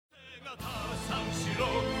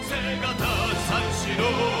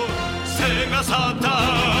サ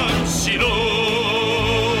タンしろ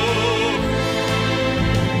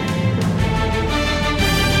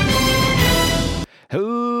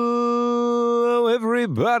Hello,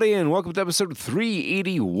 everybody, and welcome to episode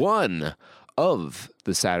 381 of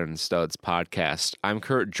the Saturn Studs podcast. I'm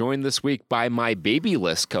Kurt, joined this week by my baby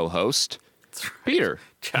list co-host, Peter.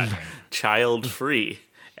 Child-free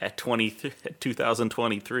at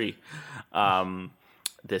 2023.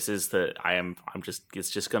 This is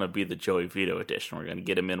it's just going to be the Joey Vito edition. We're going to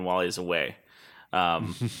get him in while he's away.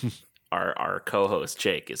 Our co-host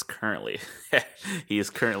Jake is currently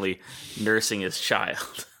nursing his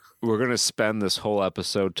child. We're going to spend this whole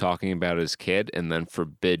episode talking about his kid and then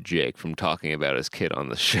forbid Jake from talking about his kid on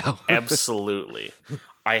the show. Absolutely.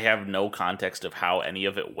 I have no context of how any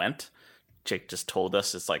of it went. Jake just told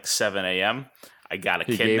us it's like 7 a.m. I got a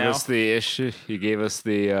kid now. He gave us the issue. He gave us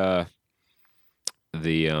the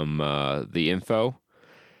info,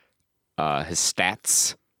 his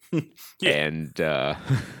stats. Yeah. And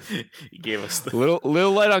he gave us the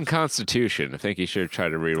little light on Constitution. I think he should try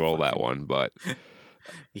to re-roll that one, but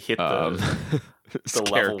he hit the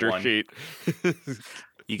character level 1 sheet.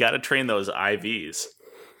 You got to train those IVs,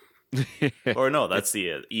 or no, that's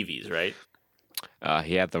the EVs, right?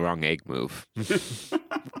 He had the wrong egg move.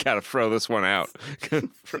 Got to throw this one out.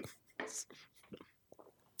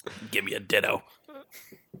 Give me a ditto.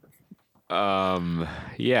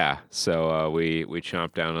 Yeah. So we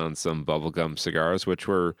chomped down on some bubblegum cigars, which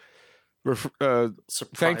were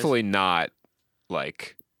thankfully not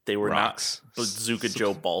like they were rocks. Not Bazooka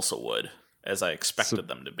Joe Balsa wood as I expected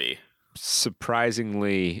them to be.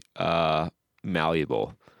 Surprisingly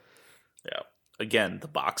malleable. Yeah. Again, the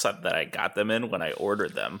box that I got them in when I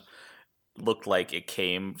ordered them looked like it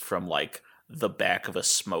came from like the back of a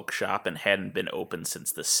smoke shop and hadn't been opened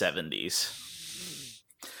since the 70s.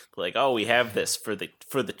 Like, oh, we have this for the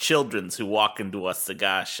childrens who walk into a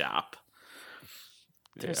cigar shop.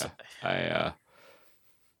 There's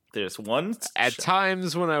one at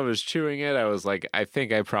times when I was chewing it, I was like, I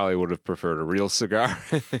think I probably would have preferred a real cigar.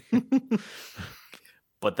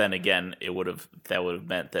 But then again, that would have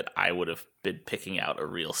meant that I would have been picking out a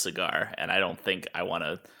real cigar, and I don't think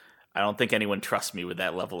anyone trusts me with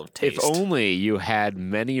that level of taste. If only you had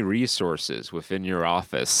many resources within your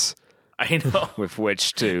office. I know. With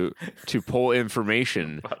which to pull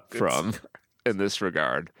information from in this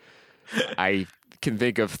regard. I can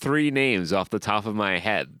think of 3 names off the top of my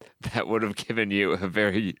head that would have given you a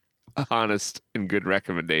very honest and good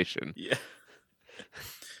recommendation. Yeah.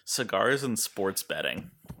 Cigars and sports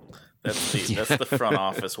betting. That's the front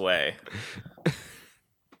office way.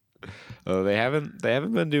 Oh, they haven't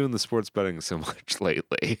been doing the sports betting so much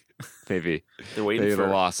lately. Maybe the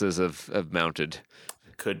losses have mounted.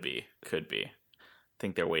 Could be. I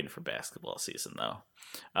think they're waiting for basketball season though.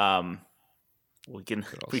 We can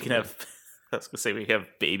have. I was gonna say we have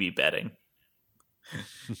baby betting.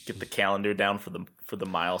 Get the calendar down for the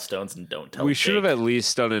milestones and don't tell. We should have at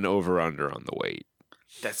least done an over/under on the weight.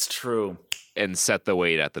 That's true. And set the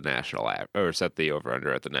weight at the national or set the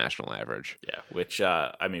over/under at the national average. Yeah, which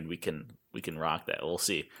I mean we can rock that. We'll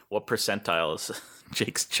see what percentile is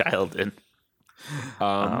Jake's child in.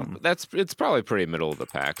 It's probably pretty middle of the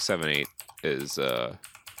pack. 7-8 is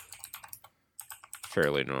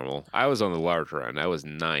fairly normal. I was on the larger end. I was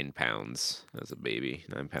 9 pounds as a baby.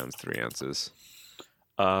 9 pounds 3 ounces.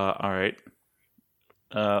 All right.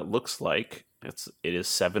 Looks like it is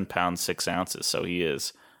 7 pounds 6 ounces. So he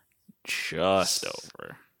is just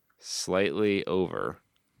over, slightly over.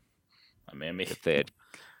 I mean, if they had,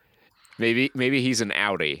 maybe he's an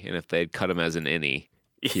outie, and if they had cut him as an innie,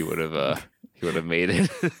 he would have. He would have made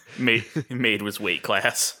it. made his weight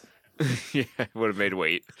class. Yeah, would have made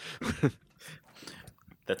weight.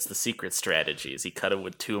 That's the secret strategy. Is he cut him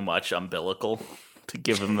with too much umbilical to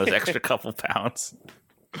give him those extra couple pounds?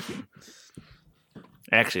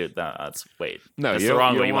 Actually, that's weight. No, that's the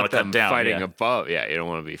wrong way. You want to cut down. Fighting above. Yeah, you don't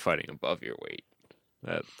want to be fighting above your weight.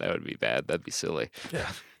 That would be bad. That'd be silly.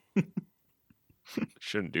 Yeah.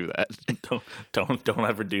 Shouldn't do that. Don't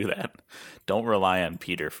ever do that. Don't rely on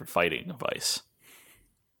Peter for fighting advice,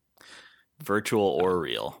 virtual or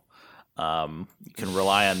real. You can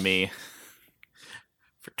rely on me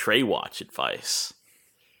for Trey Watch advice.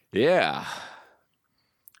 Yeah.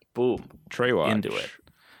 Boom. Trey Watch. Into it.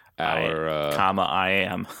 I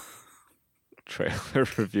am. Trailer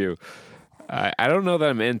review. I don't know that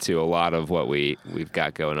I'm into a lot of what we've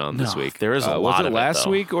got going on this week. There is a lot of it, last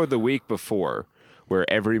week or the week before where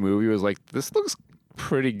every movie was like, this looks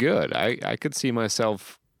pretty good. I could see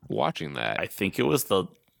myself watching that. I think it was I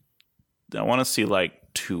want to see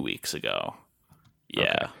like 2 weeks ago. Yeah.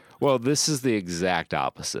 Okay. Well, this is the exact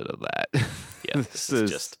opposite of that. Yeah, this is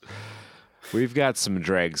just... We've got some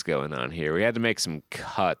drags going on here. We had to make some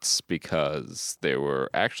cuts because there were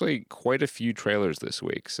actually quite a few trailers this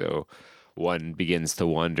week. So one begins to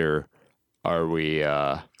wonder, are we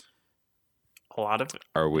a lot of it.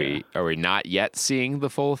 Are we not yet seeing the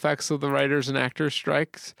full effects of the writers and actors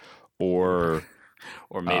strikes, or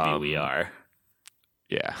maybe we are.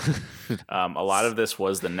 Yeah. A lot of this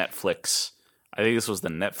was the Netflix. I think this was the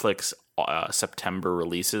Netflix September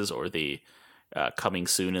releases, or the coming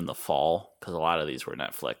soon in the fall, because a lot of these were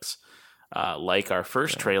Netflix. Like our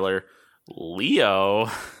first trailer, Leo,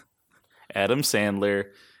 Adam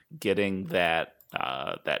Sandler getting that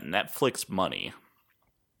Netflix money.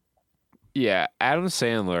 Yeah, Adam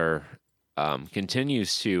Sandler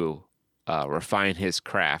continues to refine his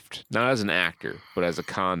craft, not as an actor, but as a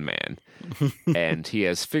con man. And he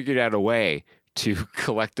has figured out a way to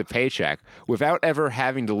collect a paycheck without ever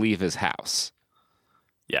having to leave his house.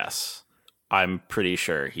 Yes. I'm pretty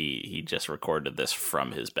sure he just recorded this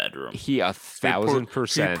from his bedroom. He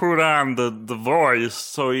 1,000%. He put on the voice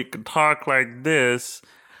so he could talk like this.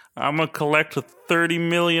 I'm going to collect a $30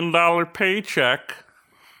 million paycheck.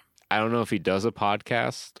 I don't know if he does a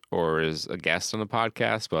podcast or is a guest on a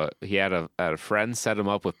podcast, but he had a friend set him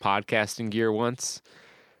up with podcasting gear once,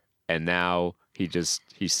 and now he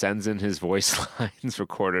sends in his voice lines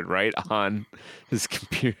recorded right on his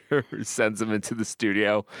computer, sends them into the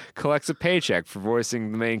studio, collects a paycheck for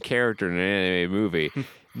voicing the main character in an anime movie.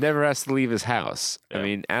 Never has to leave his house. Yeah. I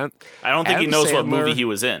mean, I don't think he knows what movie he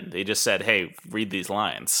was in. They just said, "Hey, read these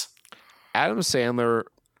lines." Adam Sandler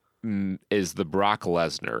is the Brock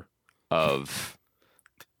Lesnar of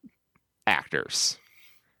actors.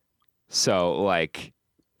 So, like,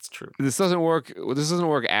 it's true. This doesn't work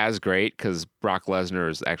as great because Brock Lesnar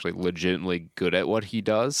is actually legitimately good at what he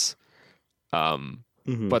does.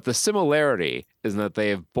 But the similarity is that they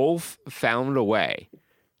have both found a way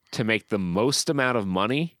to make the most amount of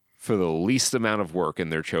money for the least amount of work in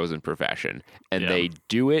their chosen profession. And they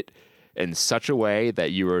do it in such a way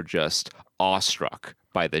that you are just awestruck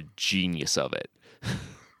by the genius of it.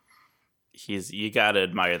 You got to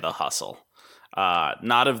admire the hustle.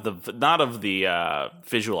 Not of the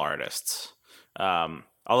visual artists.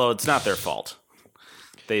 Although it's not their fault.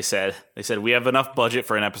 They said we have enough budget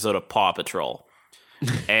for an episode of Paw Patrol.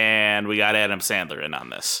 And we got Adam Sandler in on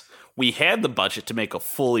this. We had the budget to make a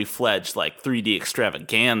fully fledged 3D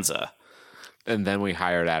extravaganza. And then we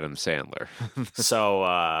hired Adam Sandler.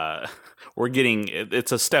 So we're getting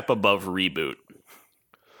it's a step above reboot.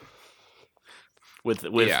 With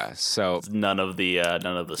so none of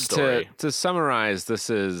the story. To summarize,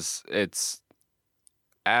 it's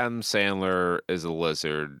Adam Sandler is a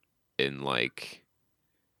lizard in I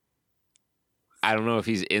don't know if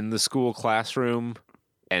he's in the school classroom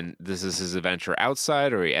and this is his adventure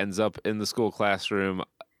outside, or he ends up in the school classroom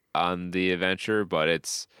on the adventure, but I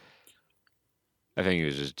think he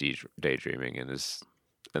was just daydreaming and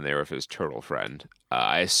they were with his turtle friend.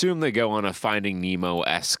 I assume they go on a Finding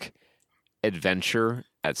Nemo-esque adventure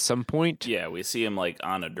at some point. Yeah, we see him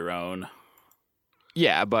on a drone.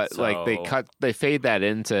 Yeah, but they fade that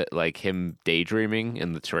into him daydreaming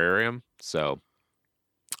in the terrarium. So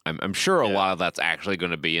I'm sure a lot of that's actually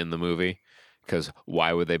going to be in the movie, because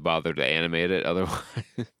why would they bother to animate it otherwise?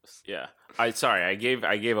 Yeah. I gave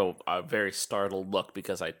a very startled look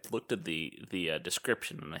because I looked at the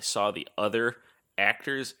description and I saw the other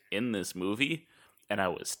actors in this movie and I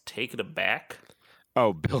was taken aback.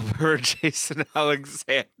 Oh, Bill Burr, Jason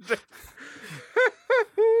Alexander.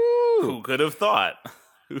 Who could have thought?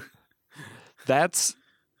 That's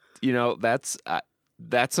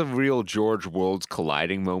a real George Worlds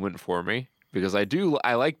colliding moment for me, because I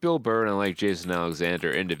like Bill Burr and I like Jason Alexander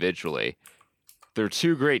individually. They're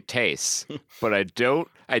two great tastes, but I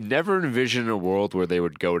never envision a world where they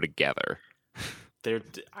would go together.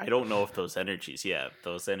 I don't know if those energies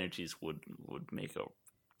would make a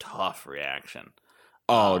tough reaction.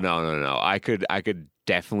 Oh, no. I could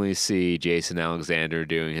definitely see Jason Alexander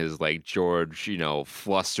doing his George,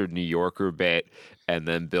 flustered New Yorker bit, and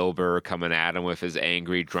then Bill Burr coming at him with his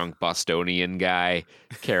angry drunk Bostonian guy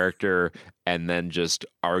character, and then just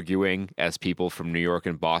arguing as people from New York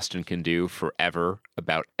and Boston can do forever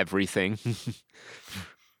about everything.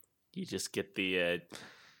 You just get the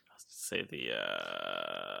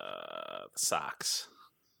Sox.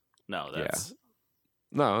 No, that's... Yeah.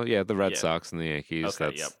 No, yeah, the Red Sox and the Yankees.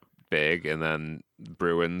 Okay, that's big. And then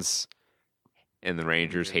Bruins and the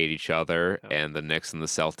Rangers hate each other, and the Knicks and the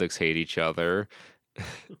Celtics hate each other,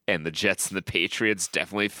 and the Jets and the Patriots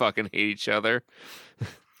definitely fucking hate each other.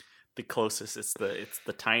 The closest, it's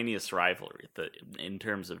the tiniest rivalry in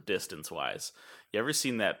terms of distance wise. You ever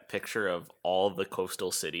seen that picture of all of the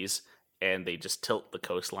coastal cities and they just tilt the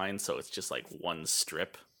coastline so it's just like one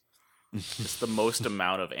strip? It's the most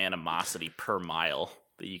amount of animosity per mile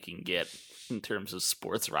that you can get in terms of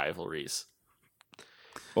sports rivalries.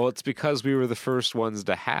 Well, it's because we were the first ones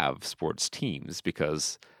to have sports teams,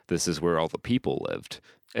 because this is where all the people lived,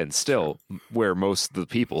 and still where most of the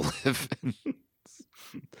people live.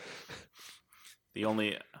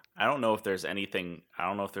 I don't know if there's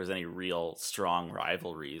any real strong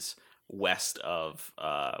rivalries west of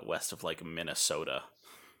like Minnesota.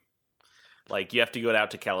 Like, you have to go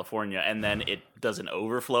out to California, and then it does an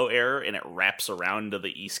overflow error, and it wraps around to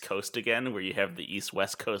the East Coast again, where you have the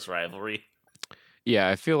East-West Coast rivalry. Yeah,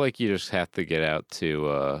 I feel like you just have to get out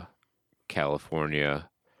to California.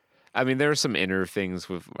 I mean, there are some inner things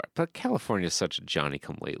but California is such a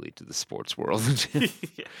Johnny-come-lately to the sports world.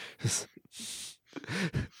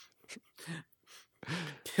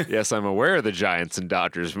 Yes, I'm aware the Giants and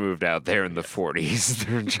Dodgers moved out there in the 40s.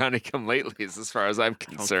 They're Johnny-come-latelys as far as I'm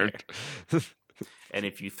concerned. And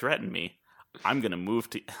if you threaten me, I'm gonna move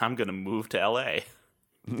to LA.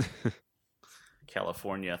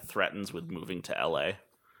 California threatens with moving to LA.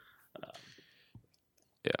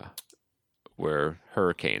 Yeah, where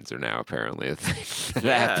hurricanes are now apparently a thing.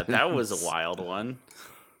 That was a wild one.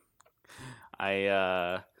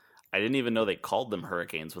 I didn't even know they called them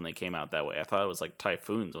hurricanes when they came out that way. I thought it was like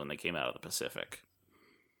typhoons when they came out of the Pacific.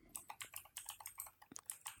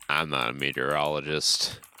 I'm not a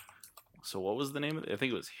meteorologist. So what was the name of it? I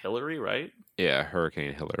think it was Hillary, right? Yeah,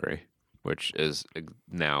 Hurricane Hillary, which is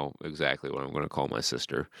now exactly what I'm going to call my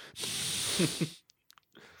sister.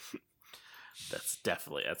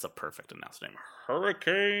 That's a perfect announcement name.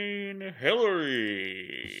 Hurricane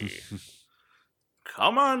Hillary.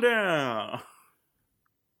 Come on down.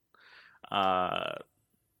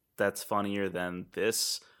 That's funnier than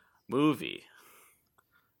this movie.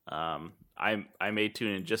 I may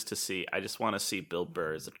tune in just to see. I just want to see Bill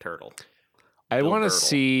Burr as a turtle. I want to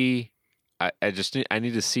see. I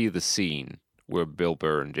need to see the scene where Bill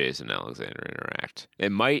Burr and Jason Alexander interact.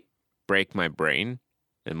 It might break my brain.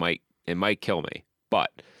 It might kill me.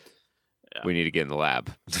 But we need to get in the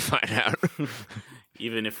lab to find out.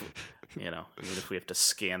 even if we have to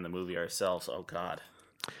scan the movie ourselves. Oh God.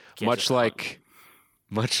 Much like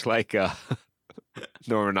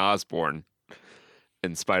Norman Osborn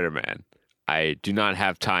in Spider-Man, I do not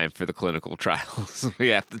have time for the clinical trials. We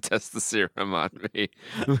have to test the serum on me.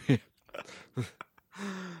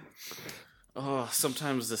 Oh,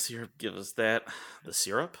 sometimes the syrup gives us that. The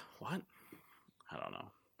syrup? What? I don't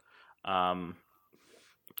know.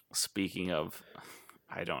 Speaking of,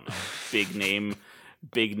 I don't know, big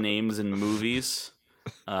names in movies.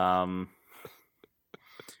 I'm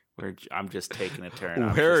just taking a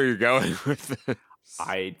turn. Where are you going with this?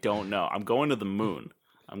 I don't know. I'm going to the moon.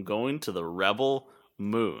 I'm going to the Rebel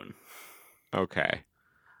moon. Okay.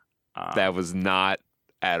 That was not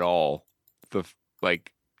at all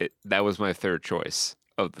that was my third choice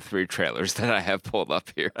of the three trailers that I have pulled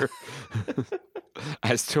up here.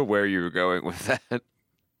 As to where you were going with that.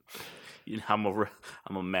 I'm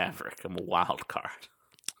a maverick. I'm a wild card.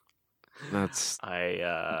 That's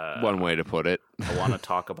one way to put it. I want to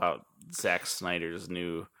talk about Zack Snyder's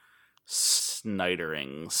new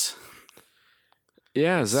Snyderings.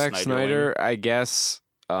 Yeah, Zack Snyder, I guess,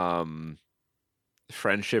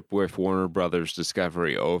 friendship with Warner Brothers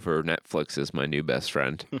Discovery over Netflix is my new best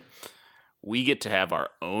friend. We get to have our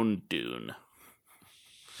own Dune.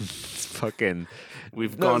 It's fucking...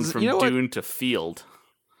 We've gone from Dune to Field.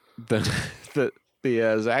 The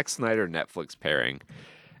Zack Snyder Netflix pairing,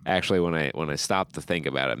 actually, when I stop to think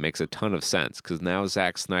about it, makes a ton of sense, because now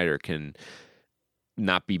Zack Snyder can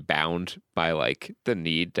not be bound by like the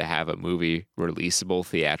need to have a movie releasable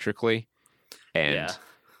theatrically, and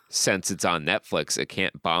since it's on Netflix, it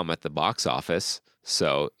can't bomb at the box office,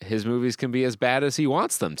 so his movies can be as bad as he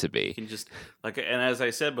wants them to be. You can just and as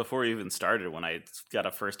I said before we even started, when I got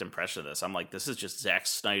a first impression of this, I'm like, this is just Zack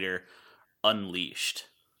Snyder unleashed.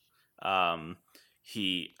 I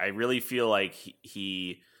really feel like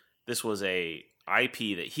this was a IP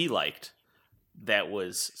that he liked that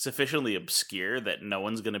was sufficiently obscure that no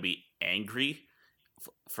one's going to be angry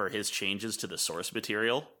for his changes to the source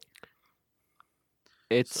material.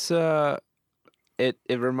 It's it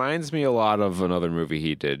reminds me a lot of another movie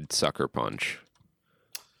he did, Sucker Punch.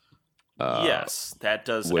 Yes, that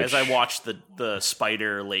does. As I watched the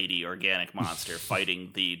spider lady organic monster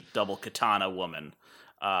fighting the double katana woman,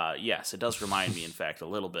 yes, it does remind me, in fact, a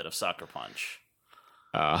little bit of Sucker Punch.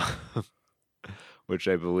 Which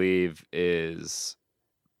I believe is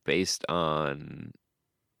based on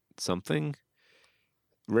something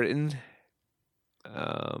written.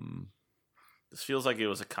 This feels like it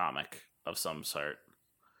was a comic of some sort.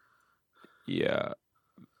 Yeah.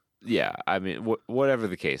 Yeah, I mean, whatever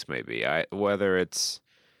the case may be, whether it's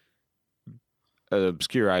an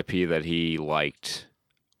obscure IP that he liked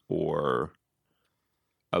or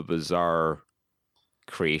a bizarre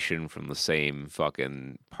creation from the same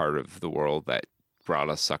fucking part of the world that brought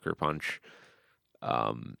us Sucker Punch,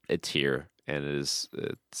 it's here, and it's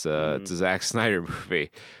a Zack Snyder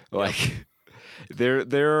movie. Like, there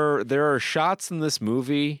are shots in this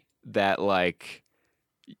movie that, like,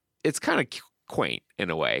 it's kind of quaint in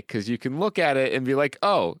a way, because you can look at it and be like,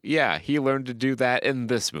 oh yeah, he learned to do that in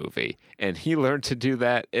this movie, and he learned to do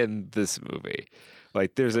that in this movie.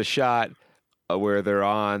 Like, there's a shot where they're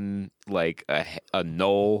on like a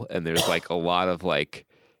knoll, and there's like a lot of like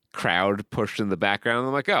crowd pushed in the background.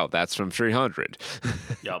 I'm like, oh, that's from 300.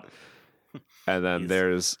 Yep. And then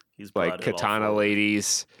there's like katana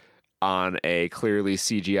ladies on a clearly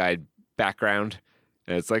CGI background.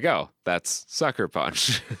 And it's like, oh, that's Sucker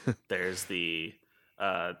Punch. There's the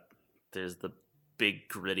big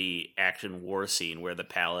gritty action war scene where the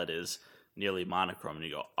palette is nearly monochrome, and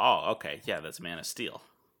you go, oh, okay, yeah, that's Man of Steel.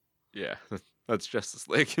 Yeah, that's Justice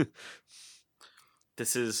League.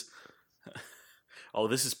 This is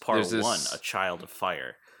part one, A Child of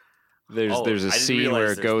Fire. There's a scene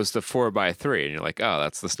where it goes to 4x3, and you're like, oh,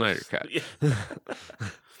 that's the Snyder Cut.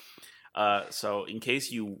 So in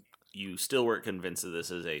case you still weren't convinced that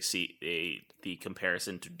this is the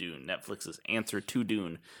comparison to Dune, Netflix's answer to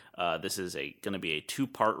Dune, this is going to be a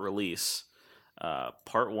 2-part release.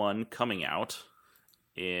 Part 1 coming out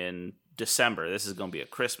in December. This is going to be a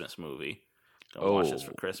Christmas movie. Go watch this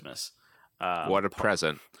for Christmas. What a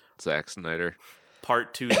present, Zack Snyder.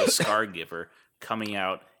 Part 2, The Scargiver, coming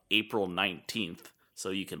out April 19th, so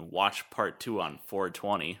you can watch Part 2 on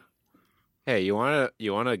 420. Hey, you wanna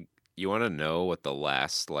know what the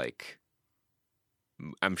last, like,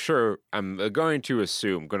 I'm going to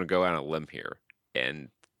go out on a limb here and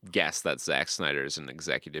guess that Zack Snyder is an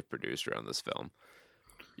executive producer on this film.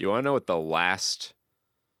 You want to know what the last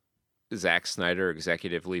Zack Snyder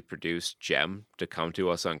executively produced gem to come to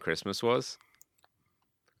us on Christmas was?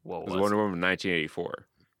 What was it? Wonder Woman 1984.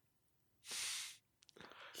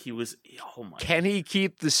 He was, oh my. Can he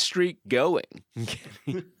keep the streak going?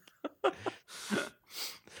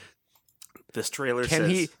 This trailer can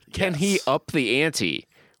says, can he up the ante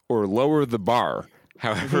or lower the bar,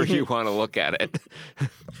 however you want to look at it?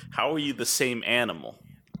 How are you the same animal,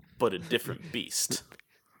 but a different beast?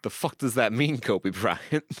 The fuck does that mean, Kobe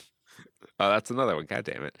Bryant? Oh, that's another one. God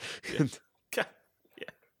damn it. Yeah.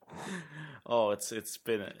 Oh, it's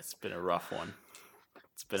been a rough one.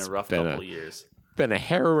 It's been a rough couple years. Been a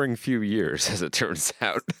harrowing few years, as it turns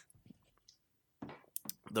out.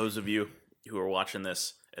 Those of you who are watching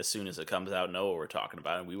this as soon as it comes out know what we're talking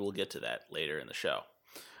about, and we will get to that later in the show.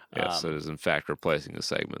 Yes, it is in fact replacing a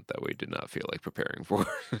segment that we did not feel like preparing for.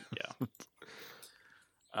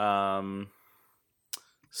 Yeah.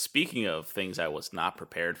 Speaking of things I was not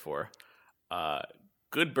prepared for,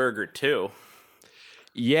 Good Burger 2.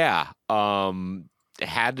 Yeah.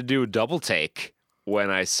 Had to do a double take when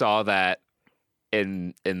I saw that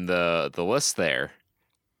in the list there.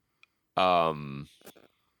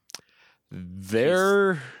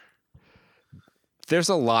 There's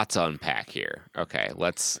a lot to unpack here. Okay,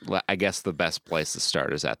 I guess the best place to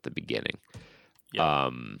start is at the beginning.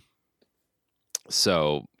 Yep.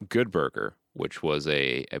 So Good Burger, which was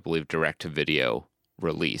I believe direct-to-video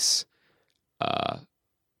release,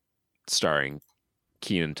 starring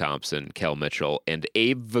Kenan Thompson, Kel Mitchell, and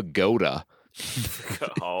Abe Vigoda.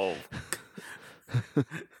 Oh,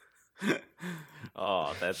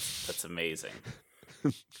 that's amazing.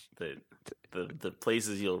 The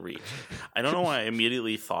places you'll reach. I don't know why I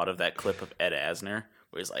immediately thought of that clip of Ed Asner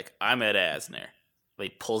where he's like, "I'm Ed Asner." He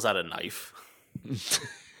pulls out a knife,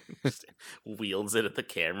 just wields it at the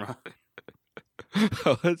camera.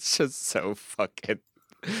 Oh, it's just so fucking.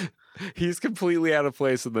 He's completely out of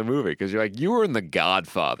place in the movie because you're like, you were in The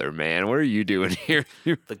Godfather, man. What are you doing here?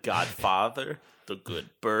 The Godfather, The Good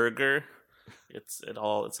Burger. It's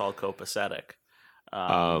all copacetic.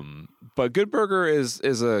 But Good Burger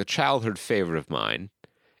is a childhood favorite of mine.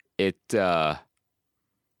 It I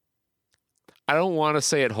don't want to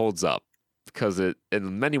say it holds up because it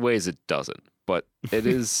in many ways it doesn't, but it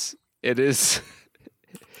is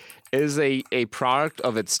a product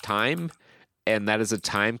of its time, and that is a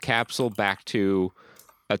time capsule back to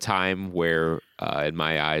a time where in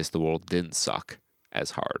my eyes the world didn't suck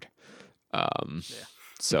as hard.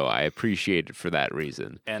 So I appreciate it for that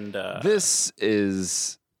reason. And this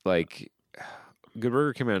is like Good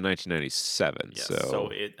Burger came out in 1997. Yes. So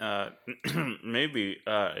So it maybe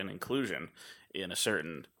an inclusion in a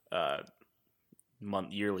certain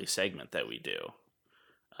yearly segment that we do.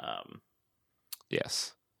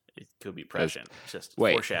 yes. It could be prescient. Just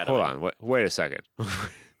Wait, foreshadowing. hold on. Wait a second.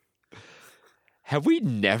 Have we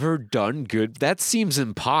never done good? That seems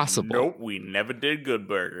impossible. Nope, we never did Good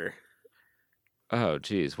Burger. Oh,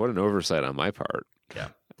 geez, what an oversight on my part. Yeah.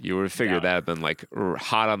 You would have figured that had been like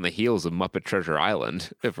hot on the heels of Muppet Treasure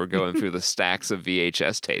Island if we're going through the stacks of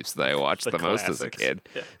VHS tapes that I watched the most as a kid.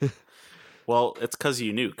 Yeah. Well, it's because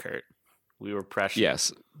you knew, Kurt. We were prescient.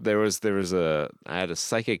 Yes, there was I had a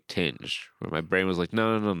psychic tinge where my brain was like,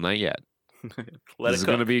 no, not yet. This is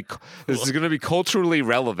gonna be culturally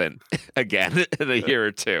relevant again in a year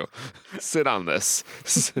or two. Sit on this.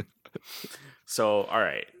 So, all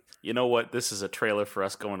right. You know what? This is a trailer for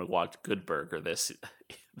us going to watch Good Burger this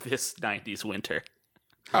 90s winter.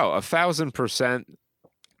 Oh, 1,000%.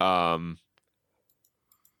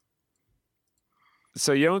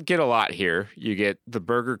 So you don't get a lot here. You get the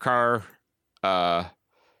burger car, the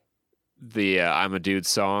I'm a Dude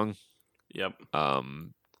song. Yep. A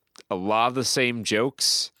lot of the same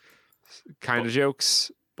jokes,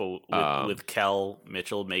 jokes. But with Kel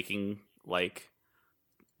Mitchell making like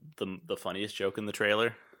the funniest joke in the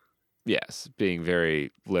trailer. Yes, being very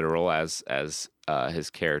literal as his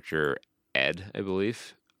character Ed, I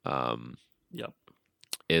believe. Yep.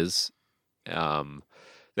 Is.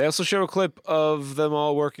 They also show a clip of them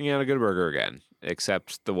all working out a Good Burger again,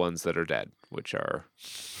 except the ones that are dead, which are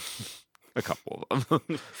a couple of them.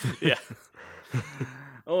 Yeah.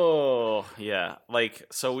 Oh, yeah. Like,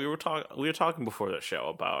 so we were talking before the show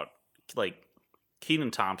about like Kenan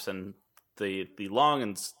Thompson, the long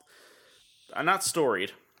and not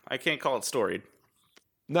storied. I can't call it storied.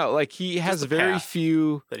 No, like he has very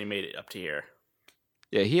few that he made it up to here.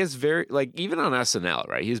 Yeah, he has very even on SNL,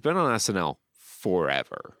 right? He's been on SNL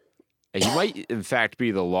forever. He might, in fact,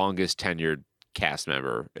 be the longest tenured cast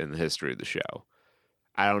member in the history of the show.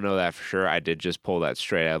 I don't know that for sure. I did just pull that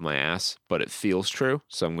straight out of my ass, but it feels true,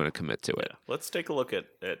 so I'm going to commit to it. Yeah. Let's take a look at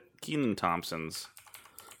Kenan Thompson's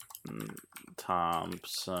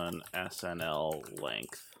SNL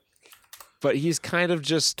length. But he's kind of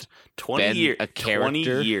just 20 years. A character.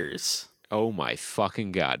 20 years. Oh my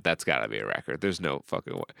fucking God. That's got to be a record. There's no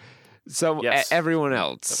fucking way. So yes. Everyone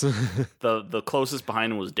else. the closest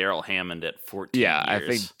behind him was Daryl Hammond at 14 yeah, years. I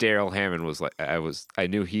think Daryl Hammond was like, I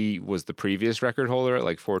knew he was the previous record holder at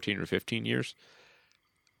like 14 or 15 years.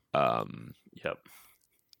 Yep.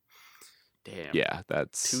 Damn. Yeah,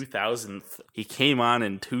 that's 2000. He came on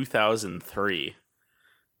in 2003.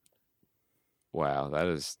 Wow, that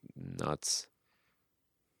is nuts.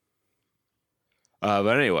 But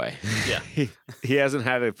anyway, yeah, he hasn't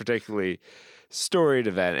had a particularly storied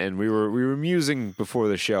event, and we were musing before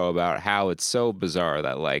the show about how it's so bizarre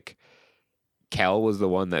that like Kel was the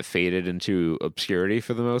one that faded into obscurity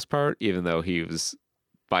for the most part, even though he was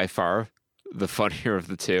by far the funnier of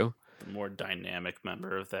the two, the more dynamic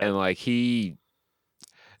member of that, and like he,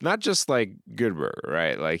 not just like Good Burger,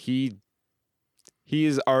 right? Like he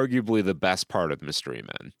is arguably the best part of Mystery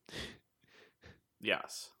Men.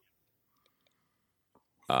 Yes.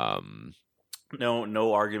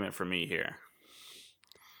 No argument for me here.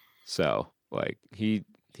 So, like, he's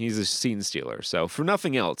a scene stealer. So, for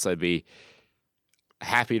nothing else, I'd be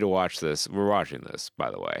happy to watch this. We're watching this,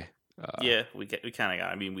 by the way. Yeah, we kind of got.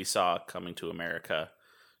 I mean, we saw Coming to America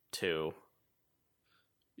too.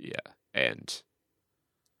 Yeah, and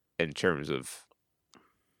in terms of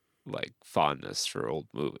like fondness for old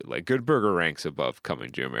movie, like Good Burger ranks above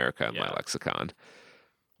Coming to America in my lexicon.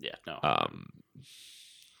 Yeah, no.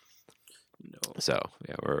 No. So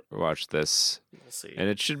yeah, we're watch this. We'll see. And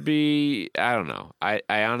it should be, I don't know. I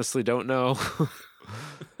honestly don't know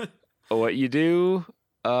what you do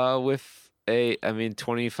with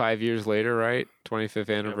 25 years later, right?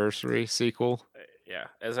 25th anniversary sequel. Yeah.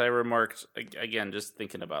 As I remarked, again, just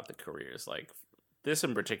thinking about the careers, like this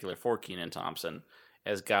in particular for Kenan Thompson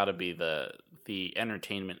has got to be the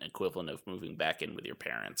entertainment equivalent of moving back in with your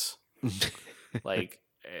parents. Like,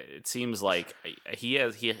 it seems like he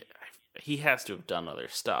has to have done other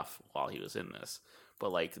stuff while he was in this,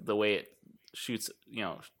 but like the way it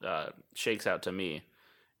shakes out to me,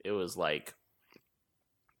 it was like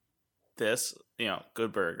this,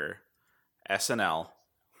 Good Burger, SNL,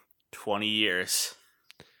 20 years.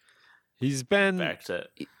 He's been back to.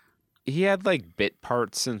 He had like bit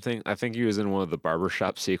parts and things. I think he was in one of the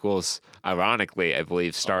Barbershop sequels. Ironically, I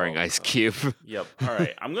believe starring Ice Cube. Yep. All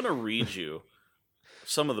right, I'm gonna read you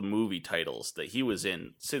some of the movie titles that he was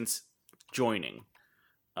in since joining.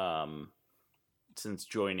 since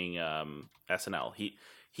joining SNL.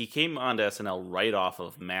 He came onto SNL right off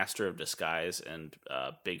of Master of Disguise and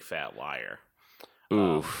Big Fat Liar.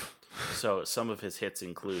 Oof. So some of his hits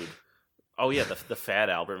include, the Fat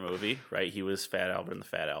Albert movie, right? He was Fat Albert in the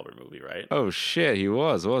Fat Albert movie, right? Oh shit, he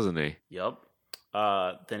was, wasn't he? Yep.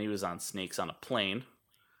 Then he was on Snakes on a Plane.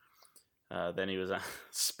 Then he was on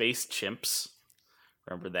Space Chimps.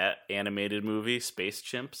 Remember that animated movie, Space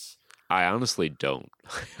Chimps? I honestly don't.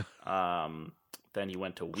 Then he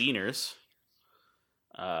went to Wieners.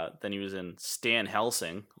 Then he was in Stan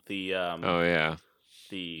Helsing, the Oh yeah,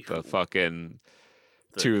 the fucking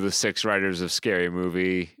Two of the Six Writers of Scary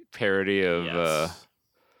Movie parody of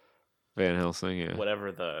Van Helsing. Yeah,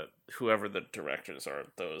 whoever the directors are,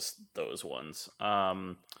 those ones.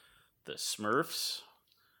 The Smurfs,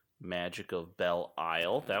 Magic of Belle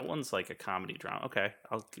Isle. That one's like a comedy drama. Okay,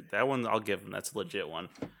 I'll give him. That's a legit one.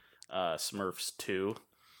 Smurfs 2.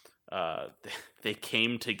 They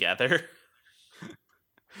came together.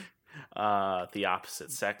 The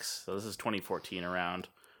Opposite Sex. So this is 2014 around.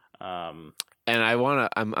 And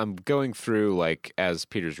I'm going through, like, as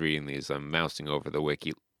Peter's reading these, I'm mousing over the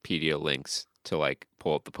Wikipedia links to, like,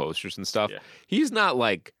 pull up the posters and stuff. Yeah. He's not,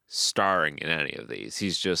 like, starring in any of these.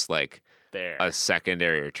 He's just, like, There. a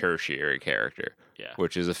secondary or tertiary character. Yeah.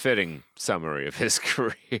 Which is a fitting summary of his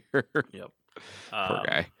career. Yep. Poor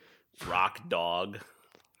guy. Rock Dog,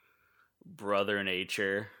 Brother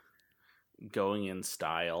Nature, Going in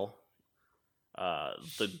Style,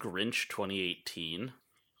 The Grinch 2018.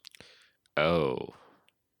 Oh.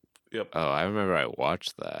 Yep. Oh, I remember I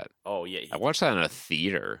watched that. Oh yeah. I watched that in a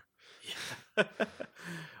theater. Yeah.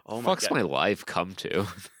 Oh my Fuck's God. my life come to?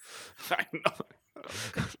 I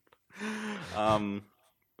know.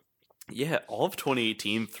 Yeah, all of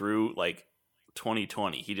 2018 through like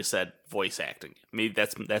 2020, he just said voice acting. Maybe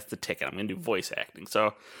that's the ticket. I'm gonna do voice acting.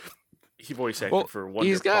 So he voice acted for Wonder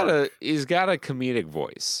he's got Park. he's got a comedic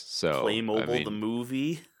voice. So Playmobil the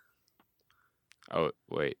movie. Oh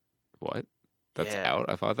wait, what? That's Yeah. out?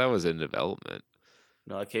 I thought that was in development.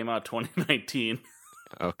 No, it came out 2019.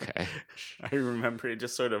 Okay. I remember it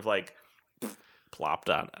just sort of like plopped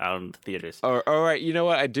out in theaters. All right. You know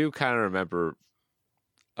what? I do kind of remember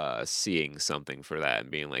seeing something for that and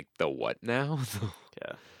being like, the what now?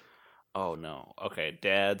 Yeah. Oh no. Okay,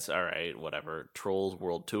 Dad's all right. Whatever. Trolls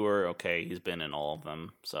World Tour. Okay, he's been in all of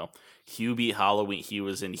them. So Hubie Halloween. He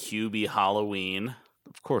was in Hubie Halloween.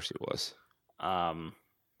 Of course he was.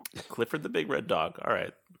 Clifford the Big Red Dog. All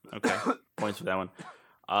right. Okay. Points for that one.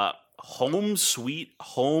 Home Sweet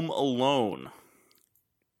Home Alone.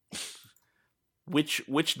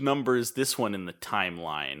 Which number is this one in the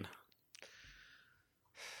timeline?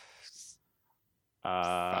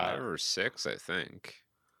 5 or 6, I think.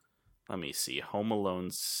 Let me see. Home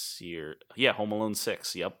Alone Yeah, Home Alone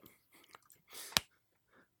 6. Yep.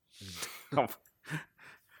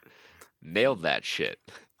 Nailed that shit.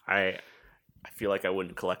 I feel like I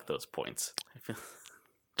wouldn't collect those points.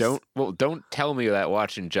 Don't tell me that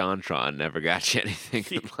watching JonTron never got you anything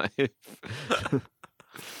in life.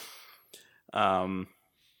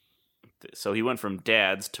 So he went from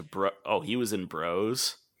Dad's to he was in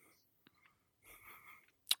Bros.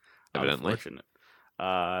 Evidently. Unfortunate.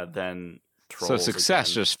 Then Trolls. So success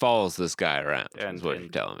again. just follows this guy around, is what and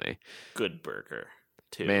you're telling me. Good Burger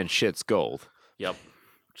too. Man, shit's gold. Yep.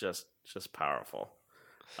 Just powerful.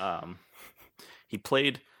 He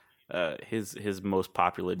played his most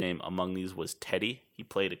popular name among these was Teddy. He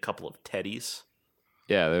played a couple of Teddies.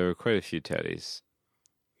 Yeah, there were quite a few Teddies.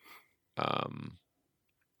 And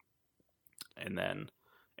then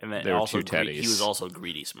there were also 2 Teddies. He was also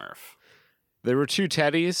Greedy Smurf. There were 2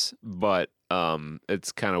 Teddies, but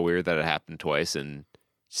it's kind of weird that it happened twice. And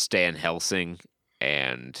Stan Helsing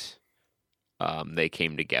and they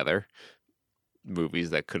came together. Movies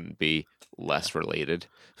that couldn't be less related.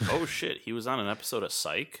 Oh shit! He was on an episode of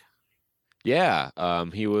Psych. Yeah,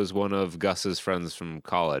 he was one of Gus's friends from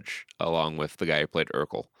college, along with the guy who played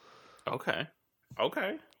Urkel. Okay.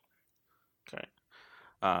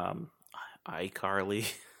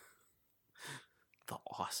 iCarly. The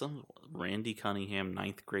awesome Randy Cunningham,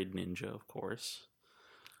 9th grade ninja, of course.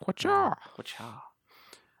 Whatcha? All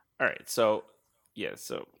right, so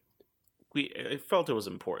I felt it was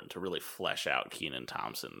important to really flesh out Kenan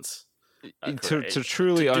Thompson's To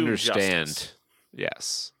truly to do understand, justice.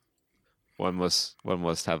 yes, one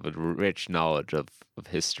must have a rich knowledge of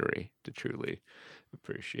history to truly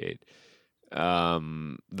appreciate.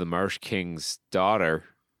 The Marsh King's daughter,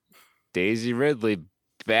 Daisy Ridley,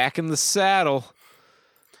 back in the saddle.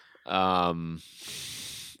 I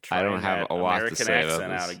don't have a lot American to say accent about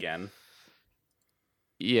this. out again.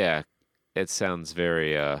 Yeah, it sounds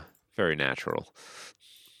very very natural.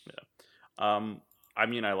 I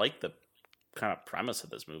mean, I like the kind of premise of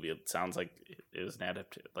this movie. It sounds like it was an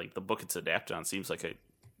like the book it's adapted on seems like a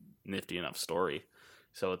nifty enough story.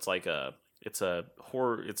 So it's like it's a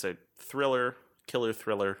horror, it's a thriller, killer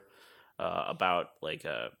thriller about like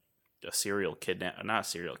a serial not a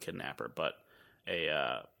serial kidnapper, but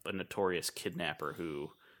a notorious kidnapper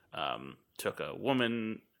who took a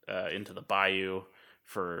woman into the bayou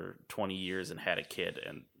for 20 years and had a kid,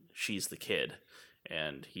 and she's the kid,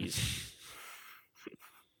 and he's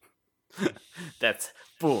that's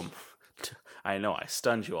boom. I know I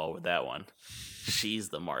stunned you all with that one. She's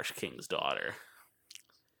the Marsh King's daughter.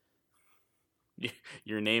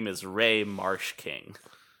 Your name is Ray Marsh King.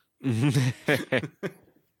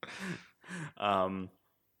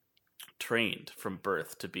 Trained from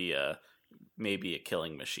birth to be maybe a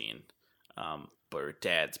killing machine, but her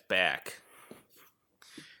dad's back,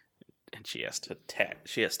 and she has to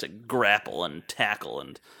grapple and tackle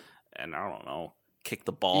and I don't know, kick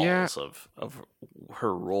the balls of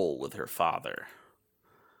her role with her father.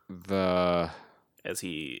 As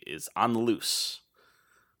he is on the loose.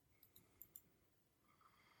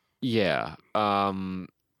 Yeah.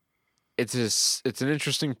 It's an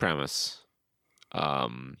interesting premise. I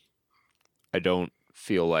don't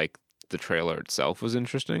feel like the trailer itself was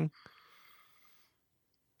interesting.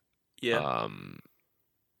 Yeah.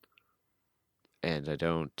 And I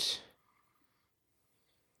don't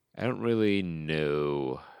really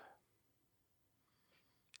know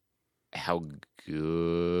how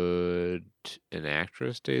good an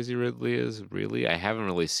actress Daisy Ridley is, really. I haven't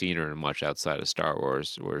really seen her in much outside of Star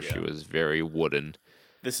Wars, where she was very wooden.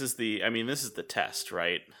 This is the test,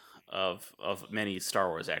 right? Of many Star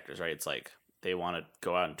Wars actors, right? It's like they want to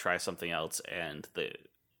go out and try something else, and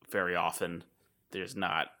very often there's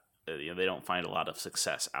not, they don't find a lot of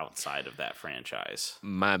success outside of that franchise.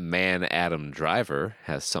 My man Adam Driver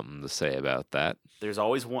has something to say about that. There's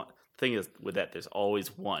always one thing is with that. There's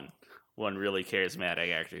always one really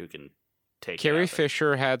charismatic actor who can take. Carrie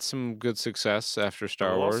Fisher had some good success after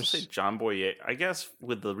Star Wars. Also say John Boyega. I guess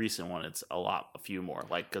with the recent one, it's a few more.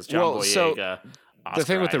 Like because John Boyega. The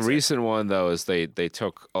thing with the recent one though is they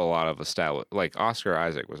took a lot of established. Like Oscar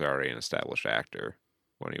Isaac was already an established actor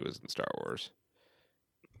when he was in Star Wars.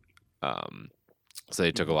 So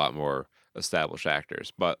they took a lot more established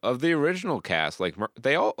actors. But of the original cast, like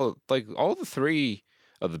all the three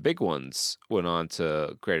of the big ones went on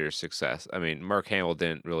to greater success. I mean, Mark Hamill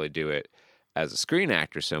didn't really do it as a screen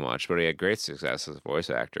actor so much, but he had great success as a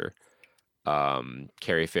voice actor.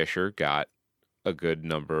 Carrie Fisher got a good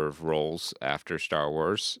number of roles after Star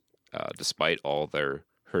Wars, despite all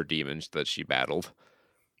her demons that she battled.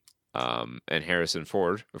 And Harrison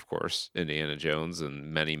Ford, of course, Indiana Jones,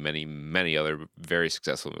 and many, many, many other very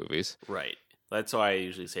successful movies. Right. That's why I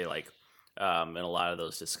usually say, like, in a lot of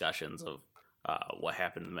those discussions of what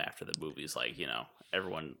happened to them after the movies, like,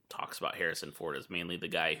 everyone talks about Harrison Ford as mainly the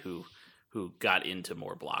guy who got into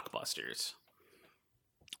more blockbusters.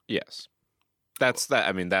 Yes. That's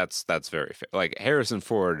very fair. Like Harrison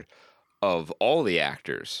Ford, of all the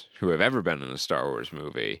actors who have ever been in a Star Wars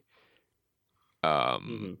movie,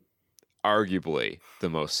 arguably the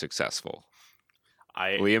most successful.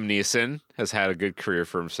 Liam Neeson has had a good career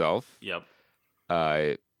for himself. Yep.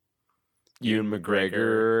 Ewan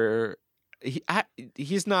McGregor,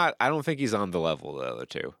 he's not. I don't think he's on the level of the other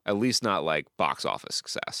two. At least not like box office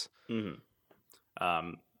success. Mm-hmm.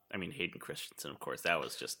 I mean, Hayden Christensen, of course, that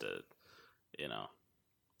was just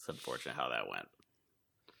it's unfortunate how that went.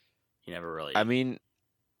 He never really. I mean,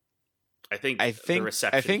 I think the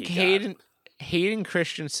reception Hayden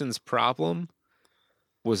Christensen's problem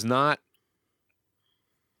was not.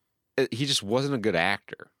 He just wasn't a good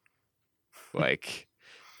actor. Like,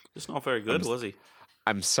 just not very good, was he?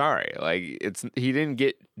 I'm sorry. Like, he didn't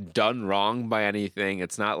get done wrong by anything.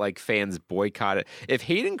 It's not like fans boycotted. If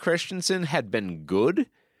Hayden Christensen had been good,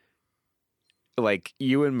 like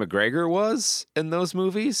Ewan McGregor was in those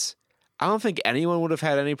movies, I don't think anyone would have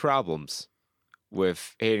had any problems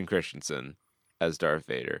with Hayden Christensen as Darth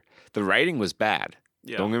Vader. The writing was bad.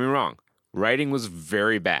 Yeah. Don't get me wrong. Writing was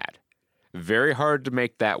very bad. Very hard to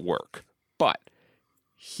make that work. But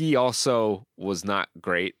he also was not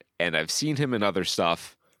great, and I've seen him in other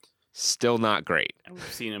stuff. Still not great. And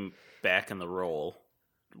we've seen him back in the role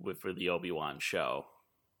for the Obi-Wan show.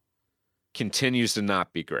 Continues to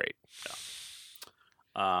not be great. Yeah.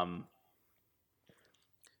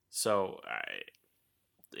 So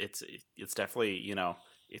it's definitely,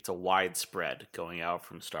 it's a widespread going out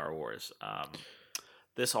from Star Wars.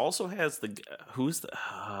 This also has who's the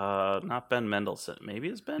not Ben Mendelsohn. Maybe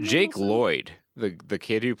it's Ben Jake Mendelsohn? Lloyd, the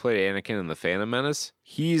kid who played Anakin in the Phantom Menace,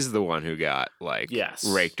 he's the one who got like Yes.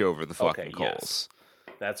 raked over the fucking Okay, coals.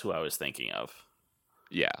 yes. That's who I was thinking of.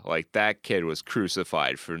 Yeah, like that kid was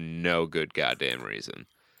crucified for no good goddamn reason.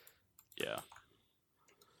 Yeah.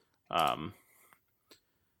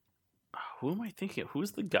 Who am I thinking of?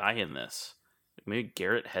 Who's the guy in this? Maybe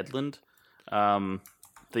Garrett Hedlund?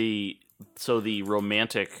 The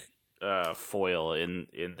romantic foil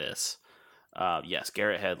in this. Yes,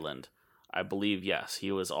 Garrett Hedlund. I believe yes.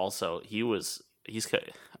 He's I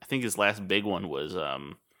think his last big one was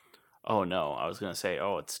oh no, I was going to say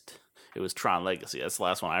it was Tron Legacy. That's the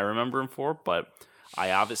last one I remember him for, but I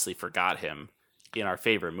obviously forgot him in our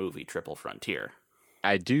favorite movie Triple Frontier.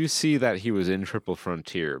 I do see that he was in Triple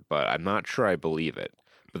Frontier, but I'm not sure I believe it.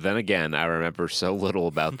 But then again, I remember so little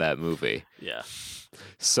about that movie. Yeah.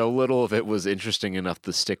 So little of it was interesting enough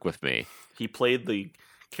to stick with me. He played the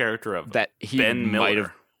character of That he Ben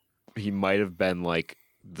Miller. He might have been like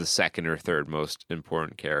the second or third most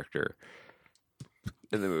important character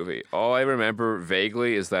in the movie. All I remember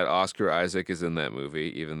vaguely is that Oscar Isaac is in that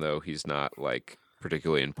movie, even though he's not like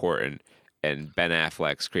particularly important, and Ben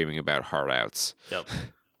Affleck screaming about hard outs. Yep.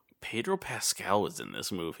 Pedro Pascal was in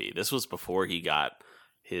this movie. This was before he got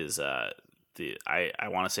his I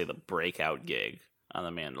want to say the breakout gig on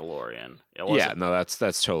The Mandalorian. Yeah, no, that's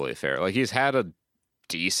totally fair. Like he's had a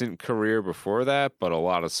decent career before that, but a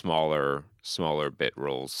lot of smaller bit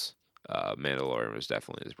roles. Mandalorian was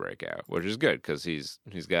definitely his breakout, which is good because he's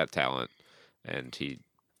got talent, and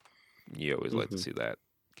you always like to see that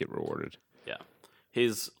get rewarded. Yeah,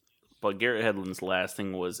 but Garrett Hedlund's last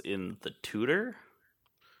thing was in The Tutor.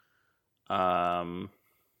 Not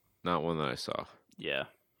one that I saw. Yeah,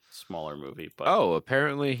 smaller movie, but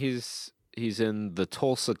apparently he's in The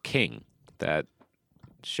Tulsa King, that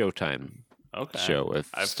Showtime show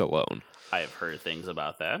with Stallone. I have heard things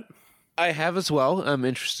about that. I have as well. I'm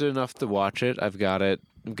interested enough to watch it. I've got it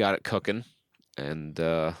cooking, and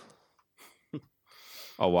I'll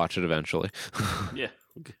watch it eventually. Yeah,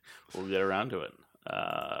 we'll get around to it.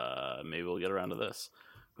 Maybe we'll get around to this.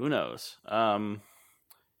 Who knows?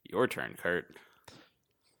 Your turn, Kurt.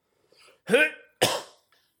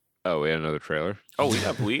 Oh, we had another trailer. Oh, we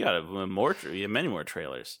got more. We have many more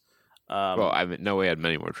trailers. Well, I mean, no, we had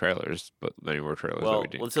many more trailers, but many more trailers. Well, that we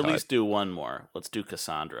didn't let's cut. at least do one more. Let's do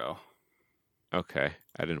Cassandro. Okay,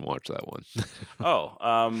 I didn't watch that one.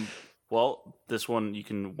 Well, this one you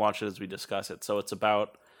can watch it as we discuss it. So it's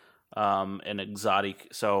about an exotic.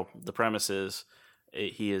 So the premise is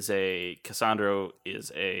Cassandro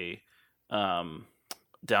is a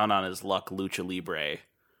down on his luck lucha libre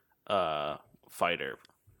fighter,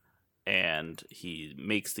 and he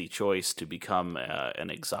makes the choice to become an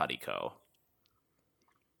exotico,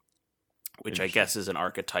 which I guess is an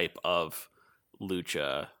archetype of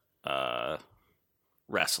lucha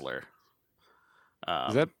wrestler.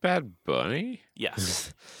 Is that Bad Bunny?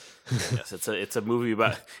 Yes. Yes, it's a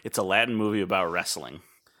Latin movie about wrestling.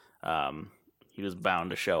 He was bound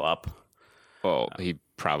to show up. Well, he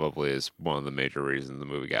probably is one of the major reasons the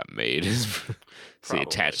movie got made. So he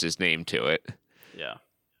attached his name to it. Yeah.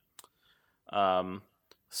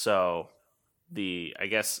 So we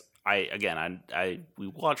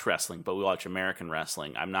watch wrestling, but we watch American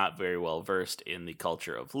wrestling. I'm not very well versed in the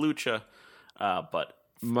culture of lucha, but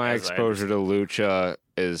my exposure to lucha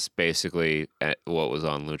is basically what was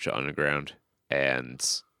on Lucha Underground, and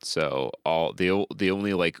so all the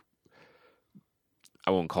only like,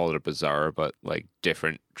 I won't call it a bizarre, but like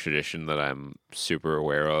different tradition that I'm super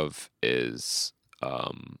aware of is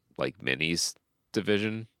like minis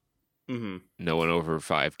division. Mm-hmm. No one over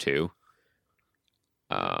 5'2",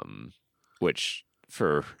 which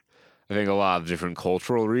for I think a lot of different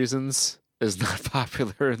cultural reasons is not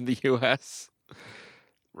popular in the U.S.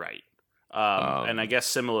 Right. And I guess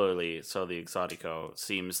similarly, so the Exotico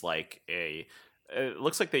seems like it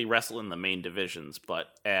looks like they wrestle in the main divisions, but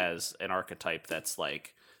as an archetype that's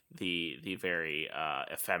like the very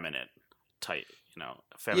effeminate type,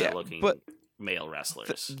 effeminate looking male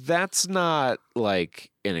wrestlers. That's not like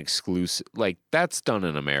an exclusive, like that's done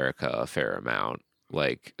in America a fair amount,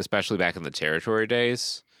 like especially back in the territory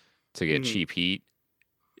days to get cheap heat.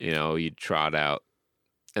 You'd trot out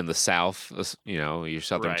in the South, your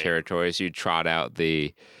southern territories, you'd trot out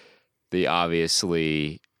the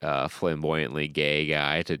obviously flamboyantly gay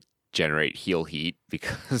guy to generate heel heat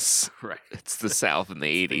because it's the South in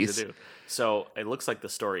the 80s. So it looks like the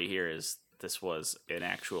story here is this was an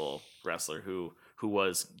actual wrestler who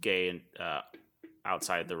was gay and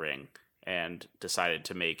outside the ring and decided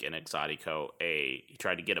to make an Exotico he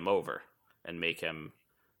tried to get him over and make him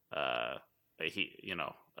a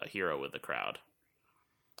hero with the crowd.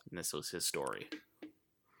 And this was his story.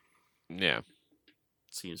 Yeah.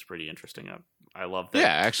 Seems pretty interesting. I love that. Yeah,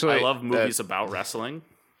 actually, I love movies about wrestling.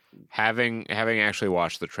 Having actually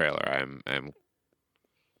watched the trailer, I'm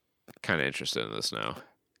kind of interested in this now.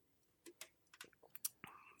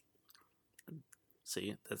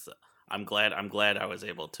 See, I'm glad I was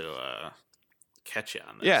able to catch you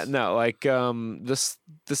on this. Yeah, no, like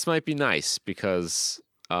this might be nice because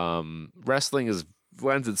wrestling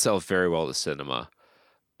lends itself very well to cinema.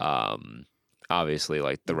 Obviously,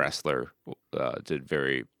 like The Wrestler did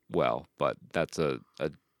very well, but that's a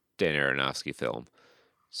Dan Aronofsky film,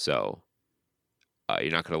 so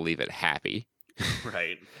you're not going to leave it happy.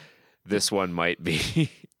 Right. This one might be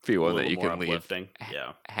one that you can leave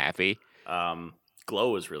happy.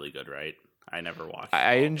 Glow was really good, right? I never watched.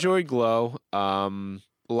 I enjoyed Glow. A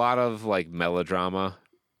lot of like melodrama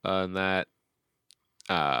in that.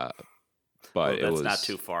 But that's not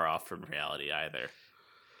too far off from reality either.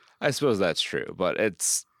 I suppose that's true, but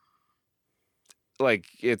it's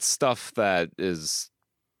stuff that is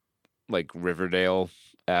like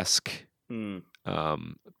Riverdale-esque.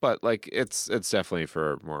 But like it's definitely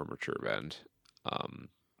for a more mature band.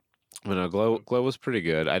 Glow was pretty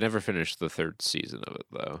good. I never finished the third season of it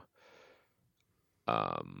though.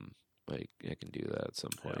 I can do that at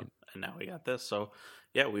some point. Yeah. And now we got this, so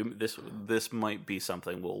yeah, this might be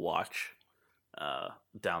something we'll watch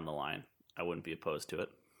down the line. I wouldn't be opposed to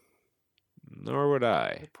it. Nor would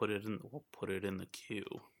I. We'll put it in the queue.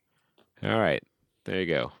 All right, there you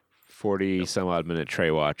go. 40 some odd minute tray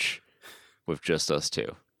watch with just us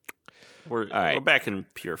two. We're back in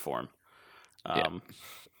pure form. And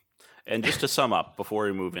just to sum up before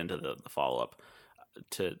we move into the follow up,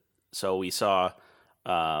 so we saw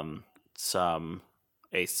a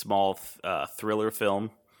small thriller film,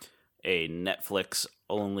 a Netflix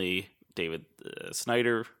only Zack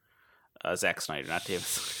Snyder, not David.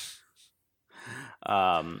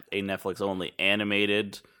 A Netflix only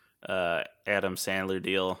animated Adam Sandler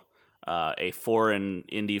deal, a foreign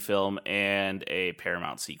indie film, and a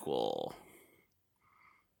Paramount sequel.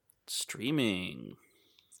 Streaming.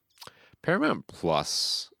 Paramount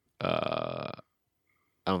Plus, I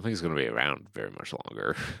don't think it's going to be around very much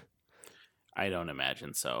longer. I don't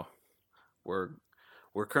imagine so. We're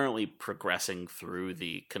currently progressing through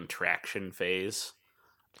the contraction phase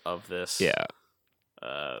of this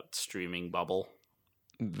streaming bubble.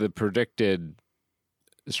 The predicted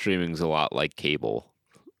streaming's a lot like cable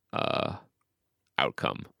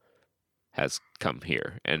outcome has come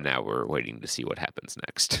here, and now we're waiting to see what happens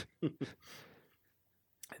next.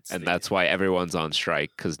 That's why everyone's on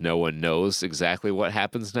strike, because no one knows exactly what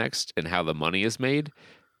happens next and how the money is made.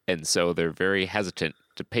 And so they're very hesitant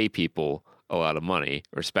to pay people a lot of money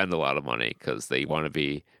or spend a lot of money because they want to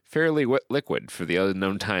be fairly liquid for the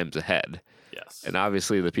unknown times ahead. Yes. And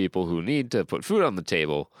obviously the people who need to put food on the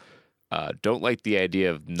table don't like the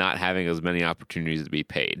idea of not having as many opportunities to be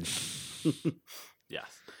paid.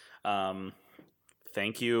 Yes.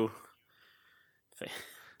 Thank you.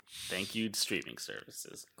 Thank you, streaming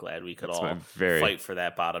services. Glad we could all fight for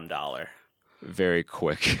that bottom dollar. Very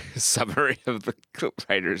quick summary of the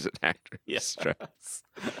writers and actors stress.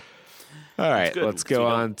 All right, let's go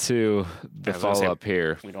on to the follow-up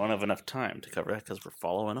here. We don't have enough time to cover that because we're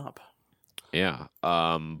following up. Yeah.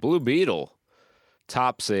 Blue Beetle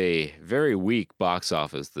tops a very weak box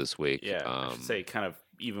office this week. Yeah, I should say kind of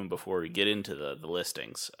even before we get into the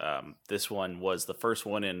listings, this one was the first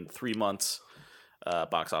one in 3 months,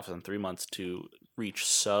 box office in 3 months to reach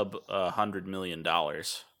sub $100 million.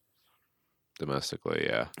 Domestically,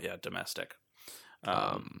 yeah. Yeah, domestic.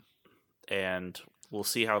 And we'll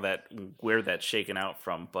see where that's shaken out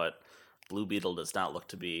from, but Blue Beetle does not look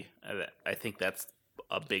to be. I think that's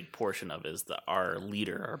a big portion of it is our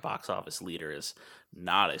box office leader is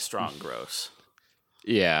not a strong gross.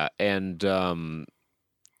 Yeah, and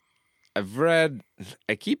I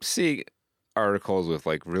keep seeing articles with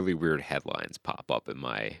like really weird headlines pop up in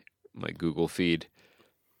my Google feed.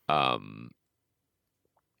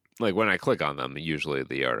 Like when I click on them, usually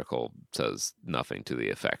the article says nothing to the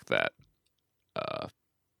effect that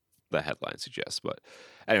the headline suggests. But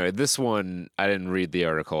anyway, this one, I didn't read the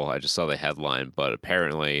article. I just saw the headline. But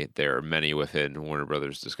apparently there are many within Warner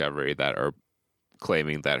Brothers Discovery that are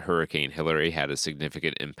claiming that Hurricane Hillary had a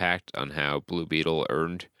significant impact on how Blue Beetle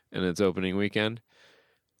earned in its opening weekend.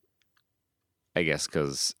 I guess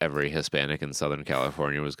because every Hispanic in Southern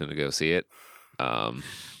California was going to go see it.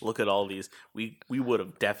 Look at all these. We would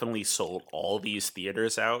have definitely sold all these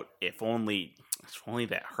theaters out if only If only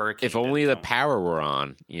that hurricane. If only the didn't come. power were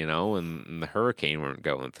on, and the hurricane weren't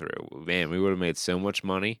going through. Man, we would have made so much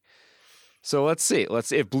money. So let's see.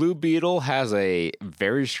 If Blue Beetle has a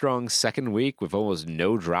very strong second week with almost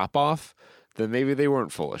no drop off, then maybe they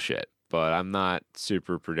weren't full of shit. But I'm not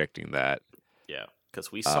super predicting that. Yeah,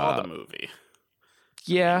 because we saw the movie.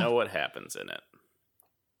 Yeah. We know what happens in it.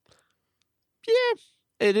 Yeah,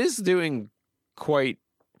 it is doing quite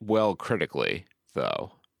well critically,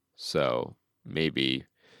 though. So maybe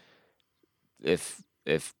if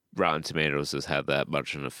Rotten Tomatoes has had that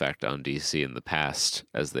much an effect on DC in the past,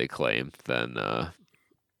 as they claim, then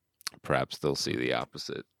perhaps they'll see the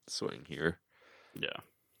opposite swing here. Yeah.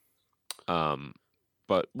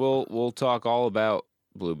 But we'll talk all about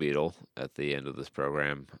Blue Beetle at the end of this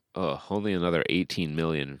program. Only another 18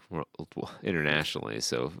 million internationally,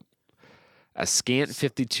 so a scant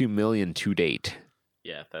 52 million to date.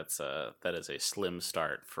 Yeah, that is a slim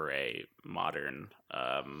start for a modern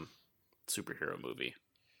superhero movie.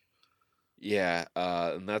 Yeah,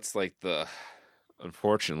 and that's like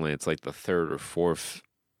unfortunately, it's like the third or fourth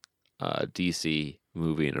DC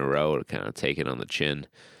movie in a row to kind of take it on the chin.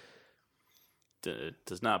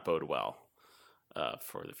 Does not bode well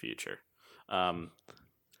for the future.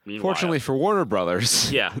 Fortunately for Warner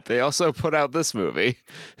Brothers, yeah, they also put out this movie.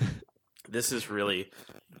 This is really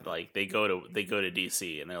like they go to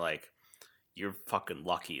DC and they're like, "You're fucking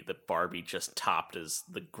lucky that Barbie just topped as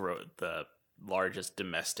the largest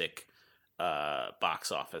domestic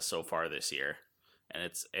box office so far this year, and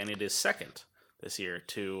it is second this year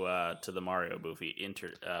to the Mario movie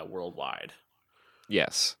worldwide."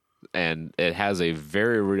 Yes, and it has a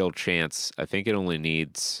very real chance. I think it only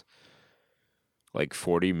needs like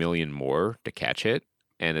 40 million more to catch it,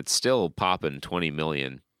 and it's still popping 20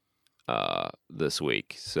 million this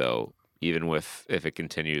week. So even if it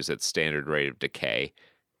continues its standard rate of decay,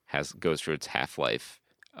 goes through its half-life,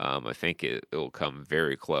 I think it will come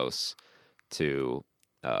very close to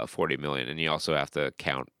 40 million. And you also have to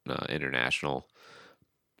count international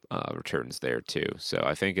returns there too. So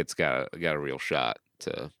I think it's got a real shot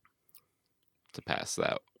to pass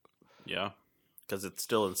that. Yeah, because it's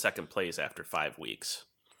still in second place after 5 weeks.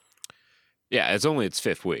 Yeah, it's only its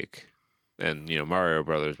fifth week. And, Mario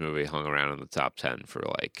Brothers movie hung around in the top 10 for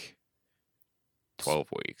like 12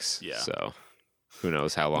 weeks. Yeah. So who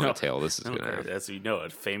knows how long a tail this is going to have. As we know,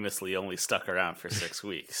 it famously only stuck around for 6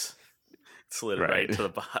 weeks. It slid right to the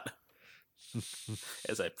bottom.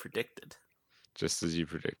 As I predicted. Just as you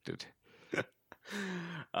predicted.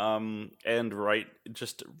 And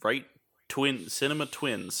cinema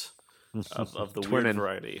twins of the weird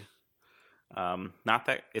variety. Not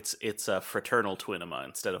that it's a fraternal twinema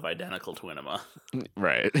instead of identical twinema.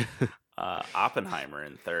 Right. Oppenheimer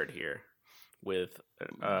in third here with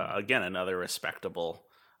again another respectable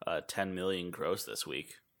 10 million gross this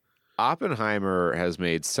week. Oppenheimer has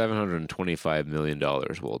made $725 million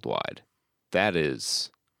worldwide. That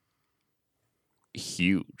is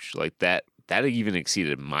huge. Like that even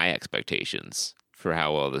exceeded my expectations for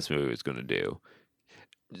how well this movie was going to do.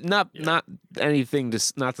 Not anything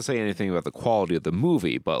not to say anything about the quality of the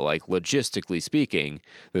movie, but like logistically speaking,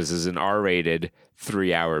 this is an R-rated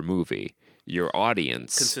 3-hour movie. Your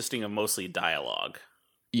audience consisting of mostly dialogue.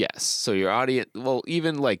 Yes. So your audience, well,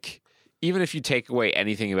 even if you take away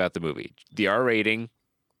anything about the movie, the R rating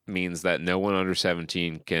means that no one under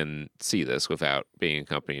 17 can see this without being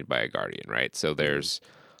accompanied by a guardian, right? So there's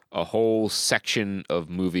a whole section of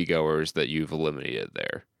moviegoers that you've eliminated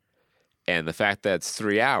there. And the fact that it's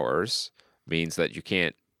 3 hours means that you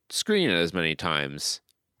can't screen it as many times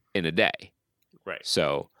in a day. Right.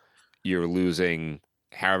 So you're losing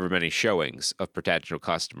however many showings of potential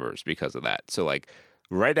customers because of that. So like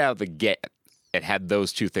right out the gate, it had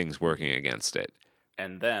those two things working against it.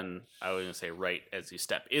 And then I was going to say right as you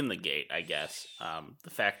step in the gate, I guess, the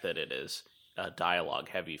fact that it is a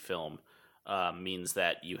dialogue-heavy film means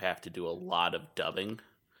that you have to do a lot of dubbing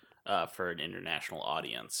for an international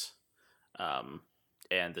audience.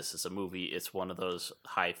 And this is a movie. It's one of those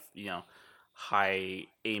high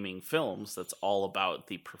aiming films that's all about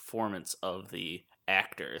the performance of the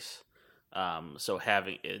actors. So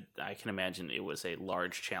having it, I can imagine it was a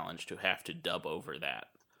large challenge to have to dub over that.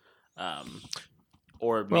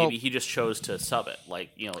 Or maybe he just chose to sub it,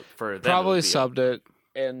 for them. Probably subbed it,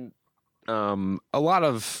 and a lot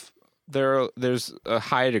of there's a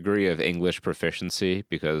high degree of English proficiency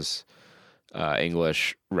because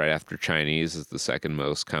English, right after Chinese, is the second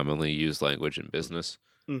most commonly used language in business.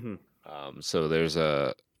 Mm-hmm. So there's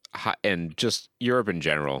and just Europe in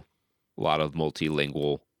general, a lot of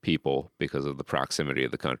multilingual people because of the proximity of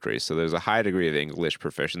the country. So there's a high degree of English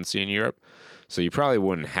proficiency in Europe. So you probably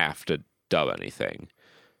wouldn't have to dub anything.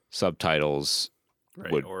 Subtitles Right,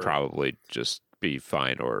 would or probably just be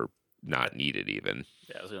fine or not needed even.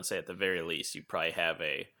 yeah, I was gonna say at the very least, you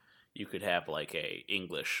could have like a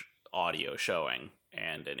English audio showing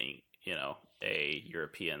and any a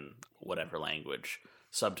European whatever language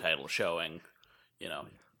subtitle showing, you know,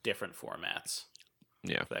 different formats,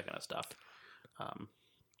 Yeah. that kind of stuff. Um,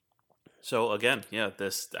 so again, yeah,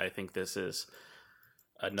 I think this is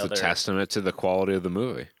another It's a testament to the quality of the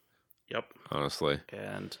movie, Yep, honestly.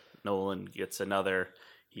 and Nolan gets another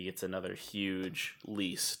huge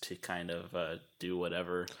lease to kind of do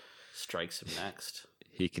whatever strikes him next.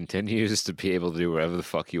 He continues to be able to do whatever the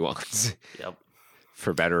fuck he wants. Yep.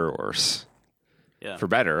 For better or worse. Yeah. For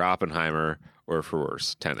better, Oppenheimer, or for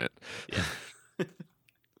worse, Tenet. Yeah.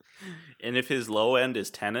 And if his low end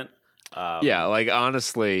is Tenet, yeah, like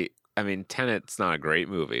honestly, I mean, Tenet's not a great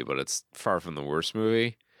movie, but it's far from the worst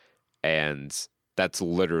movie. And that's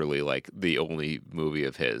literally like the only movie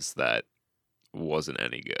of his that wasn't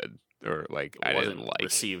any good. Or like I wasn't didn't like.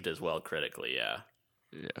 received as well critically, yeah.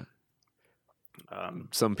 Yeah.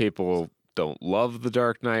 Some people don't love The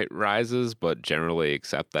Dark Knight Rises, but generally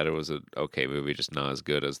accept that it was an okay movie, just not as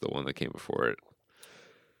good as the one that came before it.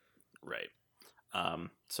 Right.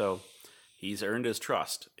 So he's earned his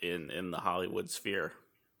trust in the Hollywood sphere.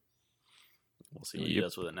 We'll see what he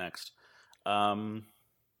does with it next.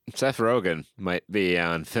 Seth Rogen might be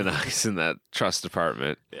on thin ice in that trust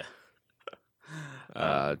department. Yeah.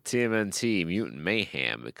 TMNT Mutant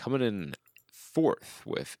Mayhem coming in fourth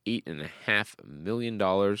with $8.5 million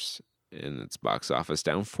in its box office,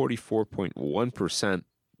 down 44.1%.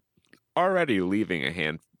 Already leaving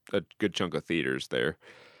a good chunk of theaters there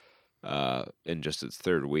in just its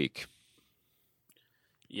third week.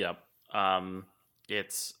 Yep.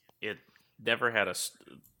 It never had a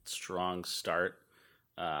strong start.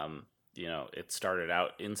 It started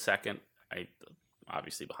out in second,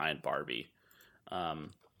 obviously behind Barbie.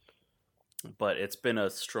 But it's been a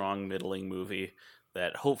strong middling movie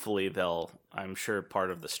that hopefully I'm sure part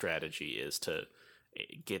of the strategy is to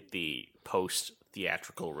get the post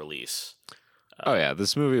theatrical release. Oh yeah,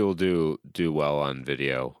 this movie will do well on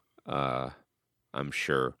video. I'm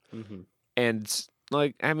sure. Mm-hmm. And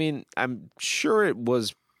like, I mean, I'm sure it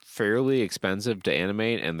was fairly expensive to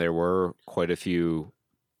animate, and there were quite a few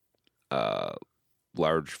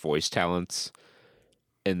large voice talents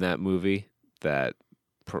in that movie that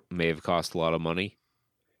may have cost a lot of money.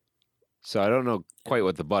 So I don't know quite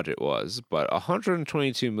what the budget was, but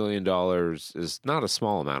 $122 million is not a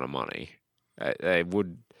small amount of money. I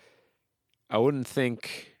wouldn't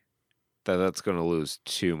think that that's going to lose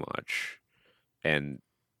too much. And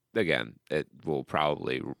again, it will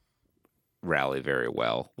probably rally very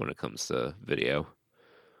well when it comes to video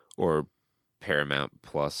or Paramount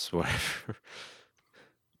Plus, whatever.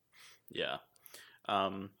 Yeah.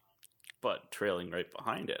 But trailing right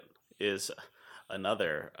behind it is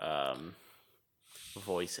another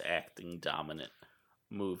voice acting dominant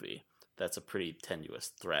movie. That's a pretty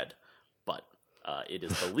tenuous thread, but it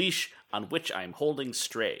is the leash on which I'm holding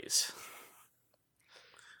strays.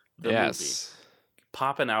 The movie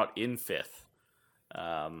popping out in fifth.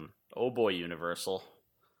 Oh boy, Universal,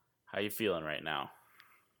 how you feeling right now?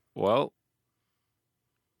 Well,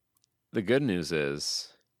 the good news is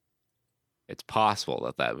it's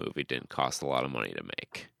possible that movie didn't cost a lot of money to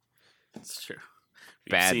make. It's true.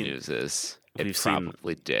 Bad news is it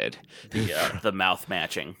probably did. The mouth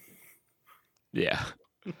matching. Yeah.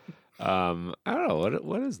 I don't know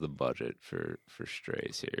what is the budget for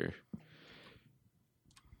Strays here.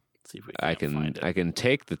 Let's see if we can find it. I can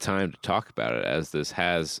take the time to talk about it as this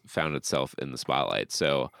has found itself in the spotlight.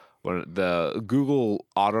 So when the Google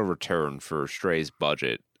auto return for Strays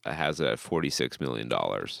budget has it at $46 million.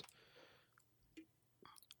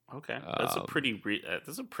 Okay, that's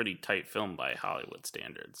a pretty tight film by Hollywood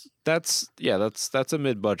standards. That's a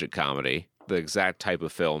mid-budget comedy, the exact type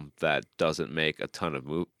of film that doesn't make a ton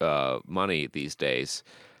of money these days,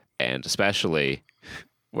 and especially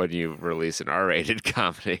when you release an R-rated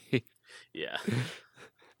comedy. Yeah.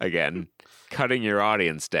 Again, cutting your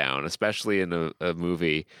audience down, especially in a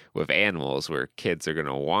movie with animals where kids are going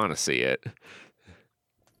to want to see it.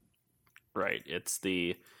 Right. It's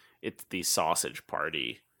the sausage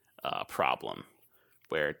party problem,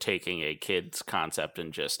 where taking a kid's concept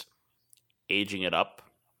and just aging it up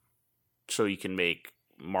so you can make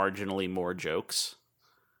marginally more jokes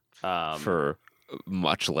for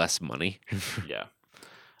much less money. Yeah.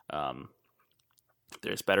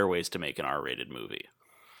 There's better ways to make an R-rated movie.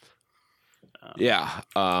 And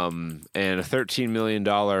a $13 million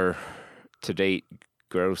to date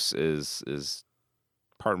gross is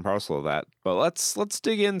part and parcel of that. But let's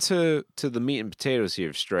dig into the meat and potatoes here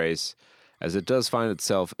of Strays, as it does find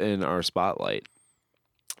itself in our spotlight.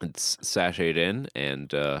 It's sashayed in,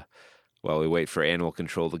 and while we wait for Animal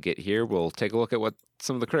Control to get here, we'll take a look at what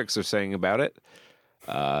some of the critics are saying about it.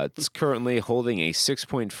 It's currently holding a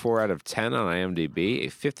 6.4 out of 10 on IMDb, a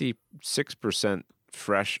 56%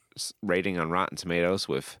 fresh rating on Rotten Tomatoes,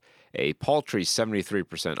 with a paltry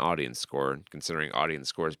 73% audience score, considering audience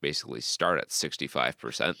scores basically start at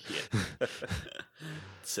 65%. Yeah.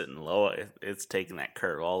 Sitting low, it's taking that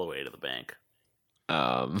curve all the way to the bank.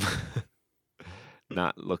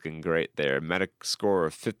 Not looking great there. Metacritic score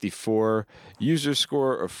of 54, user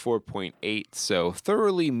score of 4.8, so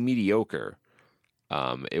thoroughly mediocre,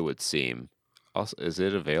 it would seem. Also, is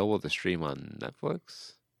it available to stream on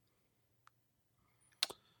Netflix?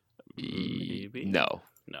 Maybe. No.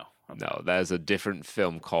 No. Okay. No, that is a different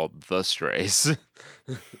film called The Strays.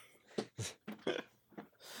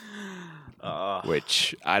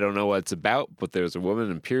 Which I don't know what it's about, but there's a woman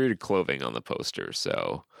in period clothing on the poster,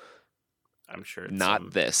 so I'm sure it's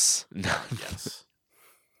not this. Yes.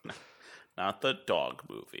 Not the dog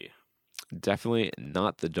movie. Definitely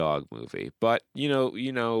not the dog movie. But you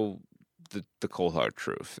know the cold hard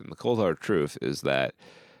truth. And the cold hard truth is that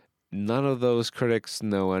none of those critics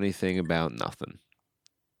know anything about nothing.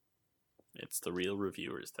 It's the real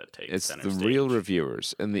reviewers that take It's center the stage. real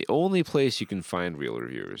reviewers, and the only place you can find real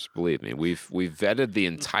reviewers, believe me, we've vetted the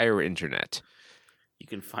entire internet. You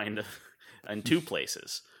can find in two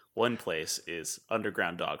places. One place is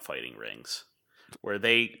underground dogfighting rings, where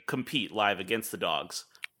they compete live against the dogs,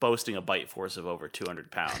 boasting a bite force of over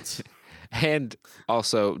 200 pounds. And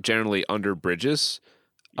also generally under bridges,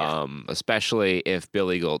 especially if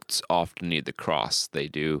billy goats often need the cross. They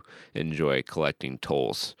do enjoy collecting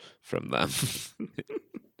tolls from them.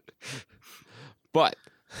 But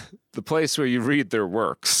the place where you read their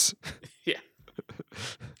works Yeah.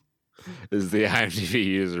 is the IMDb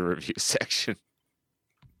user review section.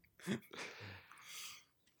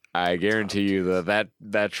 I guarantee you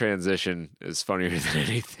that transition is funnier than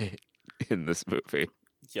anything in this movie.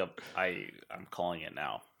 Yep, I'm calling it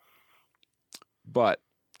now. But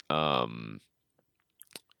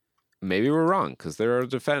maybe we're wrong, because there are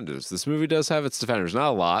defenders. This movie does have its defenders. Not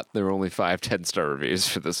a lot. There were only 5 10-star reviews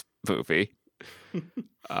for this movie.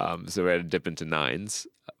 So we had to dip into 9s.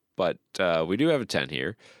 But we do have a 10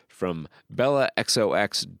 here from Bella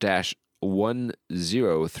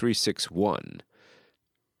XOX-10361.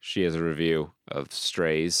 She has a review of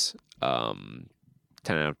Strays, 10 out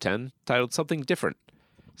of 10, titled Something Different,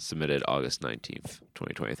 submitted August 19th,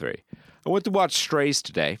 2023. I went to watch Strays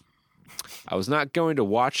today. I was not going to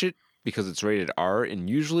watch it because it's rated R, and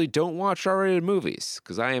usually don't watch R-rated movies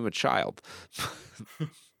because I am a child.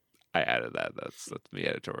 I added that. That's me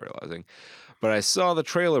editorializing. But I saw the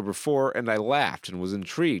trailer before, and I laughed and was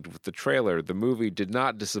intrigued with the trailer. The movie did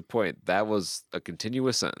not disappoint. That was a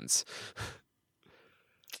continuous sentence.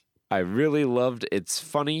 I really loved its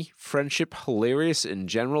funny, friendship, hilarious. In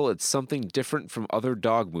general, it's something different from other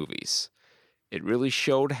dog movies. It really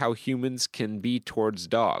showed how humans can be towards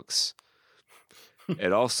dogs.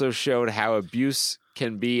 It also showed how abuse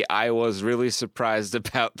can be. I was really surprised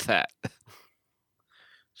about that.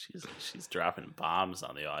 She's dropping bombs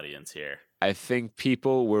on the audience here. I think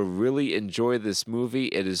people will really enjoy this movie.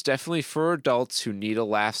 It is definitely for adults who need a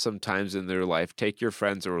laugh sometimes in their life. Take your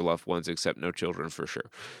friends or loved ones, except no children for sure.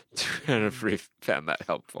 And I found that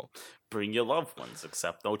helpful. Bring your loved ones,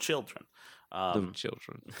 except no children. No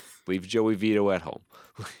children. Leave Joey Vito at home.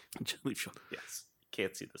 Yes.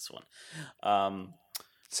 Can't see this one.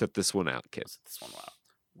 Set this one out, kid. Set this one out.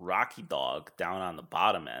 Rocky Dog down on the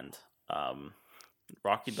bottom end.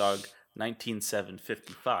 Rocky Dog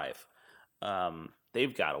 19755.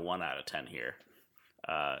 They've got a 1 out of 10 here,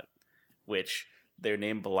 which their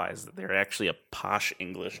name belies that they're actually a posh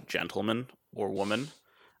English gentleman or woman,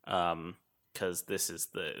 because this is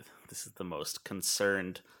the most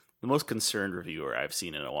concerned reviewer I've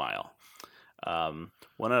seen in a while. 1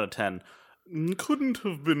 out of 10 couldn't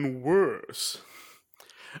have been worse.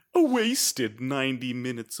 A wasted 90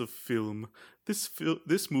 minutes of film.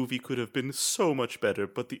 This movie could have been so much better,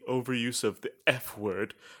 but the overuse of the F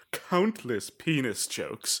word, countless penis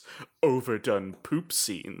jokes, overdone poop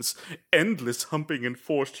scenes, endless humping and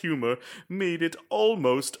forced humor made it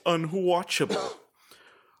almost unwatchable.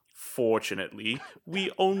 Fortunately,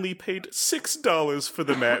 we only paid $6 for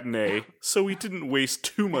the matinee, so we didn't waste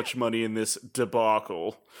too much money in this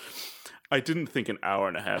debacle. I didn't think an hour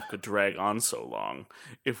and a half could drag on so long.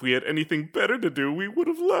 If we had anything better to do, we would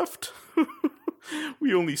have left.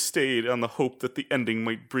 We only stayed on the hope that the ending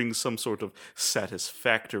might bring some sort of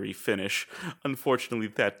satisfactory finish. Unfortunately,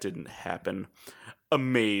 that didn't happen.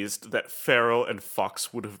 Amazed that Farrell and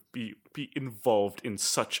Fox would have be involved in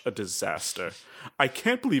such a disaster. I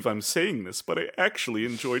can't believe I'm saying this, but I actually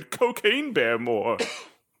enjoyed Cocaine Bear more.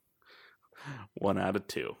 1 out of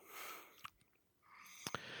 2.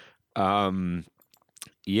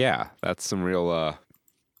 Yeah, that's some real,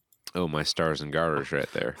 my stars and garters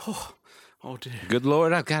right there. Oh dear. Good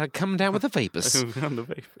Lord, I've got to come down with the vapors. On the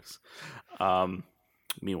vapors.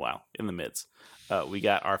 Meanwhile, in the midst, we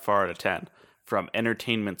got our 4 out of 10 from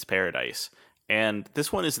Entertainment's Paradise. And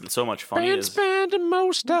this one isn't so much funny as... spending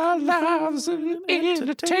most our lives in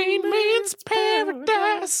entertainment's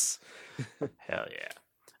paradise. Hell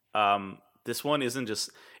yeah. This one isn't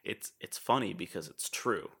just... It's funny because it's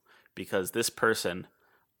true. Because this person,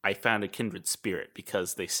 I found a kindred spirit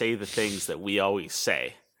because they say the things that we always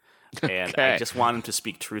say. And I just want him to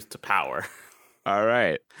speak truth to power. All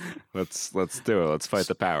right. Let's do it. Let's fight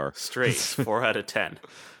the power. Straight, 4 out of 10.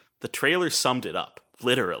 The trailer summed it up,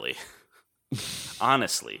 literally.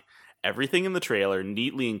 Honestly, everything in the trailer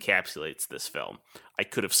neatly encapsulates this film. I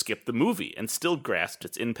could have skipped the movie and still grasped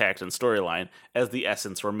its impact and storyline as the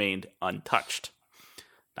essence remained untouched.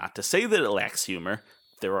 Not to say that it lacks humor.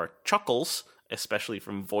 There are chuckles, especially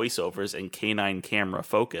from voiceovers and canine camera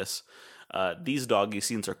focus. These doggy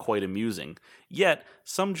scenes are quite amusing. Yet,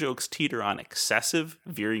 some jokes teeter on excessive,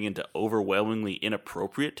 veering into overwhelmingly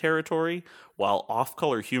inappropriate territory, while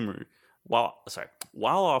off-color humor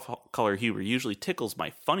usually tickles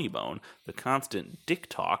my funny bone, the constant dick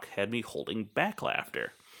talk had me holding back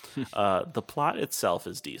laughter. The plot itself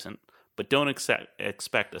is decent, but don't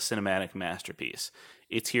expect a cinematic masterpiece.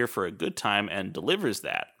 It's here for a good time and delivers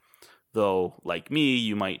that. Though, like me,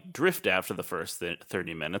 you might drift after the first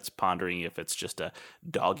 30 minutes, pondering if it's just a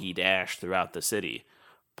doggy dash throughout the city.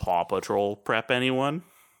 Paw Patrol prep, anyone?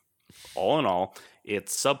 All in all,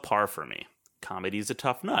 it's subpar for me. Comedy's a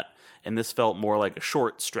tough nut, and this felt more like a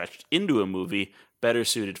short stretched into a movie, better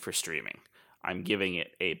suited for streaming. I'm giving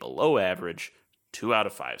it a below average 2 out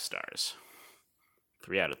of 5 stars.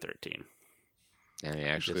 3 out of 13. And he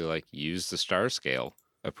actually used the star scale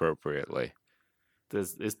appropriately.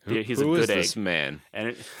 He's a Who good is egg. this man?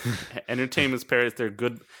 And Entertainment's Paradise, they're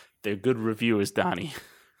good reviewers, Donnie.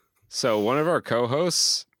 So one of our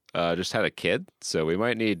co-hosts just had a kid, so we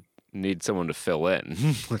might need someone to fill in.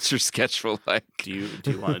 What's your schedule like? Do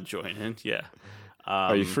you want to join in? Yeah.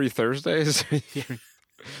 Are you free Thursdays?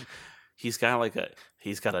 He's got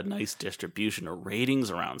a nice distribution of ratings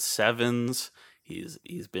around 7s.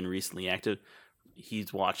 He's been recently active.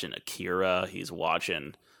 He's watching Akira. He's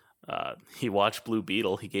watching. He watched Blue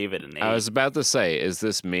Beetle. He gave it an 8. I was about to say, is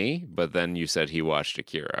this me? But then you said he watched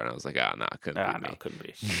Akira, and I was like, no, it couldn't be me. No, it couldn't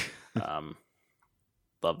be.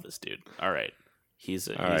 Love this dude. All right. He's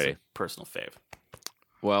a personal fave.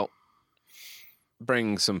 Well,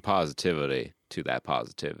 bring some positivity to that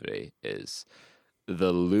positivity is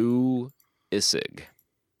the Lou Isig.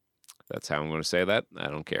 That's how I'm going to say that. I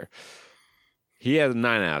don't care. He had a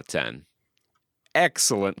 9 out of 10.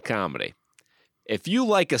 Excellent comedy. If you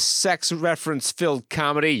like a sex reference filled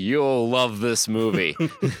comedy, you'll love this movie.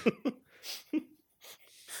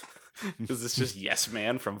 Is this just Yes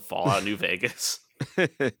Man from Fallout New Vegas?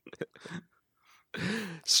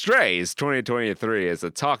 Strays 2023 is a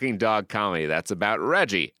talking dog comedy that's about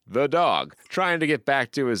Reggie, the dog, trying to get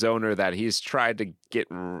back to his owner that he's trying to get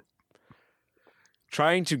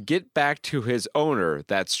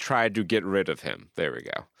rid of him. There we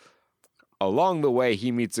go. Along the way,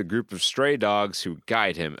 he meets a group of stray dogs who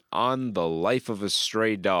guide him on the life of a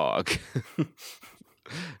stray dog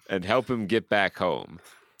and help him get back home.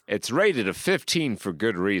 It's rated a 15 for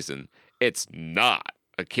good reason. It's not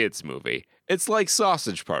a kid's movie. It's like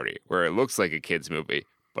Sausage Party, where it looks like a kid's movie,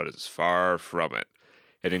 but it's far from it.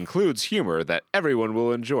 It includes humor that everyone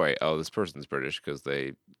will enjoy. Oh, this person's British because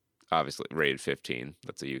they obviously rated 15.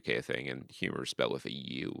 That's a UK thing, and humor is spelled with a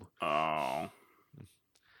U. Oh.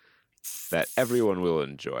 That everyone will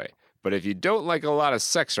enjoy. But if you don't like a lot of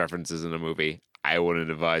sex references in a movie, I wouldn't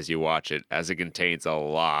advise you watch it, as it contains a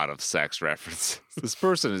lot of sex references. This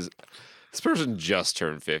person just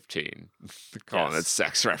turned 15, calling it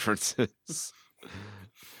sex references.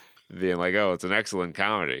 Being like, oh, it's an excellent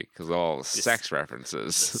comedy because all sex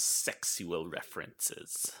references. Sexual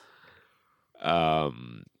references.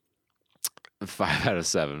 5 out of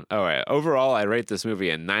 7. All right. Overall, I rate this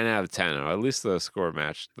movie a 9 out of 10, or at least the score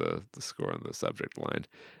matched the score on the subject line.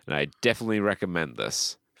 And I definitely recommend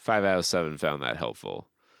this. 5 out of 7 found that helpful,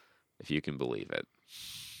 if you can believe it.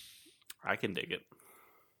 I can dig it.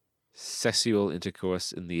 Sexual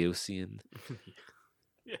intercourse in the ocean.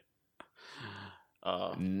 Yeah.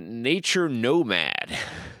 Nature nomad.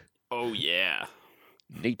 Oh yeah.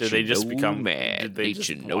 Nature Did they just nomad. Did they Nature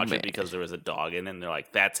just nomad. watch it because there was a dog in it and they're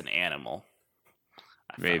like, that's an animal?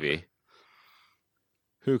 Maybe.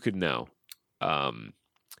 Who could know?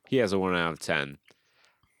 He has a 1 out of 10.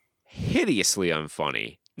 Hideously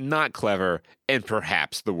unfunny, not clever, and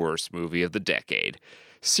perhaps the worst movie of the decade.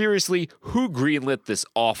 Seriously, who greenlit this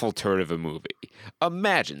awful turd of a movie?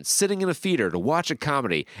 Imagine sitting in a theater to watch a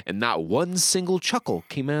comedy and not one single chuckle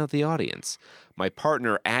came out of the audience. My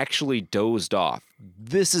partner actually dozed off.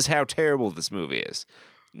 This is how terrible this movie is.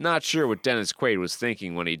 Not sure what Dennis Quaid was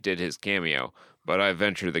thinking when he did his cameo, but I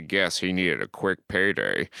venture to guess he needed a quick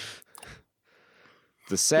payday.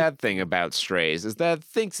 The sad thing about Strays is that it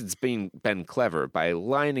thinks it's been clever by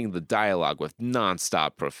lining the dialogue with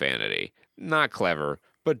nonstop profanity. Not clever,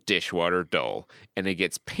 but dishwater dull, and it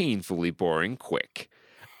gets painfully boring quick.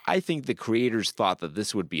 I think the creators thought that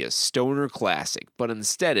this would be a stoner classic, but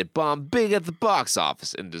instead it bombed big at the box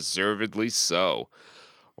office, and deservedly so.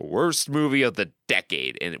 Worst movie of the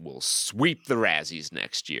decade, and it will sweep the Razzies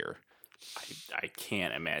next year. I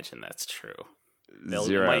can't imagine that's true.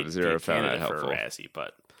 0 out of 0 found that helpful. For a Razzie,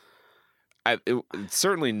 but it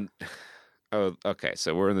certainly. Oh, okay.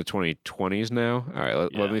 So we're in the 2020s now. All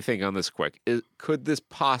right. Let me think on this quick. Could this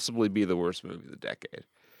possibly be the worst movie of the decade?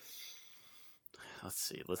 Let's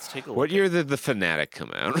see. Let's take a look. What year did The Fanatic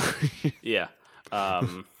come out? Yeah.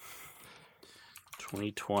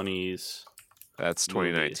 2020s. That's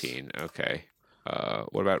 2019. Movies. Okay.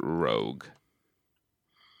 What about Rogue?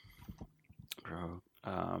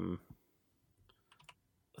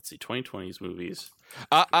 Let's see. 2020s movies.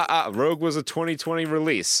 Rogue was a 2020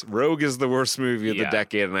 release. Rogue is the worst movie of the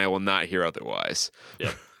decade, and I will not hear otherwise.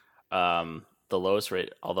 Yep. The lowest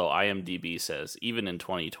rate, although IMDb says even in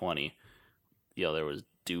 2020, there was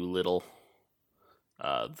Doolittle,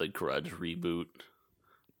 the Grudge reboot,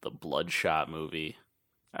 the Bloodshot movie.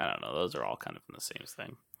 I don't know. Those are all kind of in the same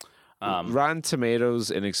thing. Rotten Tomatoes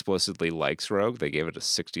inexplicitly likes Rogue. They gave it a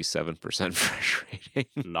 67% fresh rating.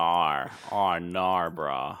 Nar,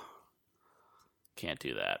 brah. Can't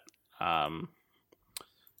do that.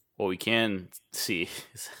 What we can see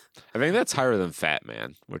is... I think that's higher than Fat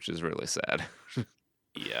Man, which is really sad.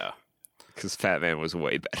 Yeah. Because Fat Man was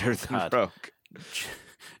way better than Rogue.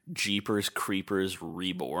 Jeepers Creepers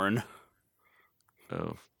Reborn.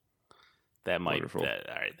 Oh. That might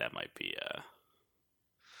that might be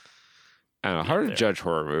I don't know, hard to judge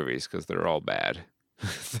horror movies because they're all bad.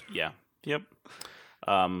 Yeah. Yep.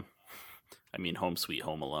 I mean, Home Sweet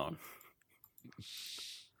Home Alone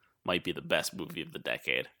might be the best movie of the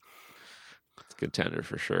decade. It's a contender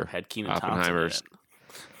for sure. Had Kenan Thompson in it.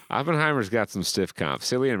 Oppenheimer's got some stiff comp.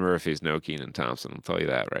 Cillian Murphy's no Kenan Thompson. I'll tell you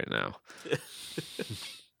that right now.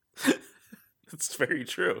 It's very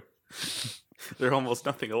true. They're almost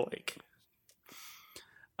nothing alike.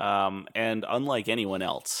 And unlike anyone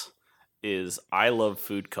else, is I Love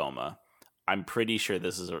Food Coma. I'm pretty sure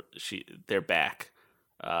they're back.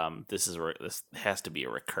 This has to be a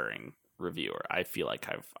recurring reviewer. I feel like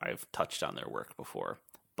I've touched on their work before,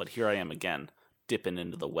 but here I am again dipping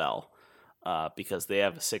into the well because they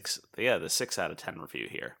have the 6 out of 10 review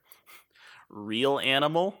here. Real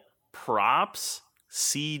animal, props,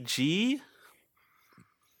 CG.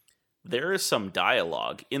 There is some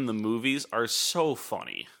dialogue in the movies are so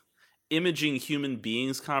funny. Imaging human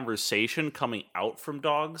beings' conversation coming out from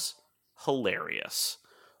dogs, hilarious.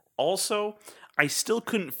 Also, I still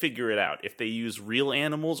couldn't figure it out if they use real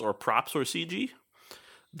animals or props or CG.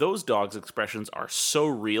 Those dogs' expressions are so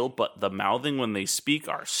real, but the mouthing when they speak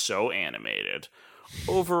are so animated.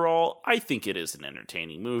 Overall, I think it is an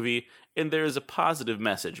entertaining movie, and there is a positive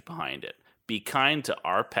message behind it. Be kind to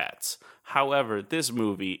our pets. However, this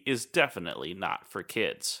movie is definitely not for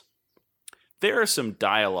kids. There are some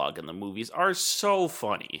dialogue in the movies are so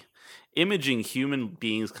funny. Imaging human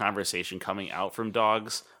beings' conversation coming out from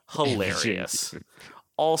dogs, hilarious.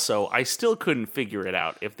 Also, I still couldn't figure it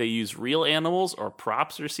out if they use real animals or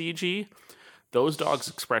props or CG. Those dogs'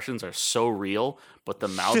 expressions are so real, but the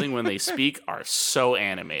mouthing when they speak are so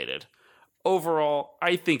animated. Overall,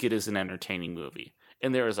 I think it is an entertaining movie,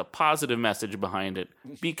 and there is a positive message behind it.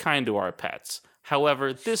 Be kind to our pets.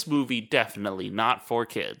 However, this movie definitely not for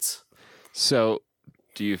kids. So,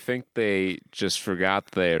 do you think they just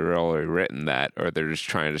forgot they had already written that, or they're just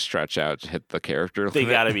trying to stretch out to hit the character limit? They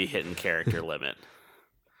got to be hitting character limit.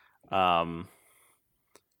 Because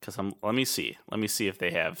let me see if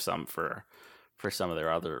they have some for some of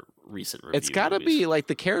their other recent reviews. It's got to be like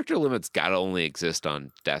the character limit's got to only exist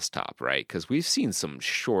on desktop, right? Because we've seen some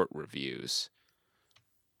short reviews.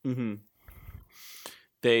 Mm-hmm.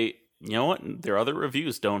 They, you know what? Their other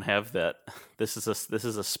reviews don't have that. This is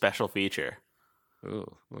a special feature.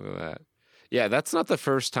 Ooh, look at that. Yeah, that's not the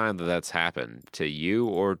first time that that's happened to you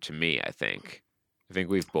or to me, I think. I think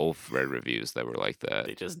we've both read reviews that were like that.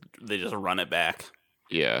 They just run it back.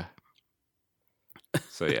 Yeah.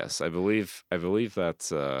 So yes, I believe that's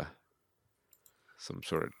some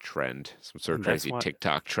sort of trend, some sort of crazy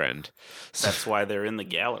TikTok trend. That's why they're in the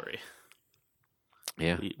gallery.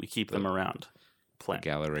 Yeah. We keep them around.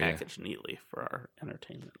 Gallery packaged neatly for our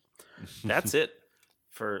entertainment. That's it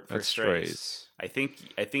for Strays. I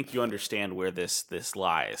think you understand where this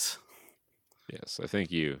lies. Yes, I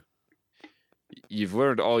think you've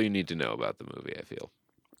learned all you need to know about the movie, I feel.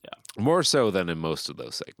 Yeah. More so than in most of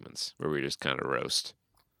those segments where we just kind of roast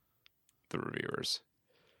the reviewers.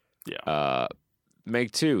 Yeah.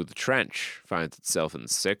 Meg 2, The Trench, finds itself in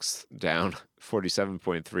 6th, down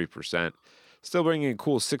 47.3%. Still bringing in a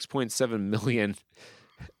cool 6.7 million.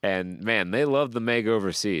 And man, they love the Meg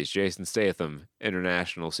overseas. Jason Statham,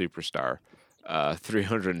 international superstar,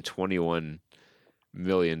 $321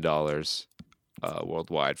 million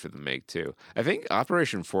worldwide for the Meg 2. I think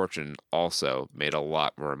Operation Fortune also made a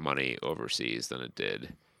lot more money overseas than it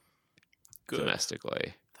did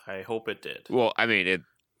domestically. I hope it did. Well, I mean,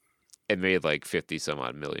 it made like 50 some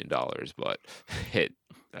odd million dollars, but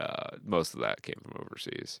most of that came from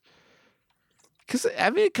overseas. Because, I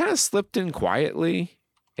mean, it kind of slipped in quietly,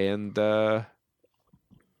 and it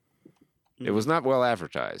was not well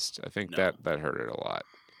advertised. I think that hurt it a lot.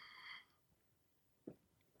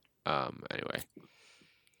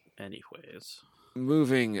 Anyways.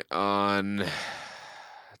 Moving on.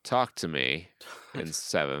 Talk to Me in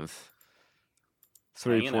 7th.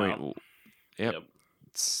 3 point. Yep.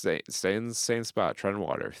 Stay in the same spot. Treading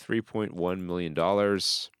water. $3.1 million.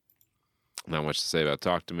 Not much to say about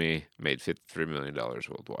Talk to Me. Made $53 million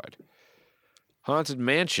worldwide. Haunted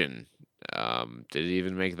Mansion. Did it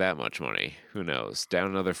even make that much money? Who knows? Down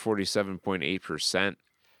another 47.8%.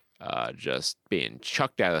 Just being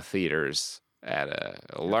chucked out of theaters at an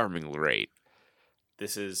alarming rate.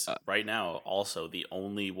 This is, right now, also the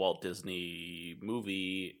only Walt Disney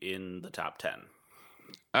movie in the top 10.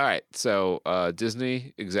 All right. So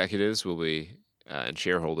Disney executives will be and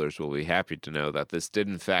shareholders will be happy to know that this did,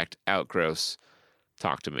 in fact, outgross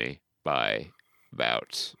Talk to Me by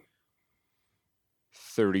about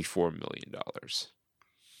 $34 million.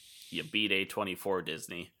 You beat A24,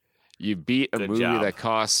 Disney. You beat a movie that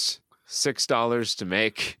costs $6 to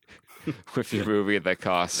make with your movie that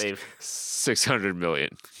costs $600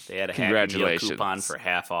 million. They had a Happy Meal coupon for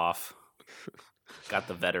half off. Got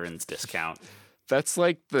the veterans discount. That's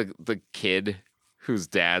like the kid whose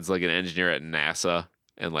dad's like an engineer at NASA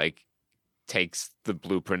and like takes the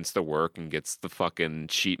blueprints to work and gets the fucking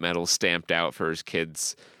sheet metal stamped out for his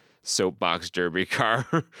kid's soapbox derby car.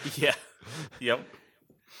 Yeah. Yep.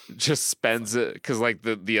 Just spends it because like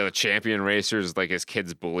the other champion racer is like his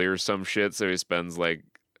kid's bully or some shit, so he spends like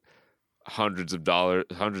hundreds of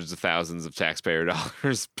thousands of taxpayer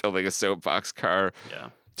dollars building a soapbox car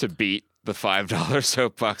to beat the $5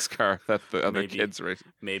 soapbox car that the other kids race.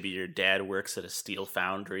 Maybe your dad works at a steel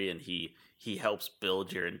foundry and he helps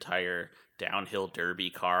build your entire downhill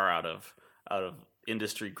derby car out of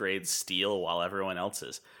industry grade steel while everyone else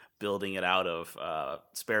is building it out of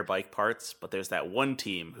spare bike parts. But there's that one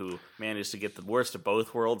team who managed to get the worst of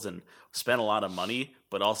both worlds and spent a lot of money,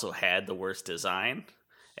 but also had the worst design.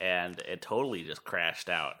 And it totally just crashed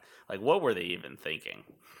out. Like, what were they even thinking?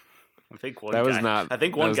 I think one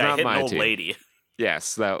guy hit an old lady.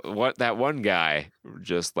 Yes, that one guy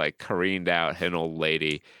just like careened out, hit an old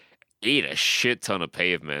lady, ate a shit ton of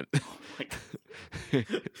pavement.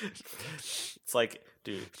 It's like,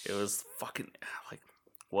 dude, it was fucking like,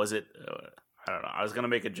 was it? I don't know. I was gonna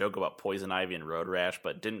make a joke about poison ivy and road rash,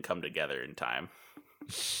 but it didn't come together in time.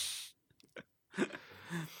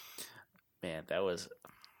 Man, that was.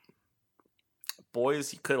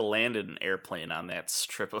 Boys, you could have landed an airplane on that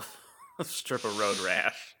strip of road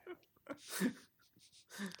rash.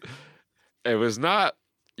 It was not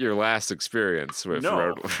your last experience with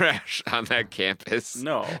road rash on that campus.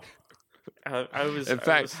 No. In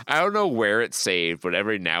fact, I don't know where it's saved, but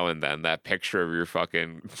every now and then that picture of your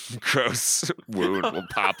fucking gross wound will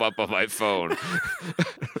pop up on my phone.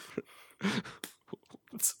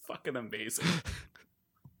 It's fucking amazing.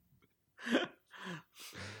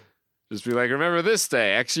 Just be like, remember this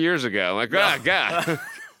day, X years ago. I'm like, oh, God.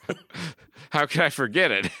 How can I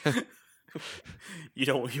forget it?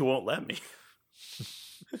 You won't let me.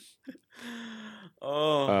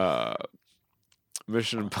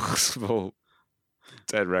 Mission Impossible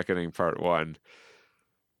Dead Reckoning Part 1.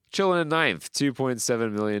 Chilling in ninth,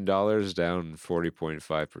 $2.7 million, down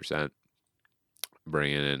 40.5%,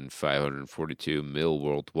 bringing in 542 mil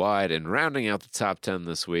worldwide, and rounding out the top 10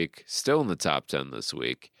 this week, still in the top 10 this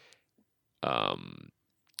week, with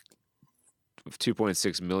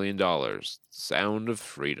 $2.6 million, Sound of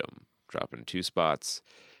Freedom, dropping 2 spots,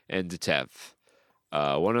 and to 10th.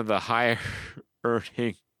 One of the higher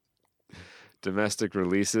earning domestic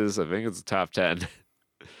releases, I think it's the top 10.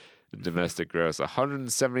 Domestic gross,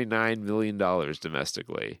 $179 million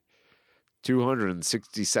domestically,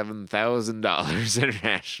 $267,000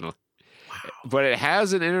 internationally. Wow. But it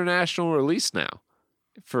has an international release now.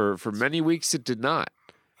 For many weeks, it did not.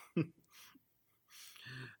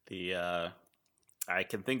 I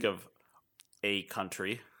can think of a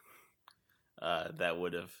country that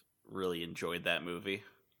would have really enjoyed that movie.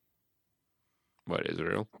 What,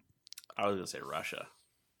 Israel? I was gonna say Russia.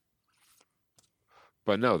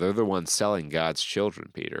 But no, they're the ones selling God's children,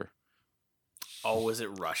 Peter. Oh, was it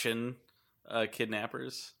Russian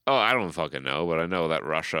kidnappers? Oh, I don't fucking know, but I know that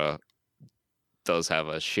Russia does have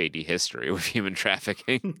a shady history with human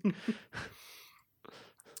trafficking.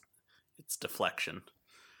 It's deflection.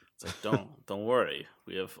 It's like, don't worry.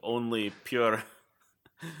 We have only pure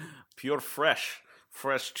fresh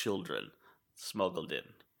children smuggled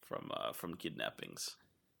in from kidnappings.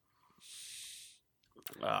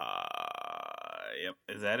 Yep.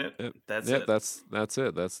 Is that it? Yep. That's it. That's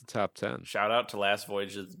it. That's the top 10. Shout out to Last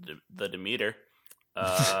Voyage of the Demeter.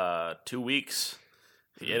 2 weeks.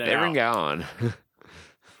 They're gone.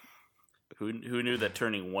 Who knew that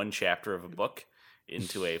turning one chapter of a book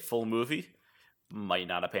into a full movie might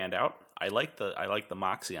not have panned out? I like the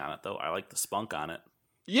moxie on it though. I like the spunk on it.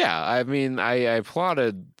 Yeah, I mean, I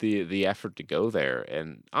applauded the effort to go there,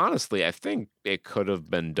 and honestly, I think it could have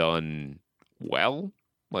been done well.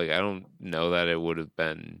 Like, I don't know that it would have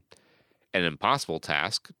been an impossible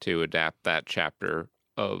task to adapt that chapter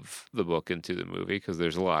of the book into the movie, because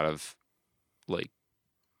there's a lot of, like,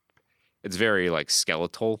 it's very, like,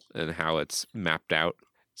 skeletal in how it's mapped out.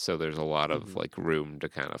 So there's a lot of, like, room to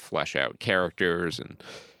kind of flesh out characters and,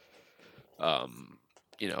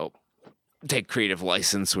 take creative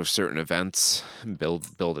license with certain events and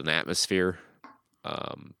build an atmosphere.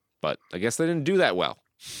 But I guess they didn't do that well.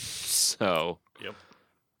 So yep.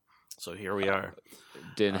 So here we are.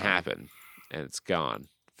 It didn't happen, and it's gone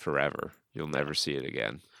forever. You'll never see it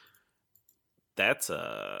again. That's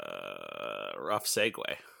a rough segue.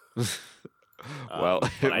 Well,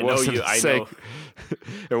 I know you. I know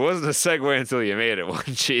it wasn't a segue until you made it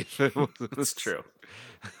one, Chief. it's true.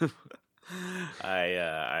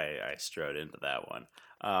 I strode into that one,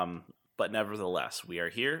 but nevertheless, we are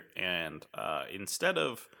here, and instead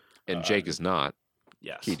of and Jake is not.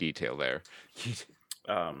 Yes. Key detail there.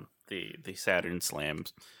 The Saturn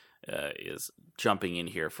Slams is jumping in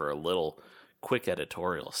here for a little quick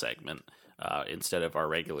editorial segment instead of our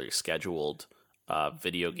regularly scheduled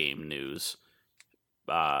video game news.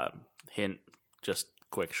 Hint, just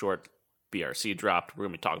quick, short. BRC dropped. We're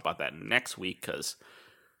going to talk about that next week because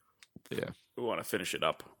we want to finish it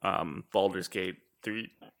up. Baldur's Gate 3,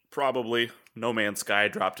 probably. No Man's Sky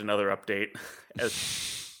dropped another update.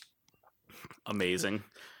 Amazing.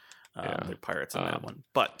 The pirates in that one.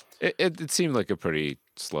 But it seemed like a pretty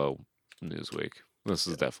slow news week. This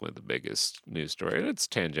is definitely the biggest news story, and it's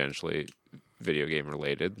tangentially video game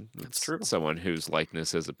related. That's true. Someone whose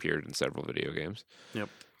likeness has appeared in several video games. Yep.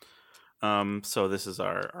 So this is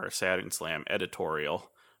our Saturn Slam editorial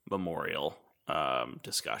memorial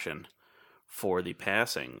discussion for the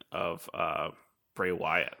passing of Bray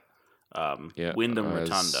Wyatt. Wyndham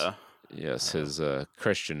Rotunda. Yes, his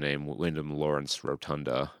Christian name, Wyndham Lawrence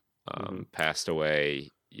Rotunda, passed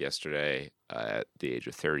away yesterday at the age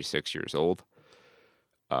of 36 years old.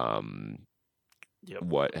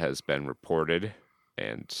 What has been reported,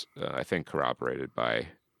 and I think corroborated by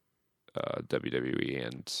WWE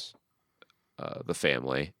and the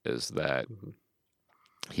family, is that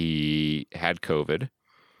he had COVID.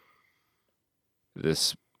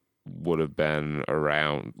 This would have been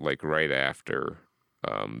around, like, right after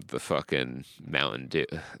the fucking Mountain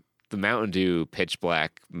Dew pitch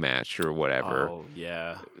black match or whatever. Oh,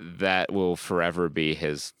 yeah. That will forever be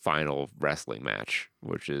his final wrestling match,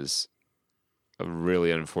 which is a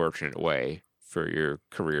really unfortunate way for your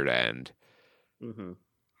career to end. Mm-hmm.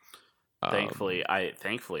 Thankfully, I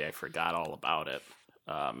forgot all about it.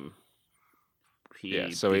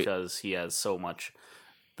 Because he has so much.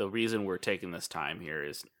 The reason we're taking this time here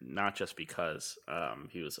is not just because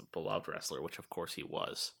he was a beloved wrestler, which of course he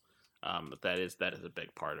was, but that is a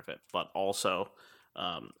big part of it. But also,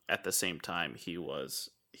 at the same time, he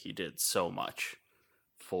did so much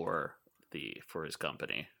for his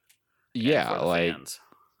company. and Yeah, for the like fans.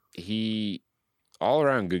 he all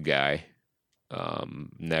around good guy.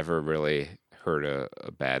 Never really heard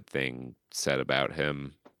a bad thing said about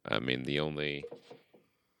him. I mean, the only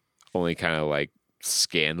kind of like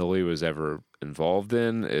scandal he was ever involved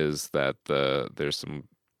in is that there's some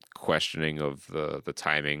questioning of the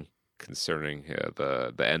timing concerning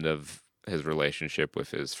the end of his relationship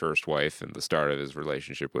with his first wife and the start of his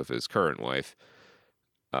relationship with his current wife.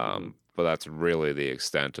 But that's really the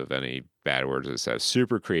extent of any bad words it says.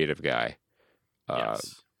 Super creative guy.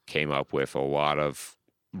 Yes. Came up with a lot of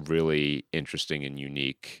really interesting and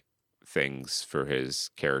unique things for his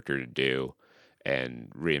character to do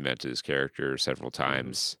and reinvented his character several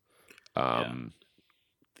times. Yeah.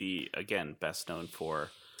 The again uh, best known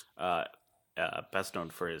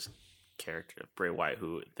for his character Bray Wyatt,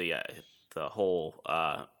 who the whole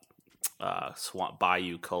Swamp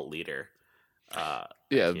Bayou cult leader.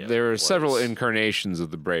 Yeah, there were several Was incarnations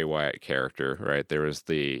of the Bray Wyatt character, right? There was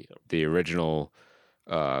the original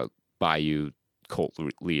Bayou cult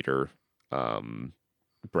leader,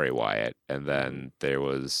 Bray Wyatt, and then there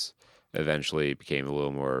was eventually became a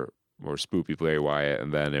little more spoopy Bray Wyatt,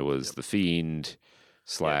 and then it was the Fiend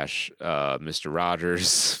slash Mr.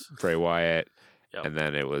 Rogers Bray Wyatt, and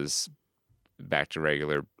then it was back to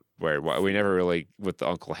regular Bray Wyatt. We never really, with the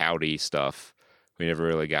Uncle Howdy stuff, we never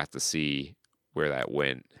really got to see where that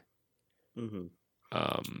went.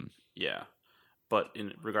 Yeah, but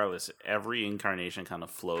regardless, every incarnation kind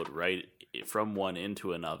of flowed right from one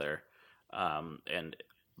into another, and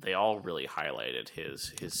they all really highlighted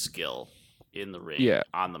his skill in the ring,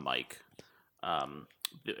 on the mic. And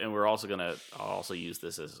I'll also use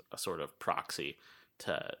this as a sort of proxy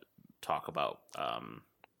to talk about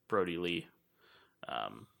Brody Lee,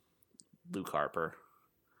 Luke Harper,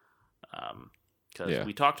 because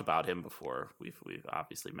we talked about him before. We've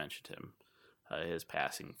obviously mentioned him, his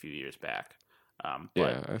passing a few years back.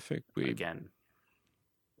 But I think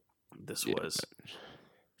this was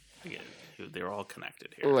again, they're all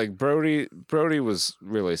connected here. Like Brody was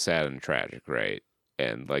really sad and tragic, right?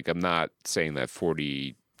 And like I'm not saying that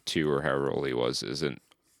 42 or however old he was isn't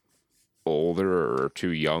older or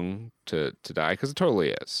too young to die, because it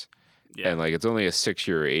totally is. And like it's only a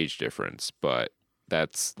 6-year age difference, but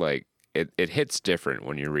that's like it hits different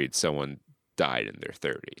when you read someone died in their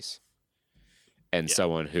 30s and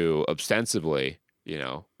someone who ostensibly,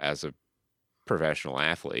 as a professional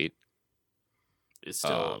athlete is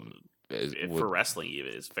still for wrestling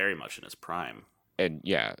even is very much in his prime. And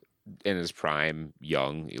in his prime,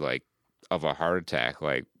 young, like of a heart attack.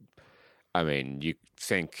 Like, I mean, you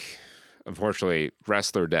think, unfortunately,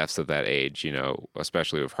 wrestler deaths at that age,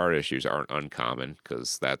 especially with heart issues, aren't uncommon,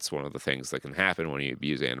 because that's one of the things that can happen when you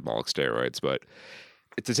abuse anabolic steroids. But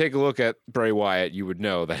to take a look at Bray Wyatt, you would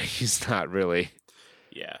know that he's not really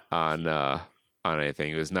on anything.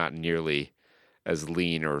 He was not nearly as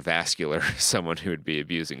lean or vascular as someone who would be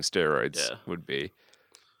abusing steroids would be.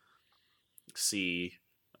 See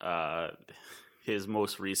his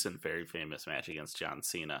most recent very famous match against John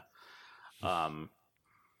Cena.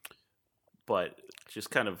 But just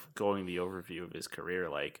kind of going the overview of his career,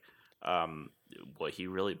 like what he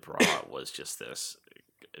really brought was just this.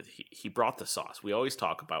 He brought the sauce. We always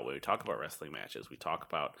talk about, when we talk about wrestling matches, we talk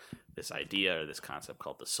about this idea or this concept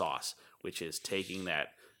called the sauce, which is taking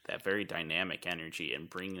that very dynamic energy and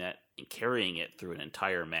bringing that and carrying it through an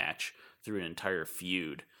entire match, through an entire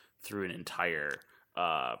feud, through an entire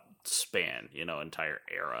span, entire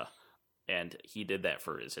era. And he did that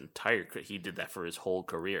for his whole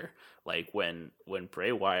career. Like when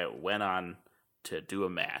Bray Wyatt went on to do a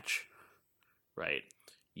match, right,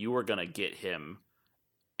 you were gonna get him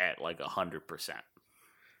at like 100%.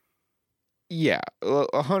 Yeah,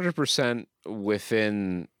 100%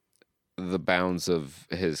 within the bounds of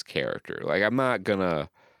his character. Like, I'm not gonna.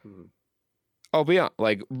 I'll be honest.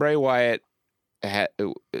 Like, Bray Wyatt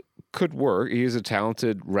could work. He's a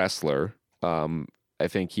talented wrestler. I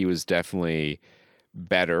think he was definitely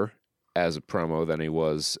better as a promo than he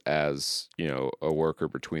was as, a worker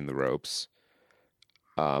between the ropes.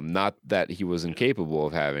 Not that he was incapable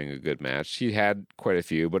of having a good match. He had quite a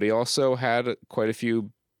few, but he also had quite a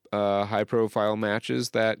few high-profile matches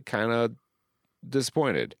that kind of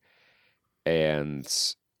disappointed. And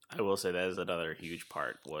I will say that is another huge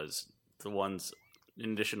part, was the ones,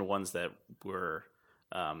 in addition to ones that were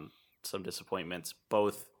some disappointments,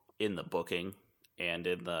 both in the booking and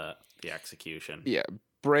in the execution. Yeah,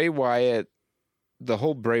 Bray Wyatt, the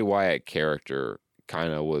whole Bray Wyatt character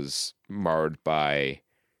kind of was marred by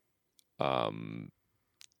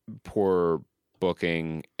poor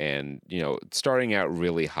booking and, starting out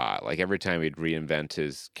really hot. Like every time he'd reinvent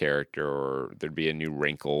his character or there'd be a new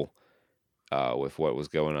wrinkle with what was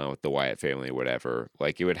going on with the Wyatt family or whatever.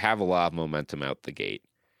 Like, it would have a lot of momentum out the gate.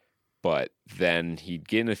 But then he'd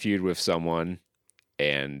get in a feud with someone,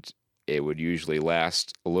 and it would usually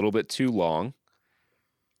last a little bit too long.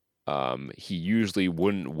 He usually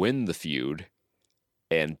wouldn't win the feud,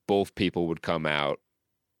 and both people would come out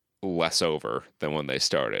less over than when they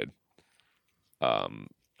started,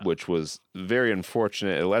 which was very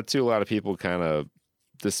unfortunate. It led to a lot of people kind of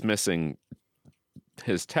dismissing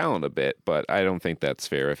his talent a bit, but I don't think that's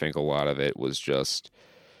fair. I think a lot of it was just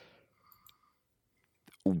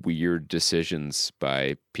weird decisions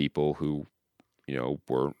by people who,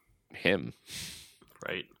 weren't him.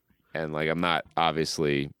 Right. And like, I'm not,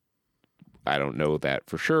 obviously, I don't know that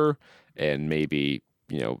for sure. And maybe,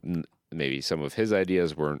 maybe some of his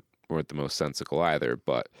ideas weren't the most sensical either,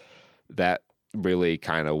 but that really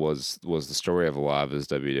kind of was the story of a lot of his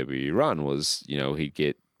WWE run was, he'd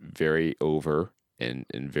get very over and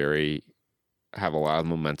very have a lot of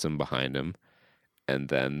momentum behind him. And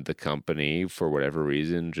then the company, for whatever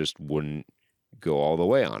reason, just wouldn't go all the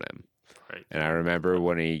way on him. Right. And I remember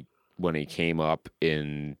when he came up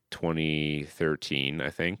in 2013, I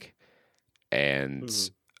think, and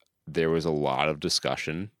there was a lot of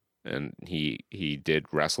discussion, and he did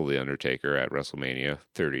wrestle The Undertaker at WrestleMania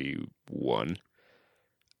 31.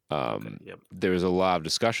 There was a lot of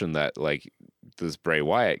discussion that, like, this Bray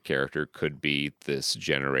Wyatt character could be this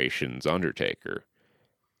generation's Undertaker.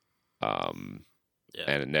 And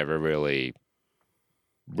it never really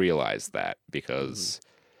realized that because,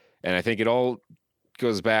 and I think it all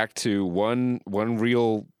goes back to one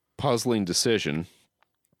real puzzling decision.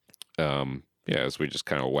 As we just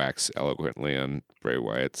kind of wax eloquently on Bray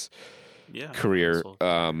Wyatt's career.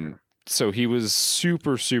 So he was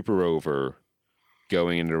super, super over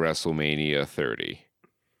going into WrestleMania 30.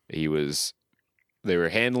 They were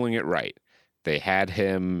handling it right. They had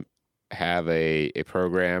him have a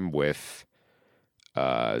program with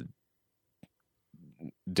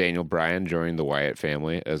Daniel Bryan joining the Wyatt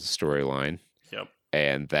family as a storyline. Yep.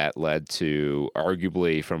 And that led to,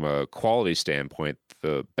 arguably, from a quality standpoint,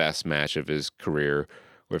 the best match of his career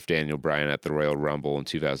with Daniel Bryan at the Royal Rumble in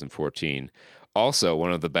 2014. Also,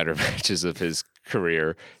 one of the better matches of his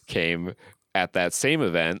career came at that same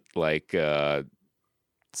event, like 8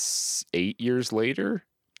 years later.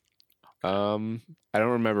 I don't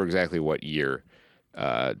remember exactly what year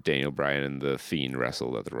Daniel Bryan and The Fiend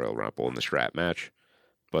wrestled at the Royal Rumble in the strap match.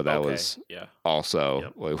 But that was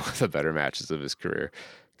also like one of the better matches of his career.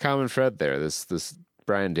 Common thread there. This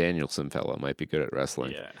Bryan Danielson fellow might be good at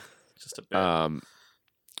wrestling. Yeah, just a bit.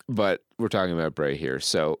 But we're talking about Bray here.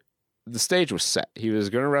 So the stage was set. He was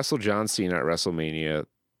going to wrestle John Cena at WrestleMania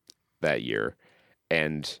that year,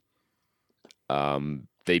 and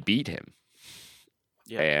they beat him.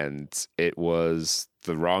 Yeah. And it was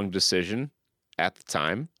the wrong decision at the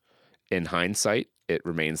time. In hindsight, it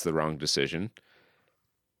remains the wrong decision.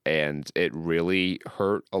 And it really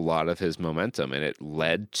hurt a lot of his momentum, and it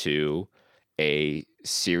led to a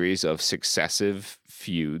series of successive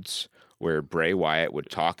feuds where Bray Wyatt would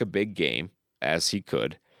talk a big game as he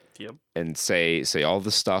could, and say all the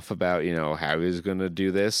stuff about how he was going to do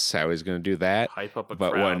this, how he's going to do that, hype up a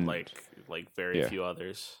crowd like very few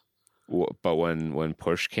others. But when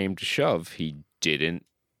push came to shove, he didn't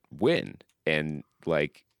win, and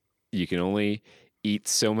like you can only eat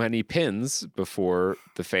so many pins before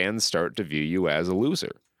the fans start to view you as a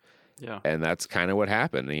loser. Yeah. And that's kind of what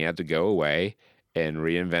happened. He had to go away and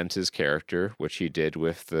reinvent his character, which he did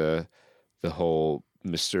with the whole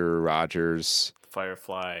Mr. Rogers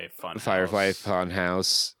Firefly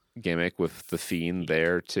Funhouse gimmick with the Fiend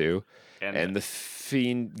there too. And the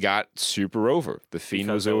Fiend got super over. The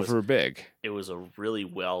Fiend was over big. It was a really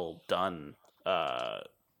well done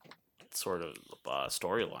sort of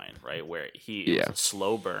storyline, right? Where it was a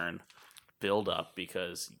slow burn build up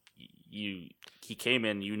because he came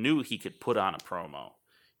in, you knew he could put on a promo.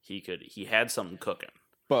 He had something cooking.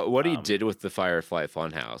 But what he did with the Firefly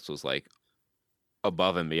Funhouse was like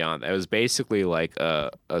above and beyond. It was basically like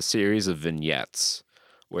a series of vignettes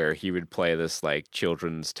where he would play this like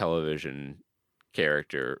children's television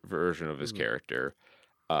version of his character.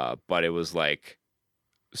 But it was like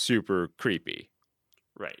super creepy.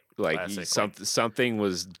 Right. Like something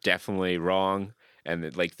was definitely wrong,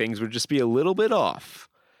 and like things would just be a little bit off.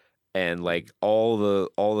 And like all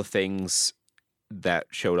the things that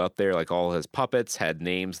showed up there, like all his puppets had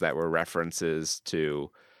names that were references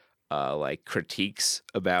to like critiques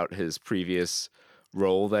about his previous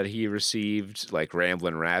role that he received, like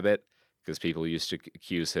Ramblin' Rabbit, because people used to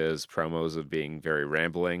accuse his promos of being very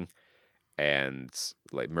rambling. And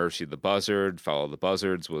like Mercy the Buzzard, Follow the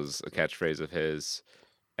Buzzards was a catchphrase of his.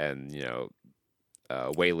 and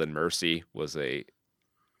Waylon Mercy was a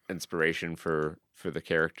inspiration for the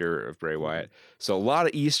character of Bray Wyatt. So a lot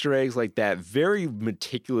of Easter eggs like that, very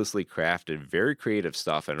meticulously crafted, very creative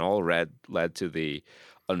stuff, and all led to the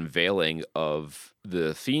unveiling of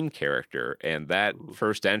the Fiend character. And that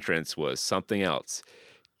first entrance was something else.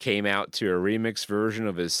 Came out to a remix version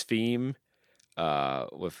of his theme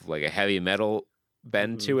with like a heavy metal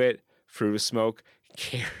bend to it, Fruit of Smoke,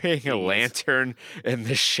 carrying a lantern in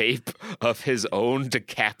the shape of his own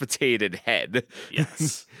decapitated head.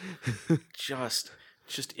 Yes.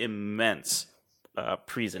 just immense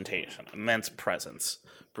presentation, immense presence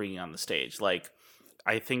bringing on the stage. Like,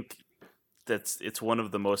 I think it's one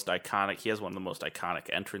of the most iconic. He has one of the most iconic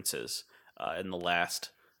entrances in the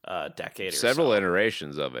last decade or several so.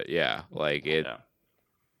 iterations of it. Yeah. Like it. Yeah.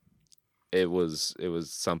 It was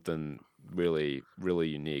something really, really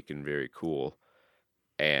unique and very cool.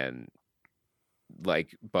 And but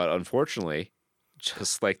unfortunately,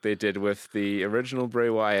 just like they did with the original Bray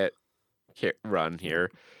Wyatt run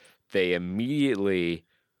here, they immediately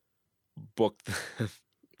booked. That's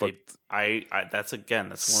one of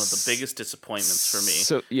the biggest disappointments for me.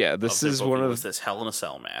 So yeah, this is one of this Hell in a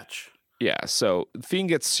Cell match. Yeah, so Fiend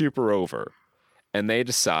gets super over, and they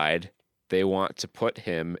decide they want to put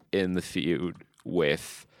him in the feud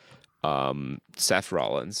with Seth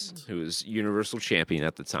Rollins, who was Universal Champion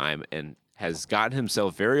at the time and has gotten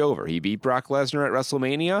himself very over. He beat Brock Lesnar at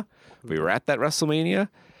WrestleMania. We were at that WrestleMania.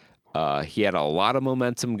 He had a lot of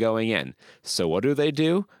momentum going in. So what do?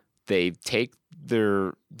 They take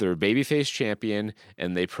their babyface champion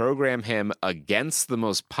and they program him against the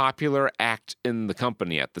most popular act in the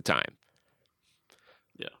company at the time.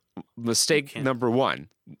 Yeah. Mistake number one.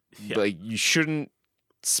 Yeah. Like, you shouldn't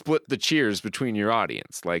split the cheers between your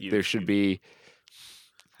audience. Like, there should be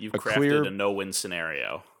You've crafted a no-win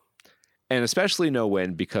scenario. And especially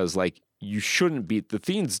no-win because, like, you shouldn't beat... The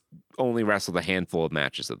Fiend's only wrestled a handful of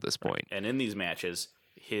matches at this point. And in these matches,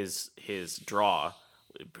 his draw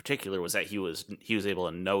in particular was that he was able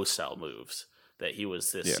to no-sell moves. That he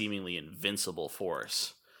was this seemingly invincible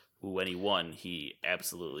force who, when he won, he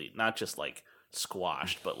absolutely not just, like,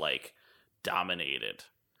 squashed, but, like, dominated.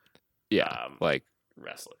 Yeah, like...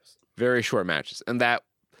 wrestlers. Very short matches. And that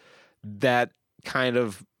kind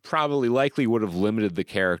of probably likely would have limited the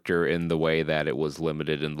character in the way that it was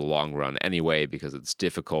limited in the long run anyway, because it's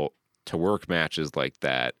difficult to work matches like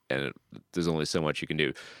that, and there's only so much you can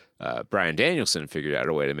do. Bryan Danielson figured out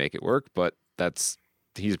a way to make it work, but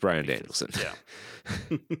he's Bryan Danielson.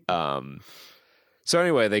 Yeah. So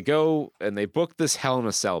anyway, they go and they book this Hell in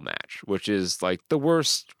a Cell match, which is like the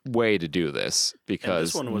worst way to do this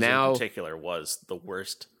because and this one in particular was the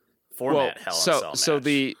worst format Hell in a Cell match. So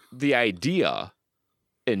the idea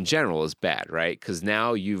in general is bad, right? Because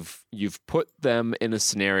now you've put them in a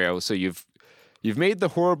scenario. So you've made the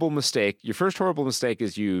horrible mistake. Your first horrible mistake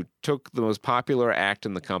is you took the most popular act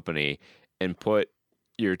in the company and put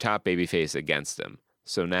your top babyface against him.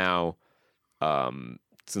 So now,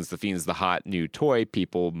 since the Fiend's the hot new toy,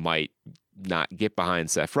 people might not get behind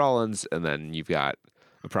Seth Rollins, and then you've got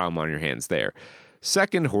a problem on your hands there.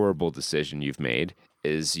 Second horrible decision you've made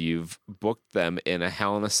is you've booked them in a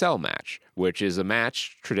Hell in a Cell match, which is a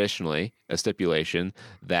match, traditionally, a stipulation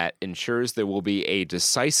that ensures there will be a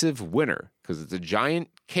decisive winner, because it's a giant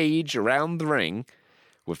cage around the ring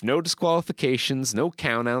with no disqualifications, no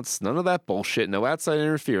countouts, none of that bullshit, no outside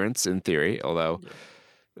interference in theory, although... Yeah.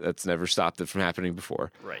 That's never stopped it from happening before.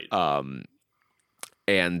 Right.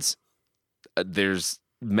 And there's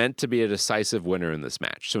meant to be a decisive winner in this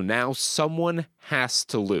match. So now someone has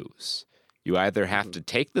to lose. You either have to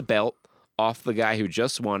take the belt off the guy who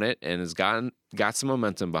just won it and has got some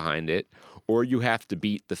momentum behind it, or you have to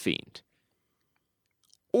beat the Fiend.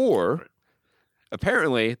 Or,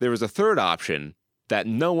 apparently, there was a third option that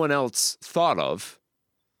no one else thought of,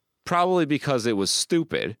 probably because it was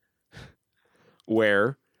stupid,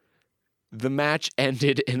 where the match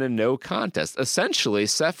ended in a no contest. Essentially,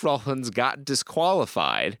 Seth Rollins got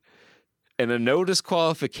disqualified in a no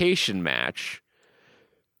disqualification match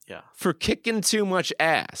for kicking too much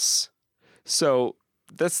ass. So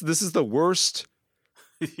this is the worst.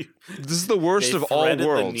 This is the worst of all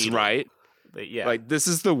worlds, right? Yeah. Like, this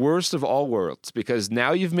is the worst of all worlds because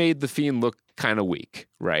now you've made the Fiend look kind of weak,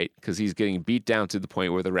 right? Because he's getting beat down to the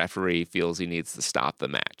point where the referee feels he needs to stop the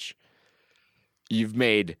match. You've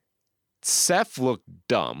made Seth look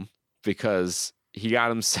dumb because he got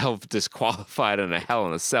himself disqualified in a Hell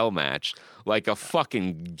in a Cell match like a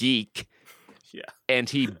fucking geek. Yeah. And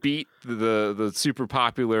he beat the super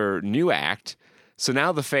popular new act. So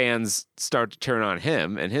now the fans start to turn on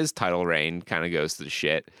him and his title reign kind of goes to the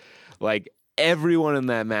shit. Like, everyone in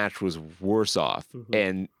that match was worse off. Mm-hmm.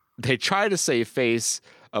 And they tried to save face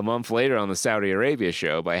a month later on the Saudi Arabia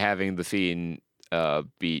show by having The Fiend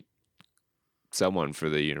beat someone for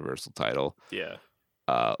the Universal title. Yeah.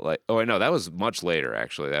 That was much later,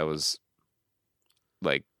 actually. That was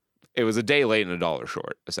like, it was a day late and $1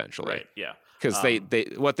 short, essentially. Right, yeah. Because they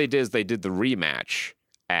did the rematch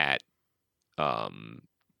at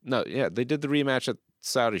they did the rematch at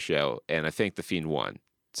Saudi show, and I think The Fiend won.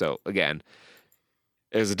 So again,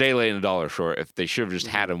 it was a day late and $1 short. If they should have just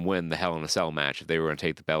had him win the Hell in a Cell match if they were going to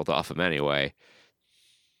take the belt off him anyway.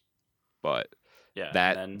 But yeah,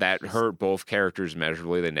 that hurt both characters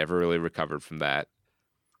measurably. They never really recovered from that.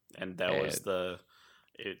 And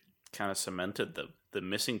it kind of cemented the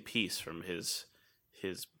missing piece from his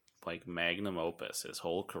like magnum opus. His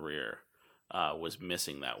whole career was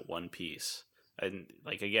missing that one piece. And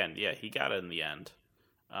like, again, yeah, he got it in the end.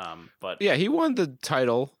 But yeah, he won the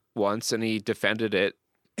title once and he defended it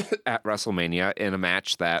at WrestleMania in a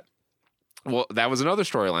match that was another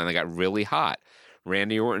storyline that got really hot.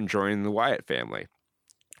 Randy Orton joining the Wyatt family,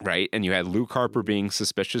 right? And you had Luke Harper being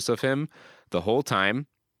suspicious of him the whole time.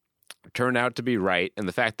 Turned out to be right, and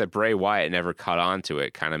the fact that Bray Wyatt never caught on to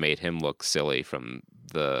it kind of made him look silly from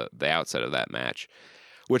the outset of that match,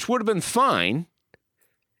 which would have been fine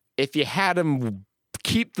if you had him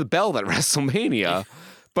keep the belt at WrestleMania,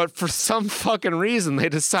 but for some fucking reason they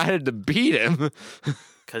decided to beat him.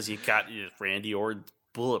 Because you got Randy Orton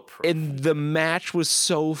bulletproof. And the match was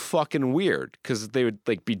so fucking weird, because they would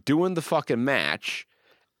like be doing the fucking match,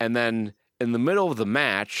 and then in the middle of the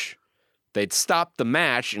match, they'd stop the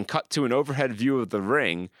match and cut to an overhead view of the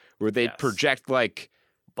ring where they'd project like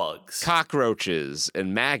bugs, cockroaches,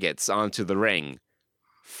 and maggots onto the ring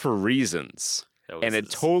for reasons. And it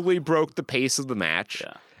totally broke the pace of the match.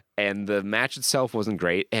 Yeah. And the match itself wasn't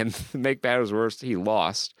great. And to make matters worse, he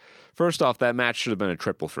lost. First off, that match should have been a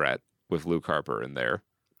triple threat with Luke Harper in there.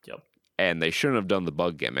 Yep. And they shouldn't have done the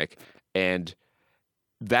bug gimmick. And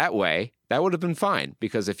that way, that would have been fine,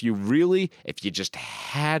 because if you just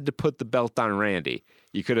had to put the belt on Randy,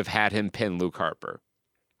 you could have had him pin Luke Harper,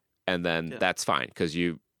 and then that's fine, because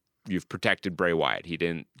you've protected Bray Wyatt. He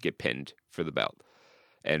didn't get pinned for the belt,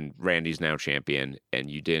 and Randy's now champion, and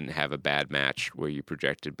you didn't have a bad match where you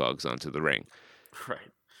projected bugs onto the ring.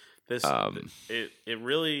 Right. It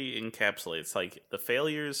really encapsulates like the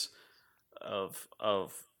failures of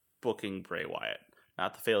booking Bray Wyatt.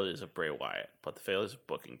 Not the failures of Bray Wyatt, but the failures of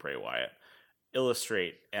booking Bray Wyatt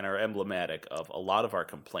illustrate and are emblematic of a lot of our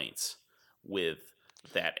complaints with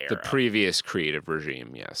that era. The previous creative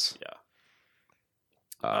regime, yes.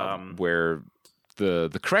 Yeah. Where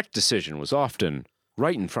the correct decision was often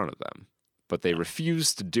right in front of them, but they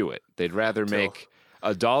refused to do it. They'd rather make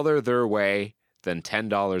 $1 their way than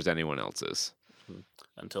 $10 anyone else's.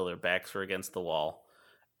 Until their backs were against the wall,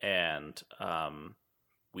 and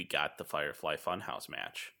we got the Firefly Funhouse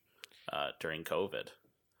match during COVID.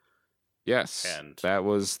 Yes, and that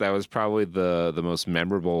was probably the most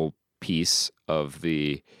memorable piece of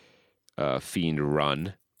the Fiend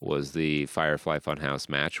run, was the Firefly Funhouse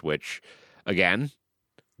match, which, again,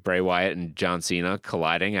 Bray Wyatt and John Cena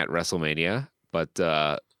colliding at WrestleMania, but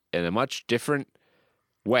in a much different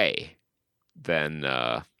way than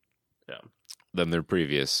their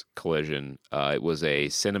previous collision. It was a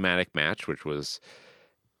cinematic match, which was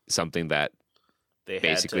something that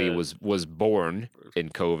basically was born in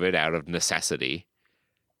COVID out of necessity,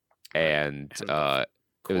 and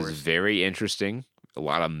it was very interesting. A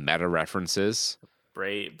lot of meta references.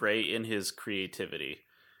 Bray in his creativity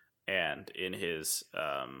and in his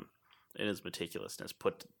meticulousness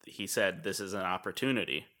he said, "This is an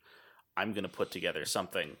opportunity. I'm going to put together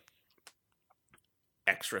something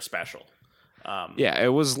extra special."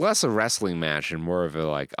 It was less a wrestling match and more of a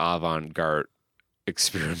like avant-garde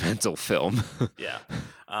experimental film. Yeah.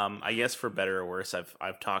 I guess for better or worse,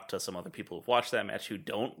 I've talked to some other people who've watched that match who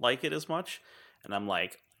don't like it as much, and I'm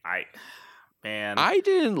like, I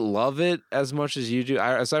didn't love it as much as you do.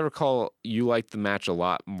 As I recall, you liked the match a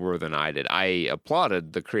lot more than I did. I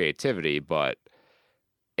applauded the creativity, but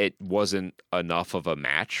it wasn't enough of a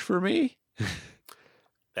match for me.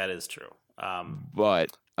 That is true.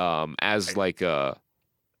 But as like an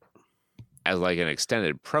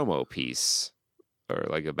extended promo piece or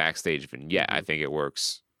like a backstage vignette, I think it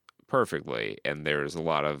works perfectly. And there's a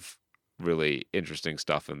lot of really interesting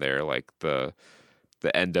stuff in there, like the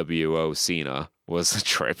NWO Cena was a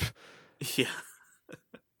trip. Yeah.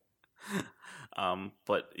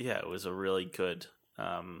 But yeah, it was a really good,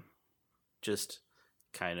 just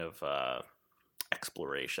kind of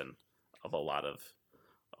exploration of a lot of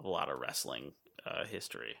wrestling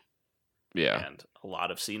history. Yeah, and a lot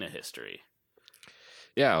of Cena history.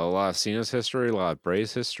 Yeah, a lot of Cena's history, a lot of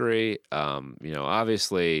Bray's history.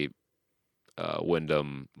 Obviously,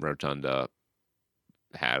 Wyndham Rotunda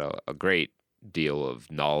had a great deal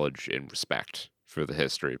of knowledge and respect for the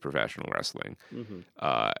history of professional wrestling. Mm-hmm.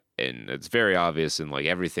 And it's very obvious in like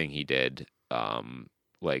everything he did.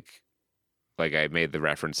 Like I made the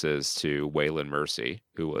references to Waylon Mercy,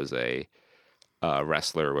 who was a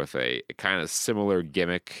wrestler with a kind of similar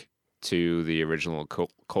gimmick to the original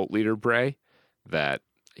cult leader Bray, that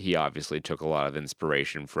he obviously took a lot of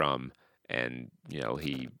inspiration from, and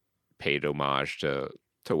he paid homage to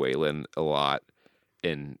Waylon a lot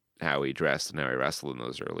in how he dressed and how he wrestled in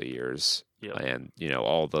those early years. Yep. And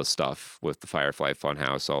all the stuff with the Firefly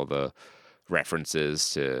Funhouse, all the references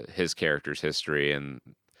to his character's history, and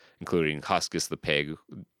including Huskus the Pig,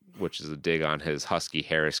 which is a dig on his Husky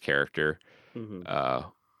Harris character, Mm-hmm.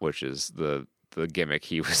 which is the gimmick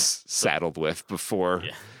he was saddled with before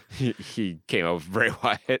he came up with Bray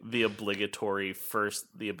Wyatt. The obligatory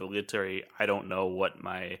I don't know what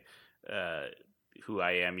my who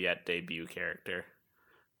I am yet debut character,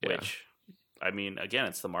 which I mean, again,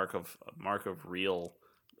 it's the mark of real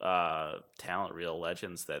talent, real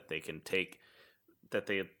legends, that they can take that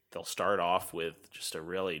they'll start off with just a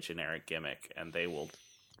really generic gimmick, and they will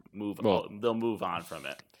they'll move on from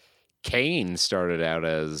it. Kane started out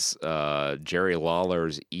as Jerry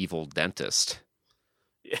Lawler's evil dentist.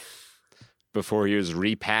 Yeah. Before he was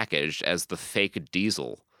repackaged as the fake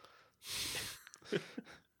Diesel.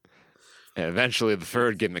 And eventually the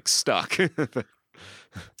third gimmick stuck.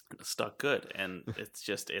 Stuck good, and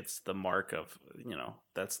it's the mark of,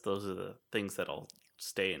 those are the things that'll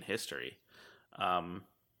stay in history. And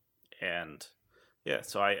yeah,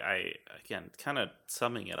 so I again, kind of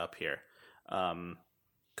summing it up here,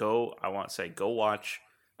 go watch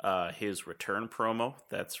his return promo.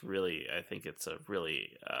 That's really, I think it's a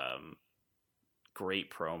really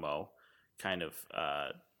great promo, kind of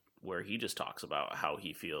where he just talks about how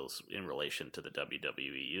he feels in relation to the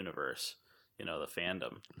WWE universe, the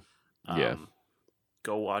fandom. Yeah.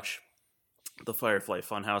 Go watch the Firefly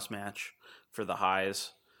Funhouse match for the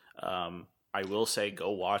highs. I will say,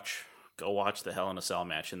 go watch the Hell in a Cell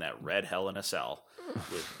match in that red Hell in a Cell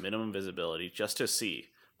with minimum visibility, just to see,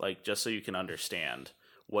 just so you can understand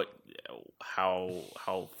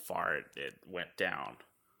how far it went down.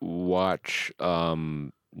 Watch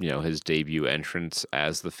his debut entrance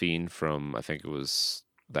as the Fiend from, I think it was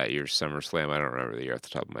that year's SummerSlam. I don't remember the year off the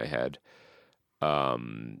top of my head.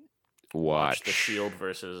 Watch the Shield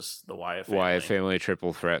versus the Wyatt family. Wyatt family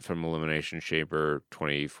triple threat from Elimination Chamber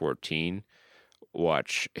 2014.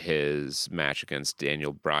 Watch his match against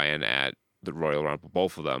Daniel Bryan at the Royal Rumble,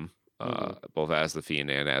 both of them, both as the Fiend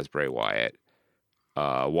and as Bray Wyatt.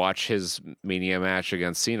 Watch his Mania match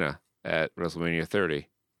against Cena at WrestleMania 30,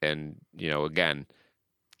 and again,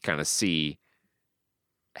 kind of see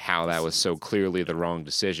how that was so clearly the wrong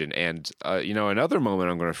decision. And another moment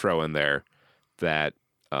I'm going to throw in there that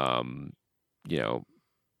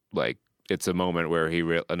it's a moment where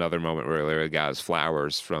another moment where Larry got his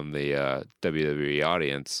flowers from the WWE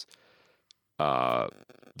audience.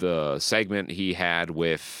 The segment he had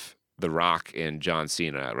with The Rock and John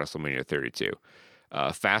Cena at WrestleMania 32.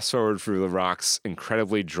 Fast forward through The Rock's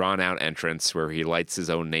incredibly drawn out entrance where he lights his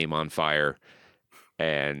own name on fire,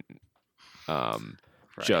 and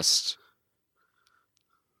just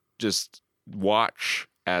watch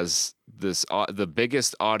as the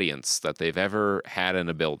biggest audience that they've ever had in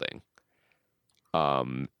a building,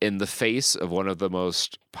 in the face of one of the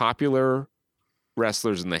most popular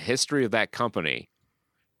wrestlers in the history of that company,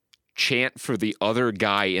 chant for the other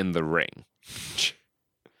guy in the ring.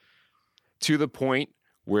 To the point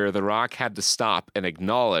where The Rock had to stop and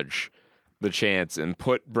acknowledge the chants and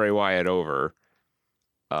put Bray Wyatt over.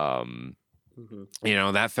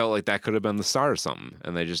 That felt like that could have been the start of something,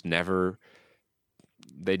 and they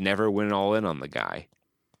never went all in on the guy.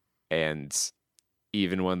 And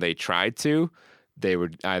even when they tried to, they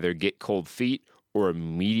would either get cold feet or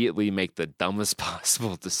immediately make the dumbest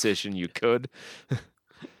possible decision you could.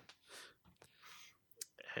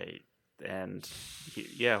 Hey, and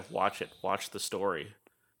watch it. Watch the story.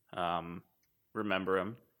 Remember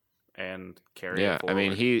him and carry it forward. I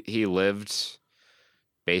mean, he lived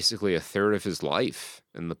basically a third of his life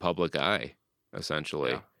in the public eye,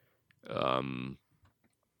 essentially. Yeah.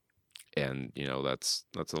 And that's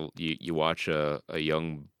you watch a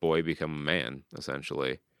young boy become a man,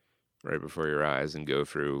 essentially, right before your eyes, and go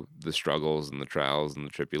through the struggles and the trials and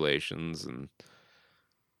the tribulations, and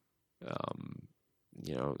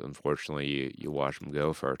unfortunately, you watch him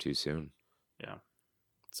go far too soon. Yeah.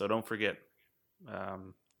 So don't forget.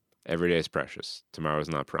 Every day is precious. Tomorrow is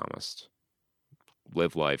not promised.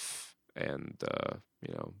 live life, and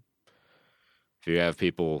if you have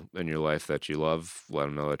people in your life that you love, let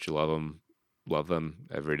them know that you love them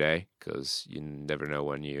every day, because you never know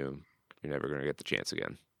when you're never going to get the chance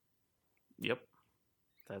again. Yep.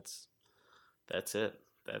 That's it.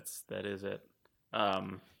 That is it. We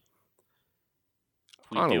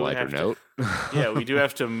On a do lighter have note, yeah, we do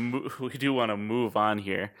have to. We do want to move on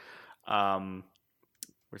here. We're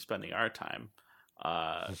spending our time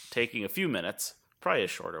taking a few minutes, probably a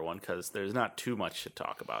shorter one because there's not too much to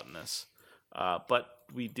talk about in this. But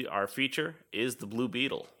we do. Our feature is the Blue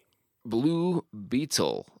Beetle. Blue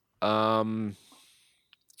Beetle. It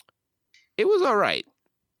was all right.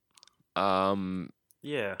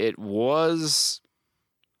 Yeah. It was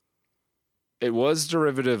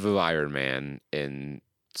derivative of Iron Man in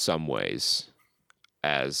some ways,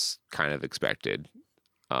 as kind of expected.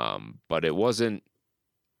 But it wasn't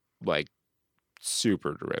like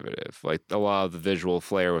super derivative. Like a lot of the visual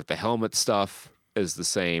flair with the helmet stuff is the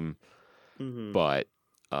same, Mm-hmm. but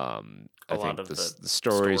I think the story's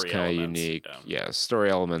story kind of elements, unique. yeah. Yeah, story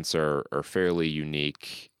elements are fairly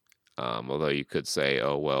unique. Although you could say,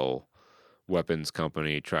 oh well, weapons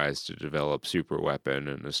company tries to develop super weapon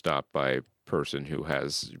and is stopped by person who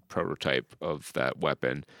has prototype of that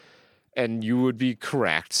weapon. And you would be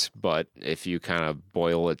correct, but if you kind of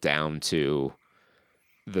boil it down to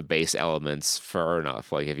the base elements far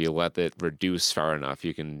enough, like if you let it reduce far enough,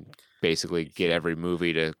 you can basically get every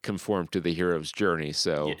movie to conform to the hero's journey.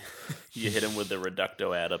 So you hit him with the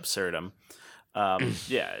reducto ad absurdum.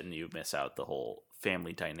 Yeah, and you miss out the whole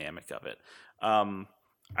family dynamic of it. I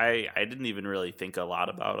didn't even really think a lot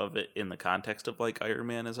of it in the context of like Iron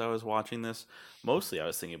Man as I was watching this. Mostly I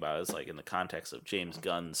was thinking about it as like in the context of James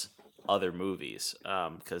Gunn's other movies,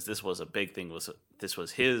 because this was a big thing. This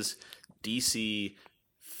was his DC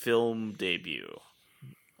film debut.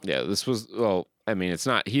 Yeah, this was, well, I mean, it's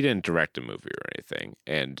not, he didn't direct a movie or anything.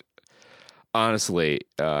 And honestly,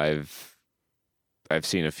 I've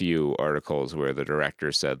seen a few articles where the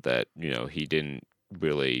director said that, he didn't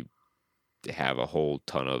really have a whole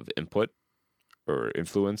ton of input or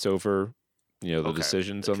influence over, the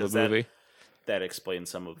decisions on the movie. That explains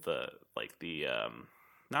some of the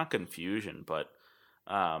not confusion, but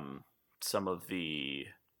some of the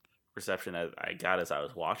reception I got as I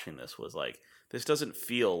was watching this was like, this doesn't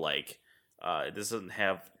feel like it doesn't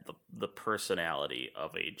have the personality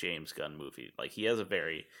of a James Gunn movie. Like he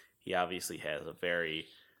obviously has a very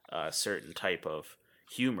certain type of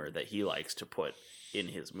humor that he likes to put in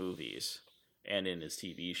his movies and in his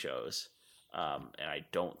TV shows. And I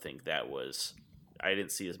don't think I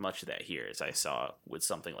didn't see as much of that here as I saw with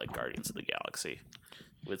something like Guardians of the Galaxy,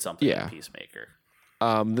 with something like Peacemaker.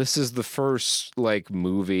 This is the first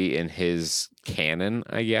movie in his canon,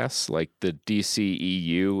 I guess. Like the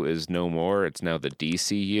DCEU is no more; it's now the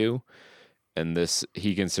DCU, and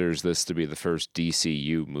he considers this to be the first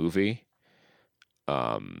DCU movie.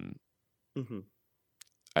 Mm-hmm.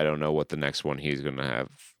 I don't know what the next one he's going to have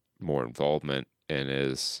more involvement in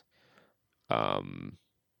is, but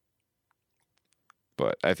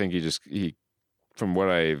I think he, from what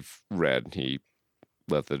I've read, he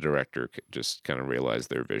let the director just kind of realize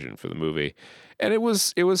their vision for the movie, and it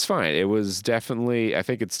was fine. It was definitely, I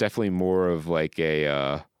think it's definitely more of like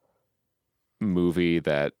a movie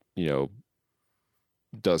that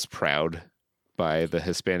does proud by the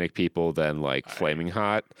Hispanic people than like Flaming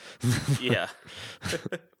Hot. Yeah.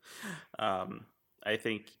 I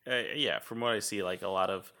think from what I see, like a lot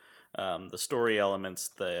of the story elements,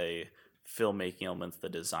 the filmmaking elements, the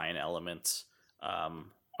design elements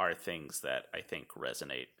are things that I think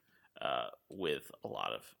resonate with a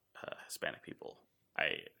lot of Hispanic people.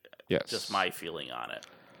 Just my feeling on it.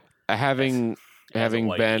 Having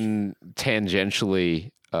been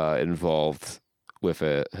tangentially involved with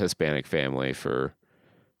a Hispanic family for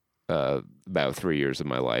about 3 years of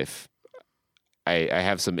my life, I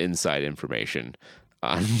have some inside information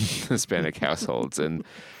on Hispanic households, and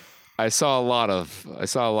I saw a lot of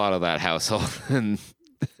that household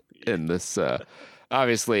in this.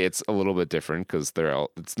 Obviously, it's a little bit different because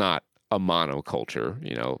it's not a monoculture.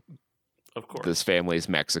 Of course, this family's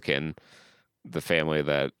Mexican. The family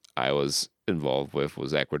that I was involved with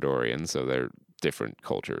was Ecuadorian, so they're different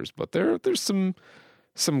cultures, but there's some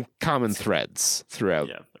common threads throughout.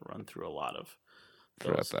 Yeah, they run through a lot of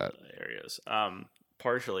those areas.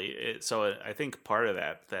 Partially, so I think part of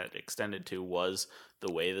that extended to was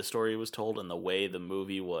the way the story was told and the way the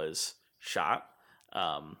movie was shot.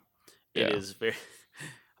 It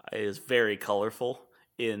is very colorful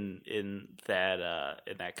in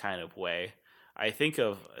that kind of way. I think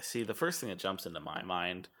the first thing that jumps into my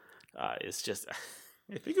mind is just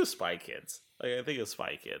I think of Spy Kids. Like, I think of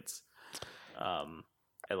Spy Kids. I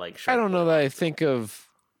like. I don't know Boy that I Monster. think of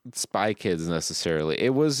Spy Kids necessarily.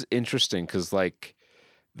 It was interesting because like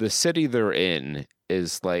the city they're in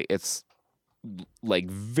is like it's like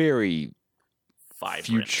very Vibrant.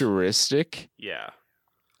 futuristic. Yeah.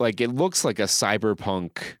 Like it looks like a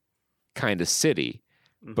cyberpunk kind of city,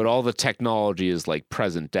 but Mhm. all the technology is like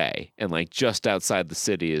present day, and like just outside the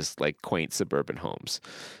city is like quaint suburban homes.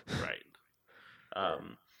 Right.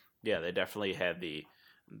 Yeah, they definitely had the,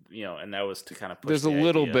 and that was to kind of push There's a the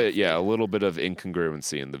little idea bit, of yeah, a little bit of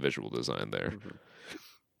incongruency in the visual design there. Mhm.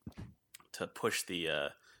 To push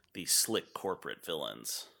the slick corporate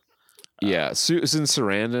villains. Yeah, Susan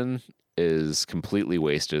Sarandon is completely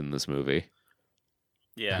wasted in this movie.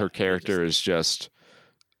 Yeah, Her character is just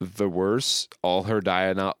the worst. All her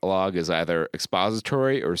dialogue is either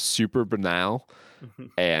expository or super banal,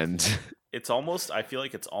 and it's almost. I feel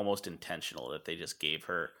like it's almost intentional that they just gave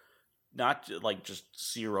her not like just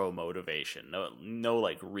zero motivation, no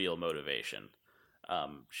like real motivation.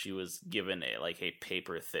 She was given a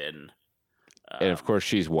paper thin. and of course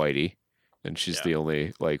she's whitey, and she's Yeah. the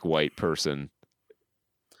only like white person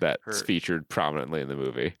that's Her featured prominently in the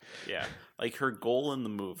movie. Yeah, like her goal in the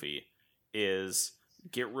movie is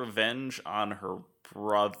get revenge on her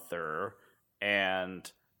brother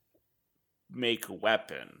and make a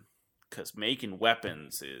weapon, because making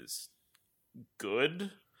weapons is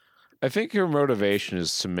good. I think her motivation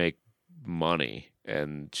is to make money,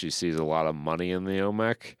 and she sees a lot of money in the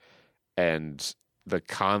OMEC, and the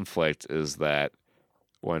conflict is that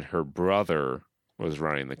when her brother was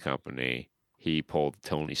running the company, he pulled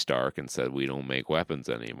Tony Stark and said, "We don't make weapons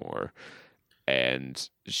anymore." And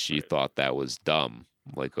she Right. thought that was dumb,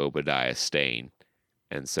 like Obadiah Stane.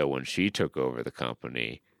 And so when she took over the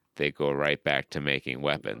company, they go right back to making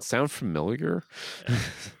weapons. Sound familiar?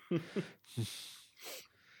 Yeah.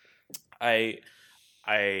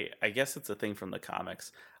 I guess it's a thing from the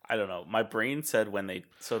comics. I don't know. My brain said when they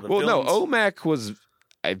the Well, no, villains. OMAC was,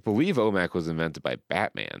 I believe OMAC was invented by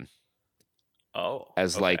Batman Oh,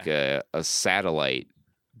 as okay. like a satellite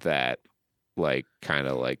that like kind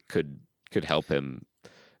of like could help him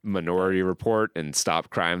Minority Report and stop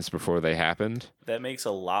crimes before they happened. That makes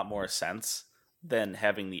a lot more sense than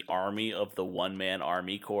having the army of the one-man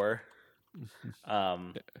army corps.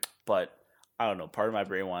 But I don't know. Part of my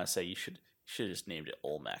brain wants to say you should have just named it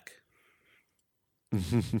Olmec.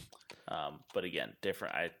 But again,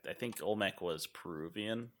 different. I think Olmec was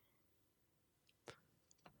Peruvian.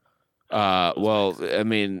 Well, I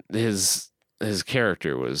mean, his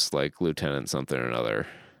character was like Lieutenant something or another.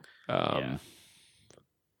 Yeah.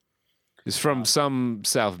 He's from some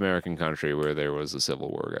South American country where there was a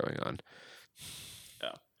civil war going on.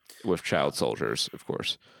 Yeah. With child soldiers, of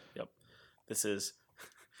course. Yep. This is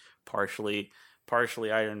partially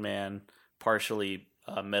Iron Man, partially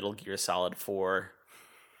Metal Gear Solid 4.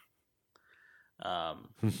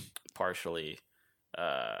 Partially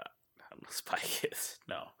Spy Kids.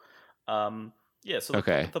 No. Yeah, so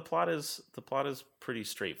the plot is pretty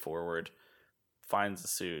straightforward. Finds the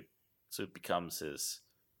suit becomes his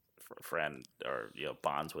friend, or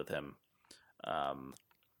bonds with him.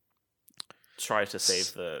 Tries to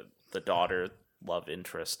save the daughter, love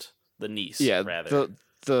interest, the niece, rather.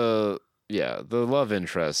 The love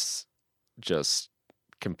interests just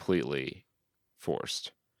completely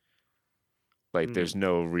forced. Like there's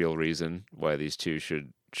no real reason why these two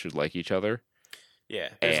should like each other. Yeah,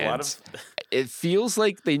 there's a lot of. It feels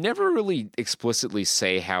like they never really explicitly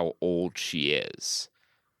say how old she is,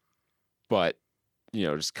 but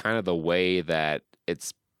just kind of the way that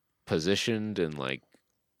it's positioned and like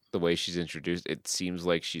the way she's introduced, it seems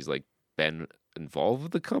like she's like been involved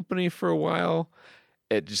with the company for a while.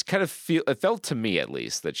 It just kind of it felt to me at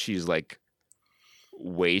least that she's like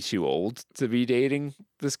way too old to be dating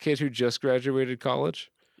this kid who just graduated college.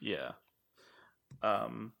 Yeah.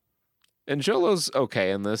 And Jolo's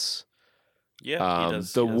okay in this. Yeah, he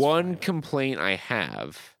does. The he does one fine. complaint I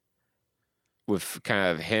have with kind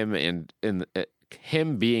of him and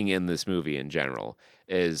him being in this movie in general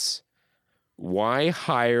is why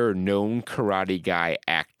hire known karate guy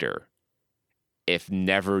actor if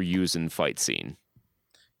never used in fight scene?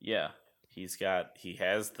 Yeah, he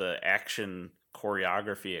has the action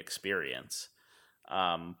choreography experience,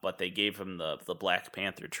 but they gave him the Black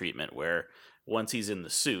Panther treatment where once he's in the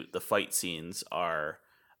suit, the fight scenes are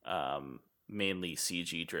mainly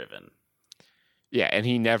CG driven. Yeah, and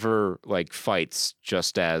he never like fights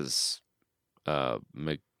just as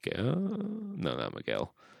Miguel. No, not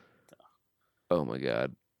Miguel. Oh my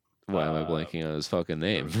god, why am I blanking on his fucking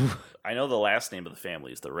name? I know the last name of the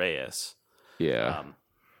family is the Reyes. Yeah.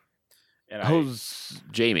 And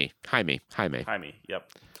Jaime. Jaime.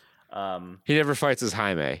 Yep. He never fights as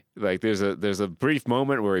Jaime. Like there's a brief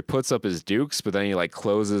moment where he puts up his dukes, but then he like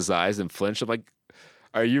closes his eyes and flinch. I'm like,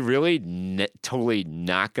 are you really totally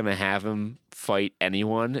not gonna have him fight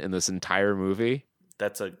anyone in this entire movie?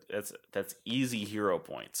 That's easy hero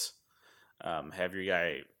points. Have your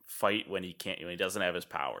guy fight when he doesn't have his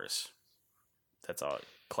powers. That's a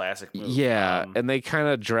classic move. Yeah, and they kind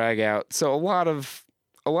of drag out. So a lot of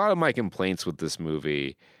my complaints with this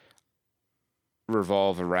movie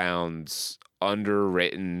revolve around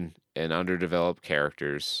underwritten and underdeveloped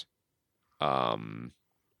characters. Kind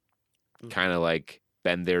of like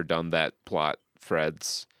been there, done that plot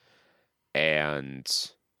threads,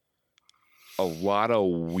 and a lot of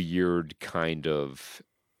weird kind of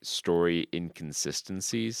story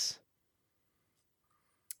inconsistencies.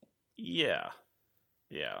 Yeah.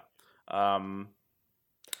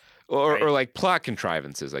 Or like plot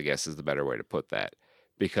contrivances, I guess is the better way to put that.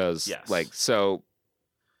 Because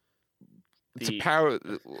to power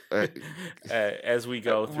as we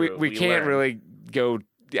go through, we can't really go.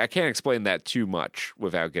 I can't explain that too much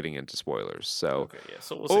without getting into spoilers. So,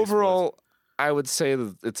 so we'll overall, I would say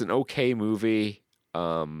that it's an okay movie.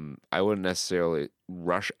 I wouldn't necessarily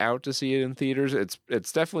rush out to see it in theaters.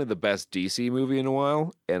 It's definitely the best DC movie in a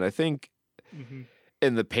while, and I think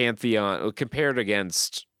in the pantheon, compared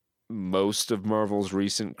against most of Marvel's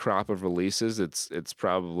recent crop of releases, it's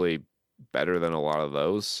probably better than a lot of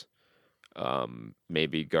those.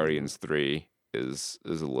 Maybe Guardians 3 is a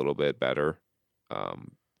little bit better,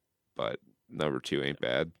 but number 2 ain't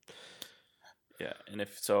bad. Yeah, and at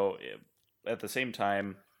the same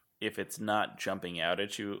time, if it's not jumping out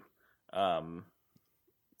at you,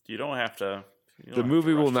 you don't have to. The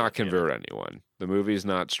movie will not convert anyone. The movie's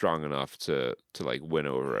not strong enough to like win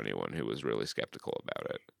over anyone who was really skeptical about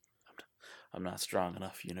it. I'm not strong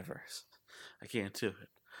enough, universe. I can't do it.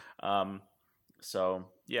 So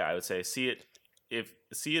yeah, I would say see it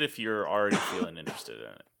if you're already feeling interested in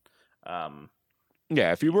it.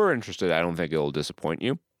 Yeah, if you were interested, I don't think it'll disappoint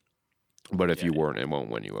you. But if you weren't, it won't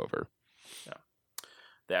win you over. Yeah.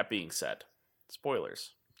 That being said,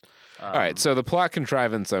 spoilers. All right, so the plot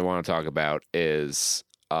contrivance I want to talk about is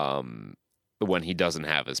when he doesn't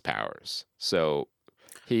have his powers. So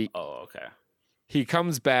he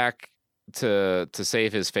comes back to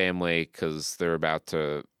save his family because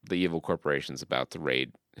the evil corporation's about to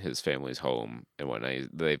raid his family's home, and when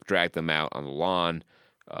they've dragged them out on the lawn,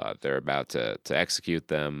 they're about to execute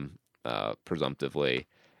them presumptively,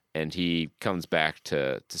 and he comes back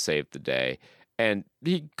to save the day. And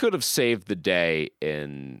he could have saved the day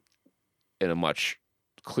in a much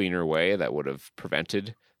cleaner way that would have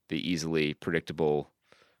prevented the easily predictable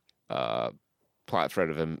plot thread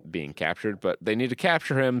of him being captured. But they need to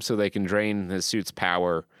capture him so they can drain his suit's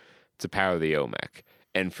power to power the OMEC.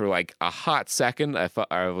 And for like a hot second,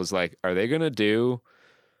 I was like, are they going to do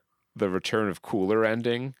the Return of Cooler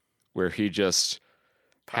ending where he just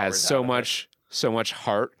has so much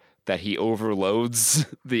heart that he overloads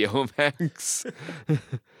the OMECs?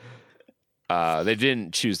 They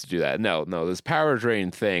didn't choose to do that. No, this power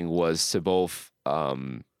drain thing was to both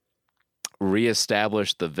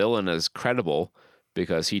reestablish the villain as credible,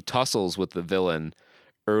 because he tussles with the villain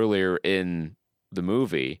earlier in the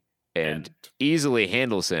movie and easily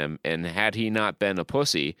handles him, and had he not been a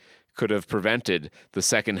pussy, could have prevented the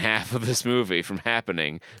second half of this movie from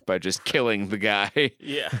happening by just killing the guy.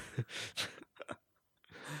 Yeah.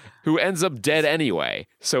 Who ends up dead anyway.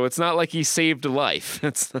 So it's not like he saved a life.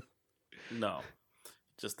 No.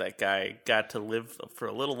 Just that guy got to live for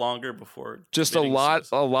a little longer before. Just a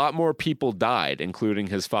lot more people died, including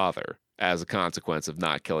his father, as a consequence of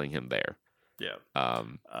not killing him there. Yeah.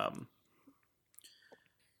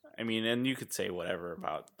 I mean, and you could say whatever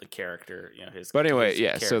about the character, his. But anyway,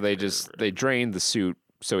 yeah. So they drained the suit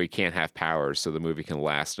so he can't have powers, so the movie can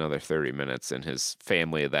last another 30 minutes, and his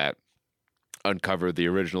family that uncovered the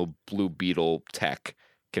original Blue Beetle tech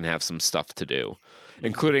can have some stuff to do,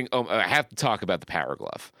 including I have to talk about the Power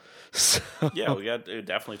Glove. So, yeah, we got to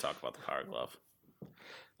definitely talk about the Power Glove.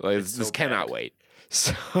 This cannot wait.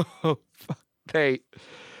 So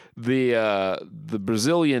the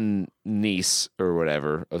Brazilian niece or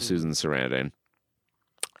whatever of Susan Sarandon,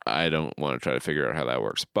 I don't want to try to figure out how that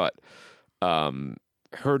works, but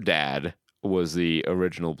her dad was the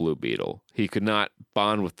original Blue Beetle. He could not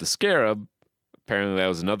bond with the Scarab. Apparently that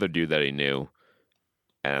was another dude that he knew.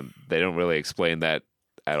 And they don't really explain that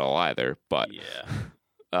at all either. But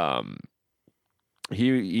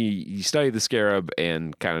he studied the Scarab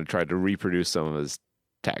and kind of tried to reproduce some of his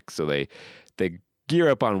tech. So they gear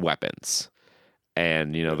up on weapons.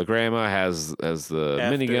 And the grandma has the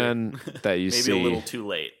minigun that you maybe see. a little too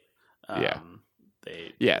late. Yeah.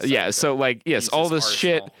 They Yeah. So yes, all this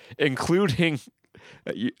arsenal. shit, including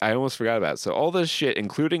I almost forgot about it. So all this shit,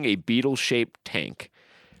 including a beetle-shaped tank,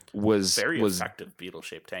 was very effective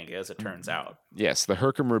beetle-shaped tank, as it turns out. Yes, the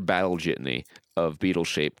Herkimer battle jitney of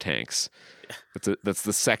beetle-shaped tanks. That's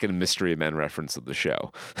the second Mystery Men reference of the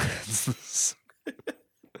show.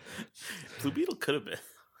 Blue Beetle could have been.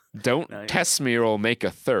 Don't test me or I'll make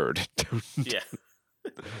a third. Yeah.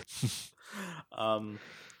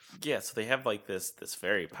 So they have like this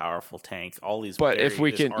very powerful tank. All these, but if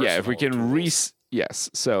we can yes.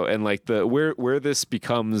 So and like where this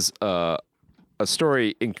becomes a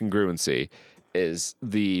story incongruency is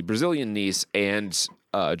the Brazilian niece and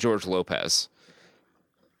George Lopez,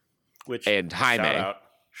 and Jaime.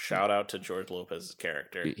 Shout out to George Lopez's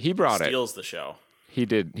character. He brought steals the show. He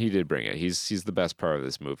did bring it. He's the best part of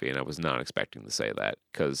this movie, and I was not expecting to say that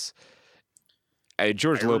because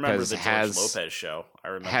George Lopez has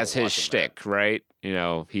his shtick, right?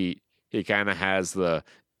 He kind of has the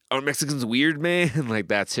Mexican's weird, man. Like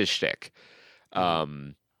that's his shtick,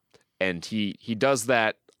 and he does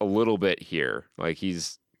that a little bit here. Like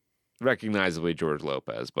he's recognizably George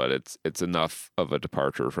Lopez, but it's enough of a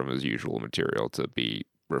departure from his usual material to be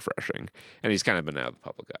refreshing. And he's kind of been out of the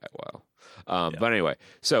public eye a while. But anyway,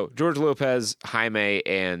 so George Lopez, Jaime,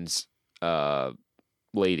 and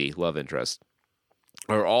lady love interest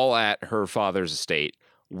are all at her father's estate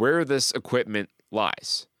where this equipment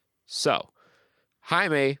lies. So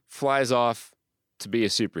Jaime flies off to be a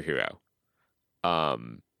superhero.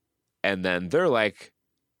 And then they're like,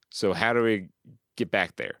 so how do we get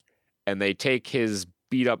back there? And they take his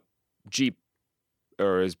beat up Jeep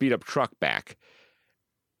or his beat up truck back.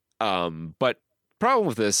 But problem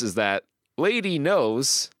with this is that lady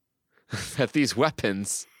knows that these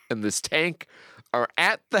weapons and this tank are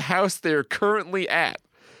at the house they're currently at.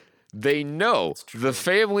 They know the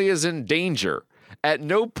family is in danger. At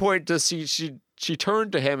no point does she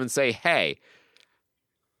turn to him and say, hey,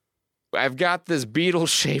 I've got this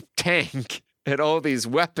beetle-shaped tank and all these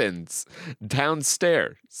weapons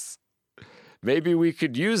downstairs. Maybe we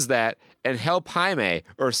could use that and help Jaime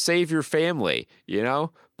or save your family,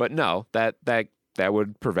 But no, that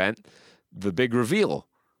would prevent the big reveal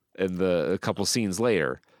in a couple scenes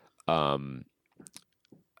later.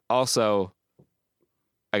 Also,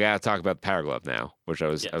 I gotta talk about the Power Glove now, which I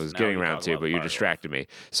was getting around to, but you distracted me.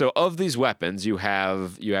 So of these weapons, you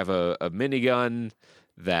have a minigun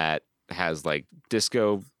that has like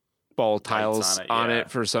disco ball tiles on it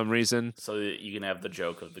for some reason. So that you can have the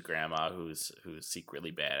joke of the grandma who's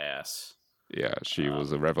secretly badass. Yeah, she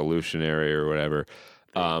was a revolutionary or whatever.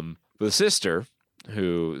 The sister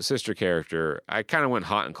character, I kind of went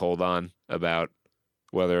hot and cold on about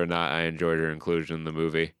whether or not I enjoyed her inclusion in the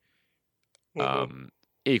movie. Mm-hmm.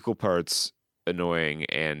 Equal parts annoying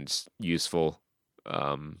and useful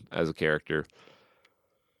as a character.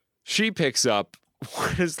 She picks up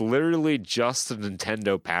what is literally just a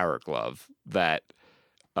Nintendo Power Glove that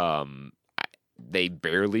they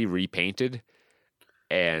barely repainted,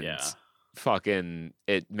 and fucking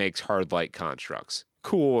it makes hard light constructs.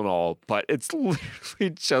 Cool and all, but it's literally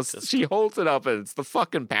just she holds it up and it's the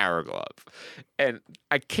fucking Power Glove. And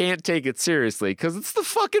I can't take it seriously because it's the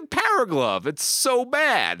fucking Power Glove. It's so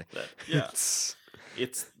bad. It's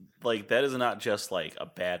like that is not just like a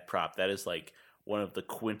bad prop. That is like one of the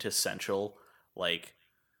quintessential like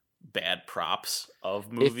bad props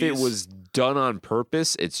of movies. If it was done on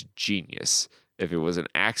purpose, it's genius. If it was an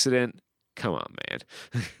accident, come on, man.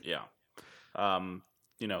 Yeah.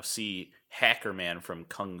 See Hacker Man from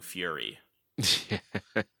Kung Fury,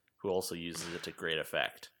 who also uses it to great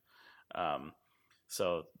effect. That's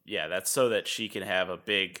so that she can have a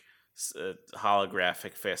big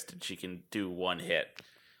holographic fist and she can do one hit.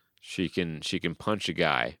 She can punch a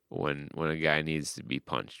guy when a guy needs to be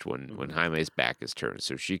punched, when Jaime's back is turned,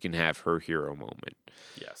 so she can have her hero moment.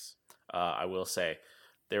 Yes. I will say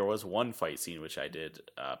there was one fight scene which I did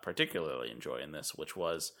particularly enjoy in this, which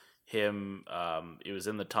was him. It was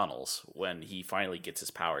in the tunnels when he finally gets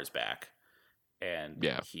his powers back, and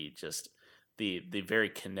he just the very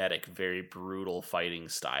kinetic, very brutal fighting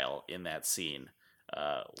style in that scene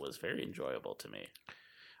was very enjoyable to me.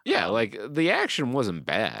 Yeah, like the action wasn't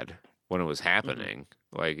bad when it was happening.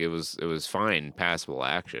 Mm-hmm. Like it was fine, passable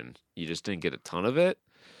action. You just didn't get a ton of it.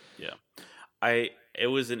 Yeah, it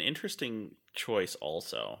was an interesting choice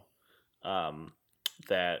also.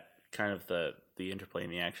 That kind of the interplay in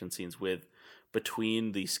the action scenes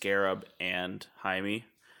between the Scarab and Jaime,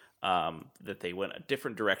 that they went a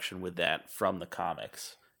different direction with that from the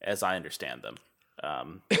comics, as I understand them. I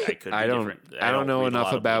could be I don't. different. I don't know read a enough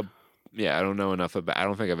lot of about. Yeah, I don't know enough about. I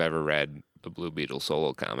don't think I've ever read the Blue Beetle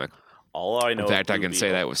solo comic. All I know. In fact, of I Blue can say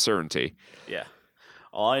Beetle, that with certainty. Yeah.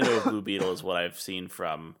 All I know of Blue Beetle is what I've seen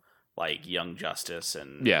from like Young Justice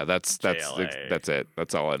and Yeah, that's JLA. that's it.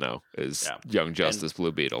 That's all I know is Young Justice,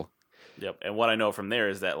 Blue Beetle. Yep. And what I know from there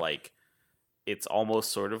is that like it's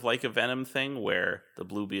almost sort of like a Venom thing where the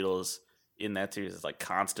Blue Beetle is in that series is like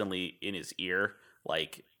constantly in his ear,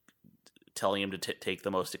 like telling him to take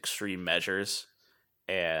the most extreme measures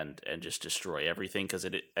and just destroy everything because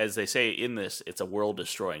it, as they say in this, it's a world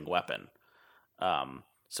destroying weapon.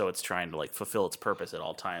 So it's trying to like fulfill its purpose at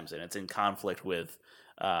all times, and it's in conflict with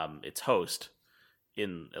its host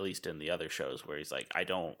at least in the other shows where he's like, I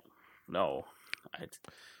don't know,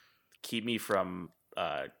 keep me from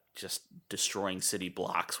just destroying city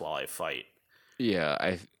blocks while I fight.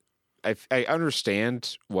 Yeah, I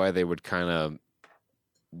understand why they would kind of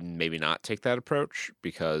maybe not take that approach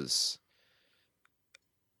because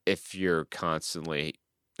if there's constantly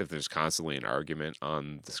an argument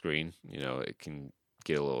on the screen, it can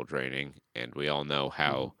get a little draining, and we all know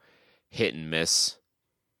how hit and miss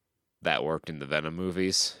that worked in the Venom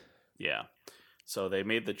movies. Yeah. So they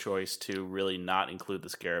made the choice to really not include the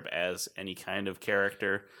Scarab as any kind of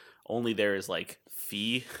character. Only there is like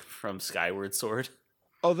Fee from Skyward Sword.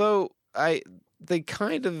 Although they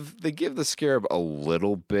give the Scarab a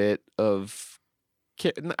little bit of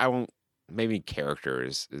I won't maybe character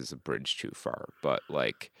is a bridge too far, but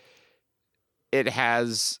like it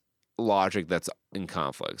has logic that's in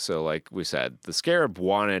conflict. So like we said, the Scarab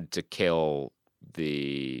wanted to kill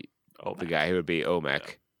the guy who would be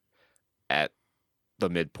Omek at the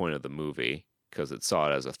midpoint of the movie because it saw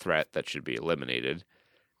it as a threat that should be eliminated.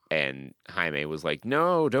 And Jaime was like,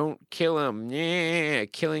 no, don't kill him. Yeah,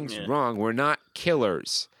 killing's wrong. We're not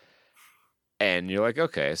killers. And you're like,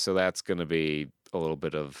 okay, so that's going to be a little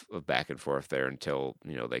bit of back and forth there until,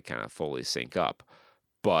 they kind of fully sync up.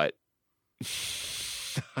 But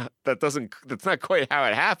that's not quite how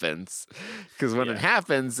it happens. Because when it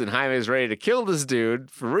happens and Jaime's ready to kill this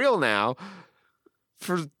dude for real now,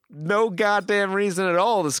 for no goddamn reason at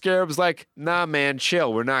all, the Scarab's like, nah, man,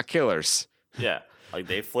 chill. We're not killers. Yeah. Like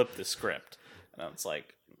they flipped the script. And it's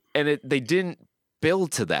like, and they didn't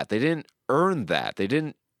build to that. They didn't earn that. They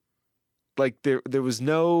didn't like there was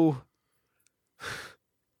no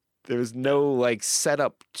like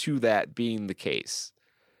setup to that being the case.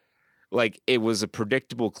 Like it was a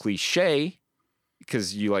predictable cliche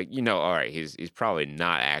because you all right, he's probably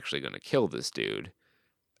not actually going to kill this dude.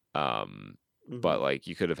 But like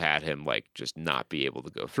you could have had him like just not be able to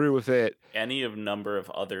go through with it. Any of number of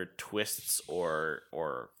other twists or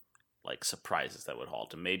like surprises that would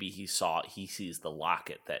halt him. Maybe he sees the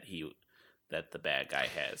locket that the bad guy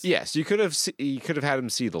has. Yes, you could have had him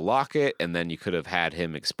see the locket, and then you could have had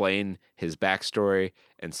him explain his backstory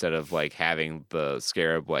instead of like having the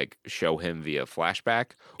Scarab like show him via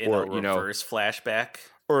flashback or reverse flashback,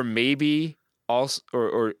 or maybe also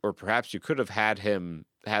or perhaps you could have had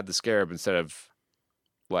the Scarab instead of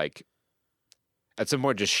like at some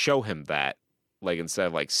point just show him that like instead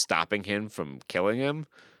of like stopping him from killing him,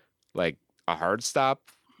 like a hard stop.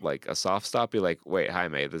 Like a soft stop, be like, wait,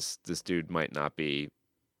 Jaime, this dude might not be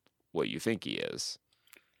what you think he is.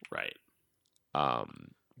 Right.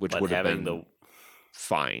 Which would have been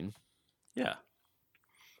fine. Yeah.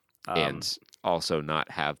 And also not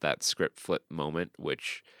have that script flip moment,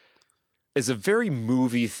 which is a very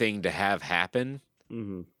movie thing to have happen.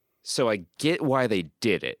 Mm-hmm. So I get why they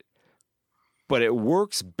did it. But it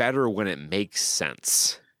works better when it makes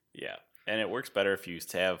sense. Yeah. And it works better if you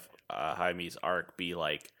have Jaime's arc be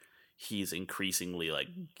like he's increasingly like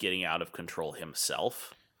getting out of control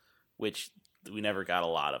himself, which we never got a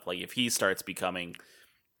lot of. Like if he starts becoming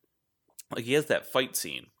like he has that fight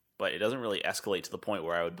scene, but it doesn't really escalate to the point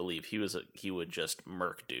where I would believe he would just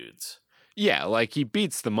murk dudes. Yeah, like he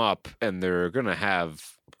beats them up and they're gonna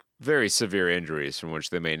have very severe injuries from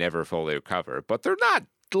which they may never fully recover, but they're not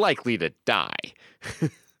likely to die.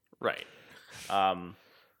 Right.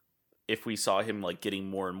 If we saw him like getting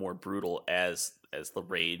more and more brutal as the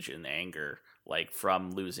rage and anger like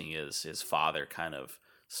from losing his father kind of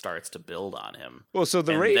starts to build on him. Well, so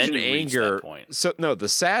the rage and anger, the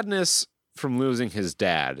sadness from losing his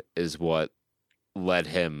dad is what led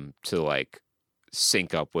him to like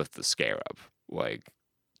sync up with the Scarab. Like,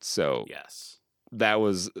 so yes, that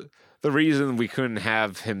was the reason we couldn't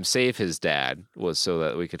have him save his dad was so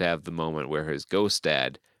that we could have the moment where his ghost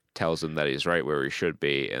dad tells him that he's right where he should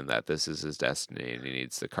be and that this is his destiny and he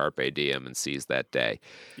needs to carpe diem and seize that day.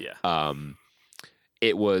 Yeah.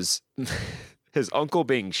 It was his uncle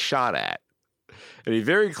being shot at And he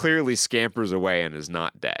very clearly scampers away and is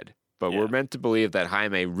not dead. But we're Yeah. meant to believe that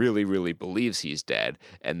Jaime really, really believes he's dead,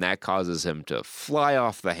 and that causes him to fly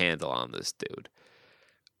off the handle on this dude.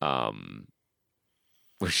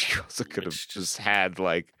 Which he also could have just had,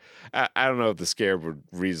 like, I don't know if the Scarab would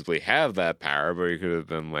reasonably have that power, but he could have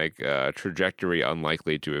been, like, a trajectory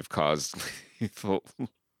unlikely to have caused lethal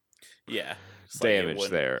Yeah. damage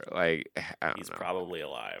there. Like, I don't He's know. probably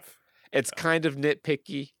alive. It's kind of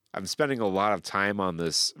nitpicky. I'm spending a lot of time on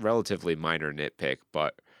this relatively minor nitpick,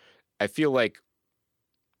 but I feel like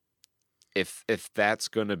if that's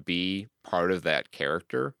going to be part of that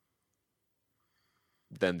character,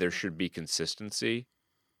 then there should be consistency,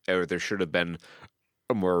 or there should have been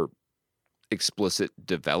a more explicit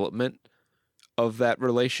development of that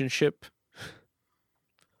relationship,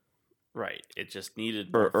 Right. It just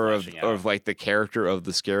needed more or fleshing out. of like the character of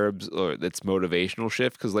the Scarabs, or its motivational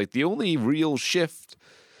shift. Because like the only real shift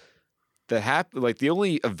that happened, like the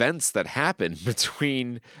only events that happen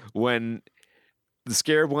between when the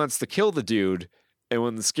Scarab wants to kill the dude and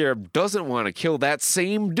when the Scarab doesn't want to kill that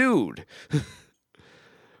same dude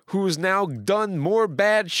who's now done more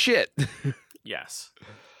bad shit. Yes.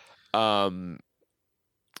 The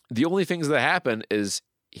only things that happen is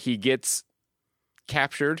he gets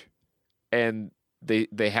captured and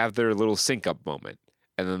they have their little sync up moment,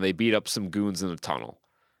 and then they beat up some goons in a tunnel.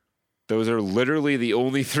 Those are literally the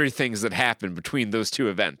only three things that happen between those two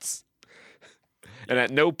events. And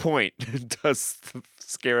at no point does the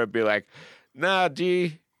Scarab be like, "Nah,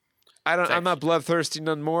 gee, I'm not bloodthirsty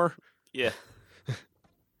none more." Yeah.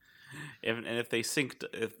 If they synced,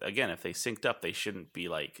 if they synced up, they shouldn't be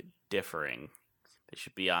like differing. They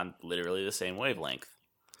should be on literally the same wavelength.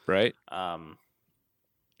 Right?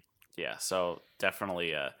 Yeah. So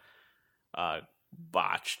definitely a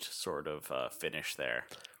botched sort of finish there.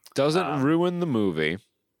 Doesn't ruin the movie,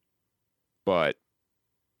 but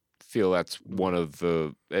feel that's one of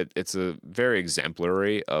the. It's a very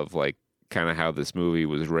exemplary of like kind of how this movie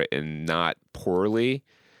was written, not poorly,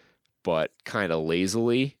 but kind of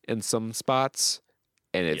lazily in some spots,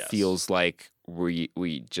 and it feels like we're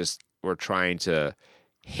trying to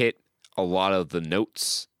hit a lot of the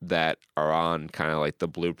notes that are on kind of like the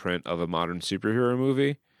blueprint of a modern superhero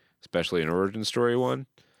movie, especially an origin story one.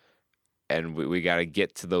 And we got to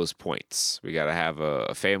get to those points. We got to have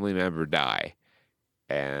a family member die,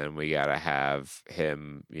 and we got to have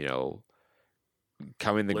him,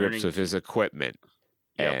 coming to grips with his equipment,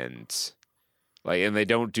 and they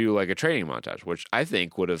don't do like a training montage, which I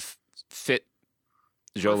think would have fit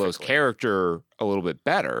Jolo's character a little bit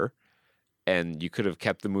better. And you could have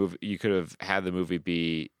kept the movie. You could have had the movie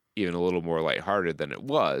be even a little more lighthearted than it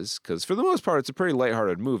was, because for the most part, it's a pretty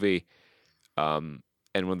lighthearted movie.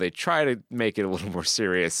 And when they try to make it a little more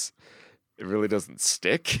serious, it really doesn't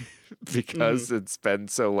stick because it's been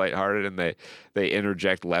so lighthearted, and they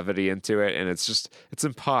interject levity into it, and it's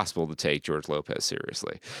impossible to take George Lopez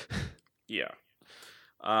seriously. Yeah.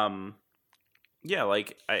 Yeah,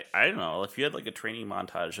 like I don't know, if you had like a training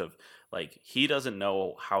montage of like he doesn't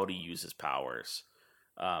know how to use his powers,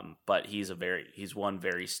 but he's one,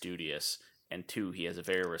 very studious, and two, he has a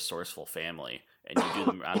very resourceful family, and you do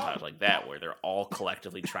the montage like that where they're all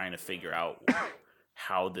collectively trying to figure out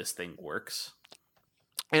how this thing works.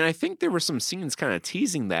 And I think there were some scenes kind of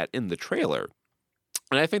teasing that in the trailer,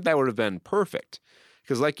 and I think that would have been perfect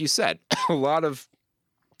because, like you said, a lot of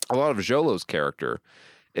Jolo's character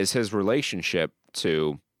is his relationship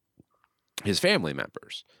to his family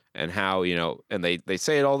members, and how, and they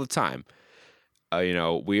say it all the time,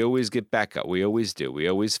 we always get back up. We always do. We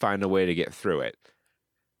always find a way to get through it.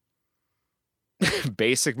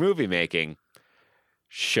 Basic movie making,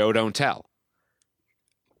 show don't tell.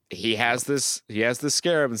 He has this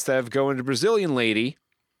Scarab. Instead of going to Brazilian lady,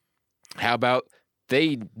 how about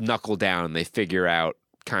they knuckle down and they figure out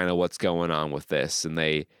kind of what's going on with this, and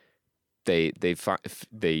they do the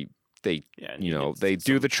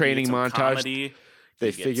training montage. Comedy.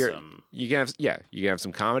 They figure you can have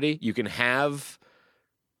some comedy. You can have,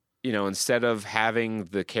 instead of having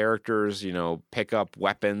the characters, pick up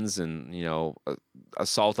weapons and,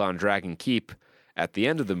 assault on Dragon Keep at the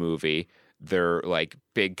end of the movie, their like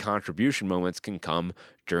big contribution moments can come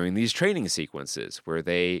during these training sequences where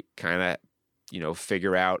they kind of,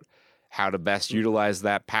 figure out how to best utilize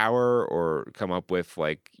that power, or come up with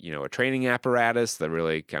like, a training apparatus that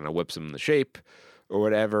really kind of whips them into shape or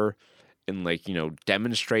whatever, and like,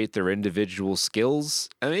 demonstrate their individual skills.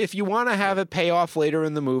 I mean, if you want to have it pay off later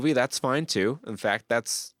in the movie, that's fine too. In fact,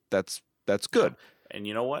 that's good. And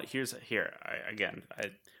you know what? I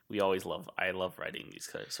love writing these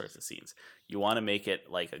sorts of scenes. You want to make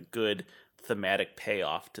it like a good thematic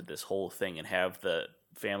payoff to this whole thing and have the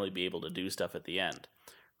family be able to do stuff at the end,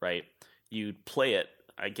 right? You play it.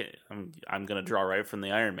 I'm going to draw right from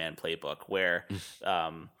the Iron Man playbook, where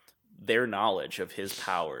their knowledge of his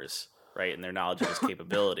powers, right, and their knowledge of his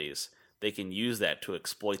capabilities, they can use that to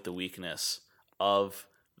exploit the weakness of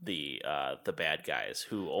the bad guys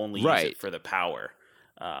who only use it for the power.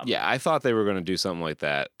 Yeah, I thought they were going to do something like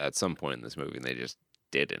that at some point in this movie, and they just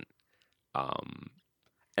didn't.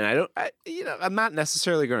 And I'm not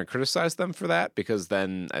necessarily going to criticize them for that, because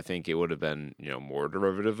then I think it would have been, more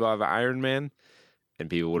derivative of Iron Man, and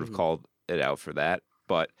people would have called it out for that.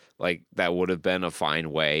 But like, that would have been a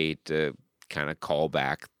fine way to kind of call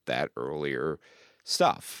back that earlier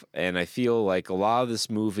stuff. And I feel like a lot of this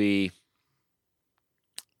movie,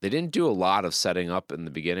 they didn't do a lot of setting up in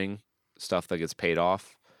the beginning, stuff that gets paid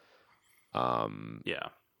off. Yeah.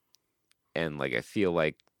 And like, I feel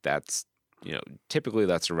like that's, typically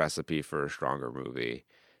that's a recipe for a stronger movie.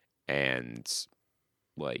 And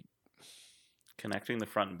like, connecting the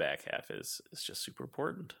front and back half is just super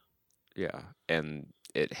important. Yeah. And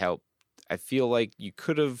it helped. I feel like you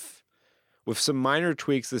could have, with some minor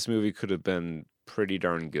tweaks, this movie could have been pretty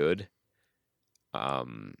darn good. I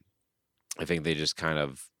think they just kind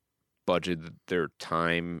of budgeted their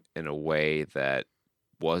time in a way that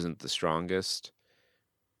wasn't the strongest,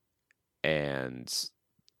 and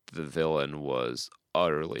the villain was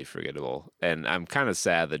utterly forgettable. And I'm kind of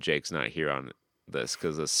sad that Jake's not here on this,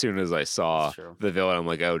 because as soon as I saw the villain, I'm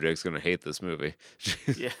like, oh, Jake's gonna hate this movie.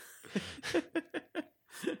 Yeah.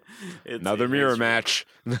 Another mirror match.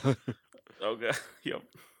 Okay. Yep.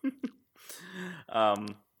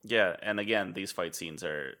 Yeah, and again, these fight scenes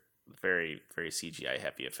are very, very CGI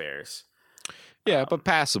heavy affairs. Yeah, but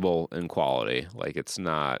passable in quality. Like, it's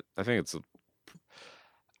not. I think it's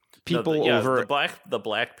people over the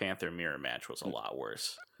Black Panther mirror match was a lot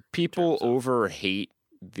worse. People over hate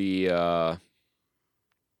the. Oh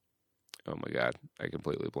my god, I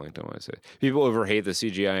completely blanked on what I said. People over hate the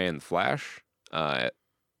CGI in Flash, but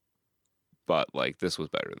like, this was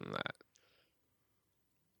better than that.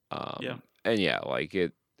 Yeah, and yeah, like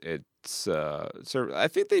it's I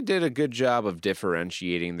think they did a good job of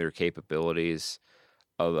differentiating their capabilities,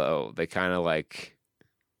 although they kind of like,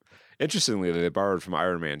 interestingly, they borrowed from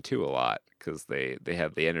Iron Man 2 a lot, because they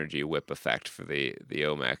have the energy whip effect for the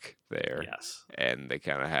Omech there. Yes, and they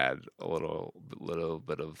kind of had a little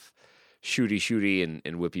bit of shooty and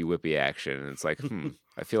whippy action, and it's like,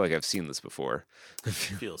 I feel like I've seen this before.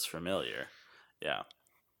 Feels familiar. Yeah.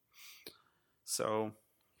 So,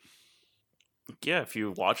 yeah, if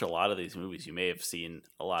you watch a lot of these movies, you may have seen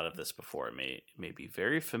a lot of this before. It may be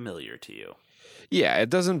very familiar to you. Yeah, it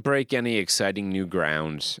doesn't break any exciting new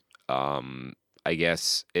ground. I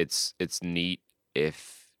guess it's neat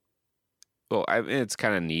if, well, I mean, it's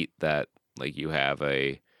kind of neat that like you have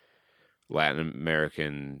a Latin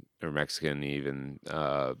American or Mexican even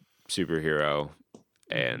superhero,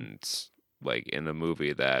 and like in a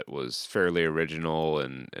movie that was fairly original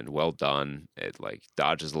and well done. It like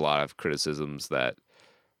dodges a lot of criticisms that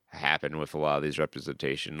happen with a lot of these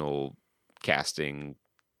representational casting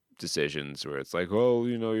decisions, where it's like, oh,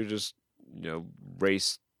 you're just,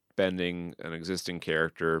 race bending an existing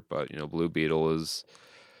character. But, Blue Beetle has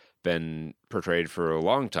been portrayed for a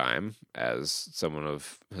long time as someone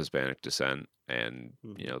of Hispanic descent. And,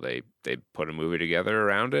 they put a movie together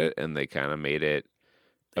around it, and they kind of made it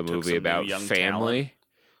a movie about family. Talent.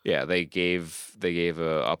 Yeah, they gave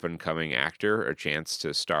a up and coming actor a chance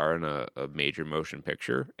to star in a major motion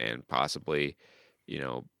picture and possibly,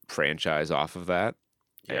 franchise off of that.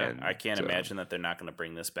 Yeah, and I can't imagine that they're not going to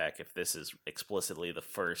bring this back if this is explicitly the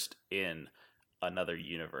first in another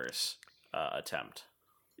universe attempt.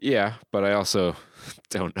 Yeah, but I also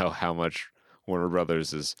don't know how much Warner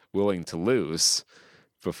Brothers is willing to lose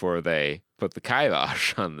before they put the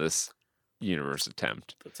kibosh on this universe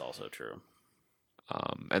attempt. That's also true.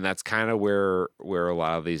 And that's kind of where a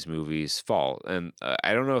lot of these movies fall. And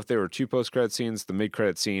I don't know if there were two post-credit scenes. The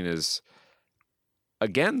mid-credit scene is,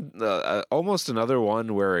 again, almost another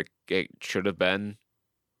one where it should have been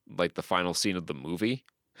like the final scene of the movie.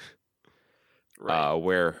 Right.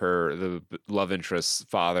 Where the love interest's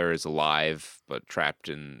father is alive but trapped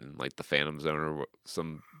in like the Phantom Zone or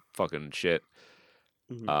some fucking shit.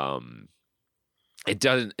 Mm-hmm. It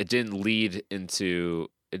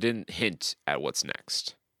didn't hint at what's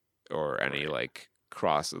next, or any like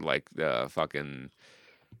the fucking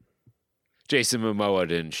Jason Momoa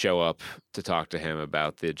didn't show up to talk to him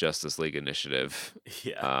about the Justice League initiative.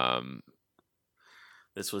 Yeah.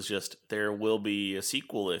 This was just, there will be a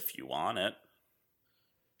sequel if you want it.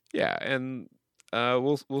 Yeah, and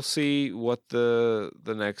we'll see what the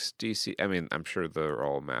next DC. I mean, I'm sure they're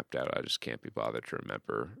all mapped out. I just can't be bothered to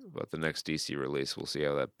remember. But the next DC release, we'll see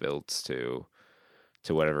how that builds to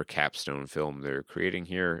whatever capstone film they're creating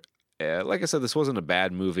here. Like I said, this wasn't a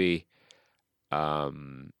bad movie, but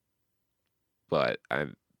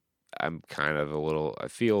I'm kind of a little. I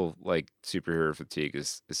feel like superhero fatigue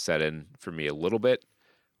is set in for me a little bit.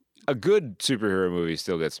 A good superhero movie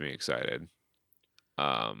still gets me excited.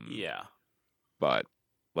 Yeah. But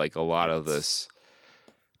like a lot of this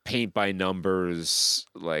paint by numbers,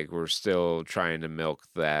 like we're still trying to milk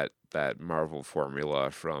that Marvel formula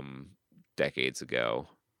from decades ago.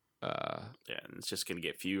 Yeah, and it's just going to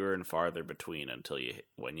get fewer and farther between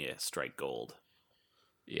when you strike gold.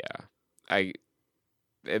 Yeah.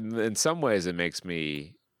 In some ways it makes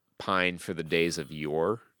me pine for the days of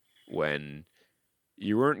yore when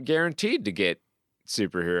you weren't guaranteed to get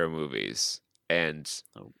superhero movies, and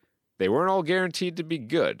they weren't all guaranteed to be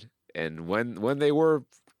good. And when they were,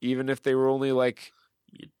 even if they were only like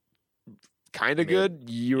kind of good,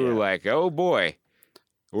 you were like, oh boy,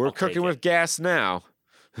 we're cooking with gas now.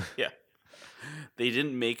 Yeah. They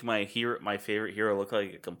didn't make my favorite hero look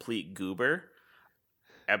like a complete goober.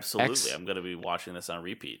 Absolutely. I'm going to be watching this on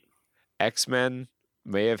repeat. X-Men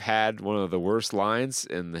may have had one of the worst lines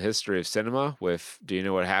in the history of cinema with, do you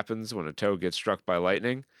know what happens when a toad gets struck by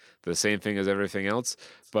lightning? The same thing as everything else.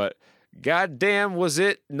 But goddamn, was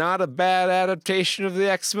it not a bad adaptation of the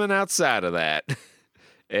X-Men outside of that?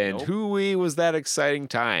 And hooey, was that exciting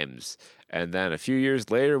times. And then a few years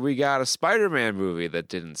later, we got a Spider-Man movie that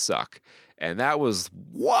didn't suck. And that was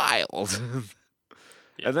wild.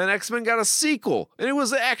 And then X-Men got a sequel, and it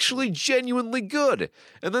was actually genuinely good.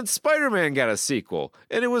 And then Spider-Man got a sequel,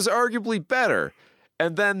 and it was arguably better.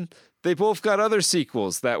 And then they both got other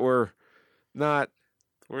sequels that were not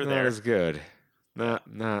as good. Not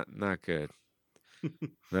good.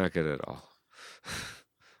 Not good at all.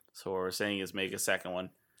 So what we're saying is make a second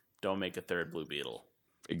one. Don't make a third Blue Beetle.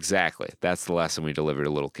 Exactly. That's the lesson we deliver to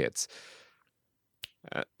little kids.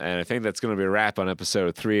 And I think that's going to be a wrap on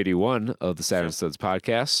episode 381 of the Saturn Studs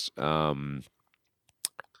podcast.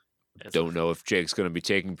 Don't know if Jake's going to be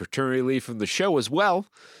taking paternity leave from the show as well,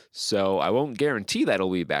 so I won't guarantee that he'll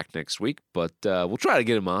be back next week, but we'll try to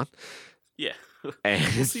get him on. Yeah. And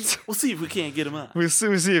we'll see if we can't get him on. We'll see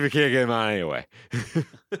if we can't get him on anyway.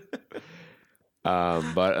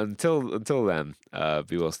 But until then,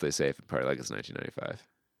 be well, stay safe, and party like it's 1995.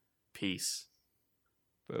 Peace.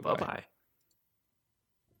 Bye-bye. Bye-bye.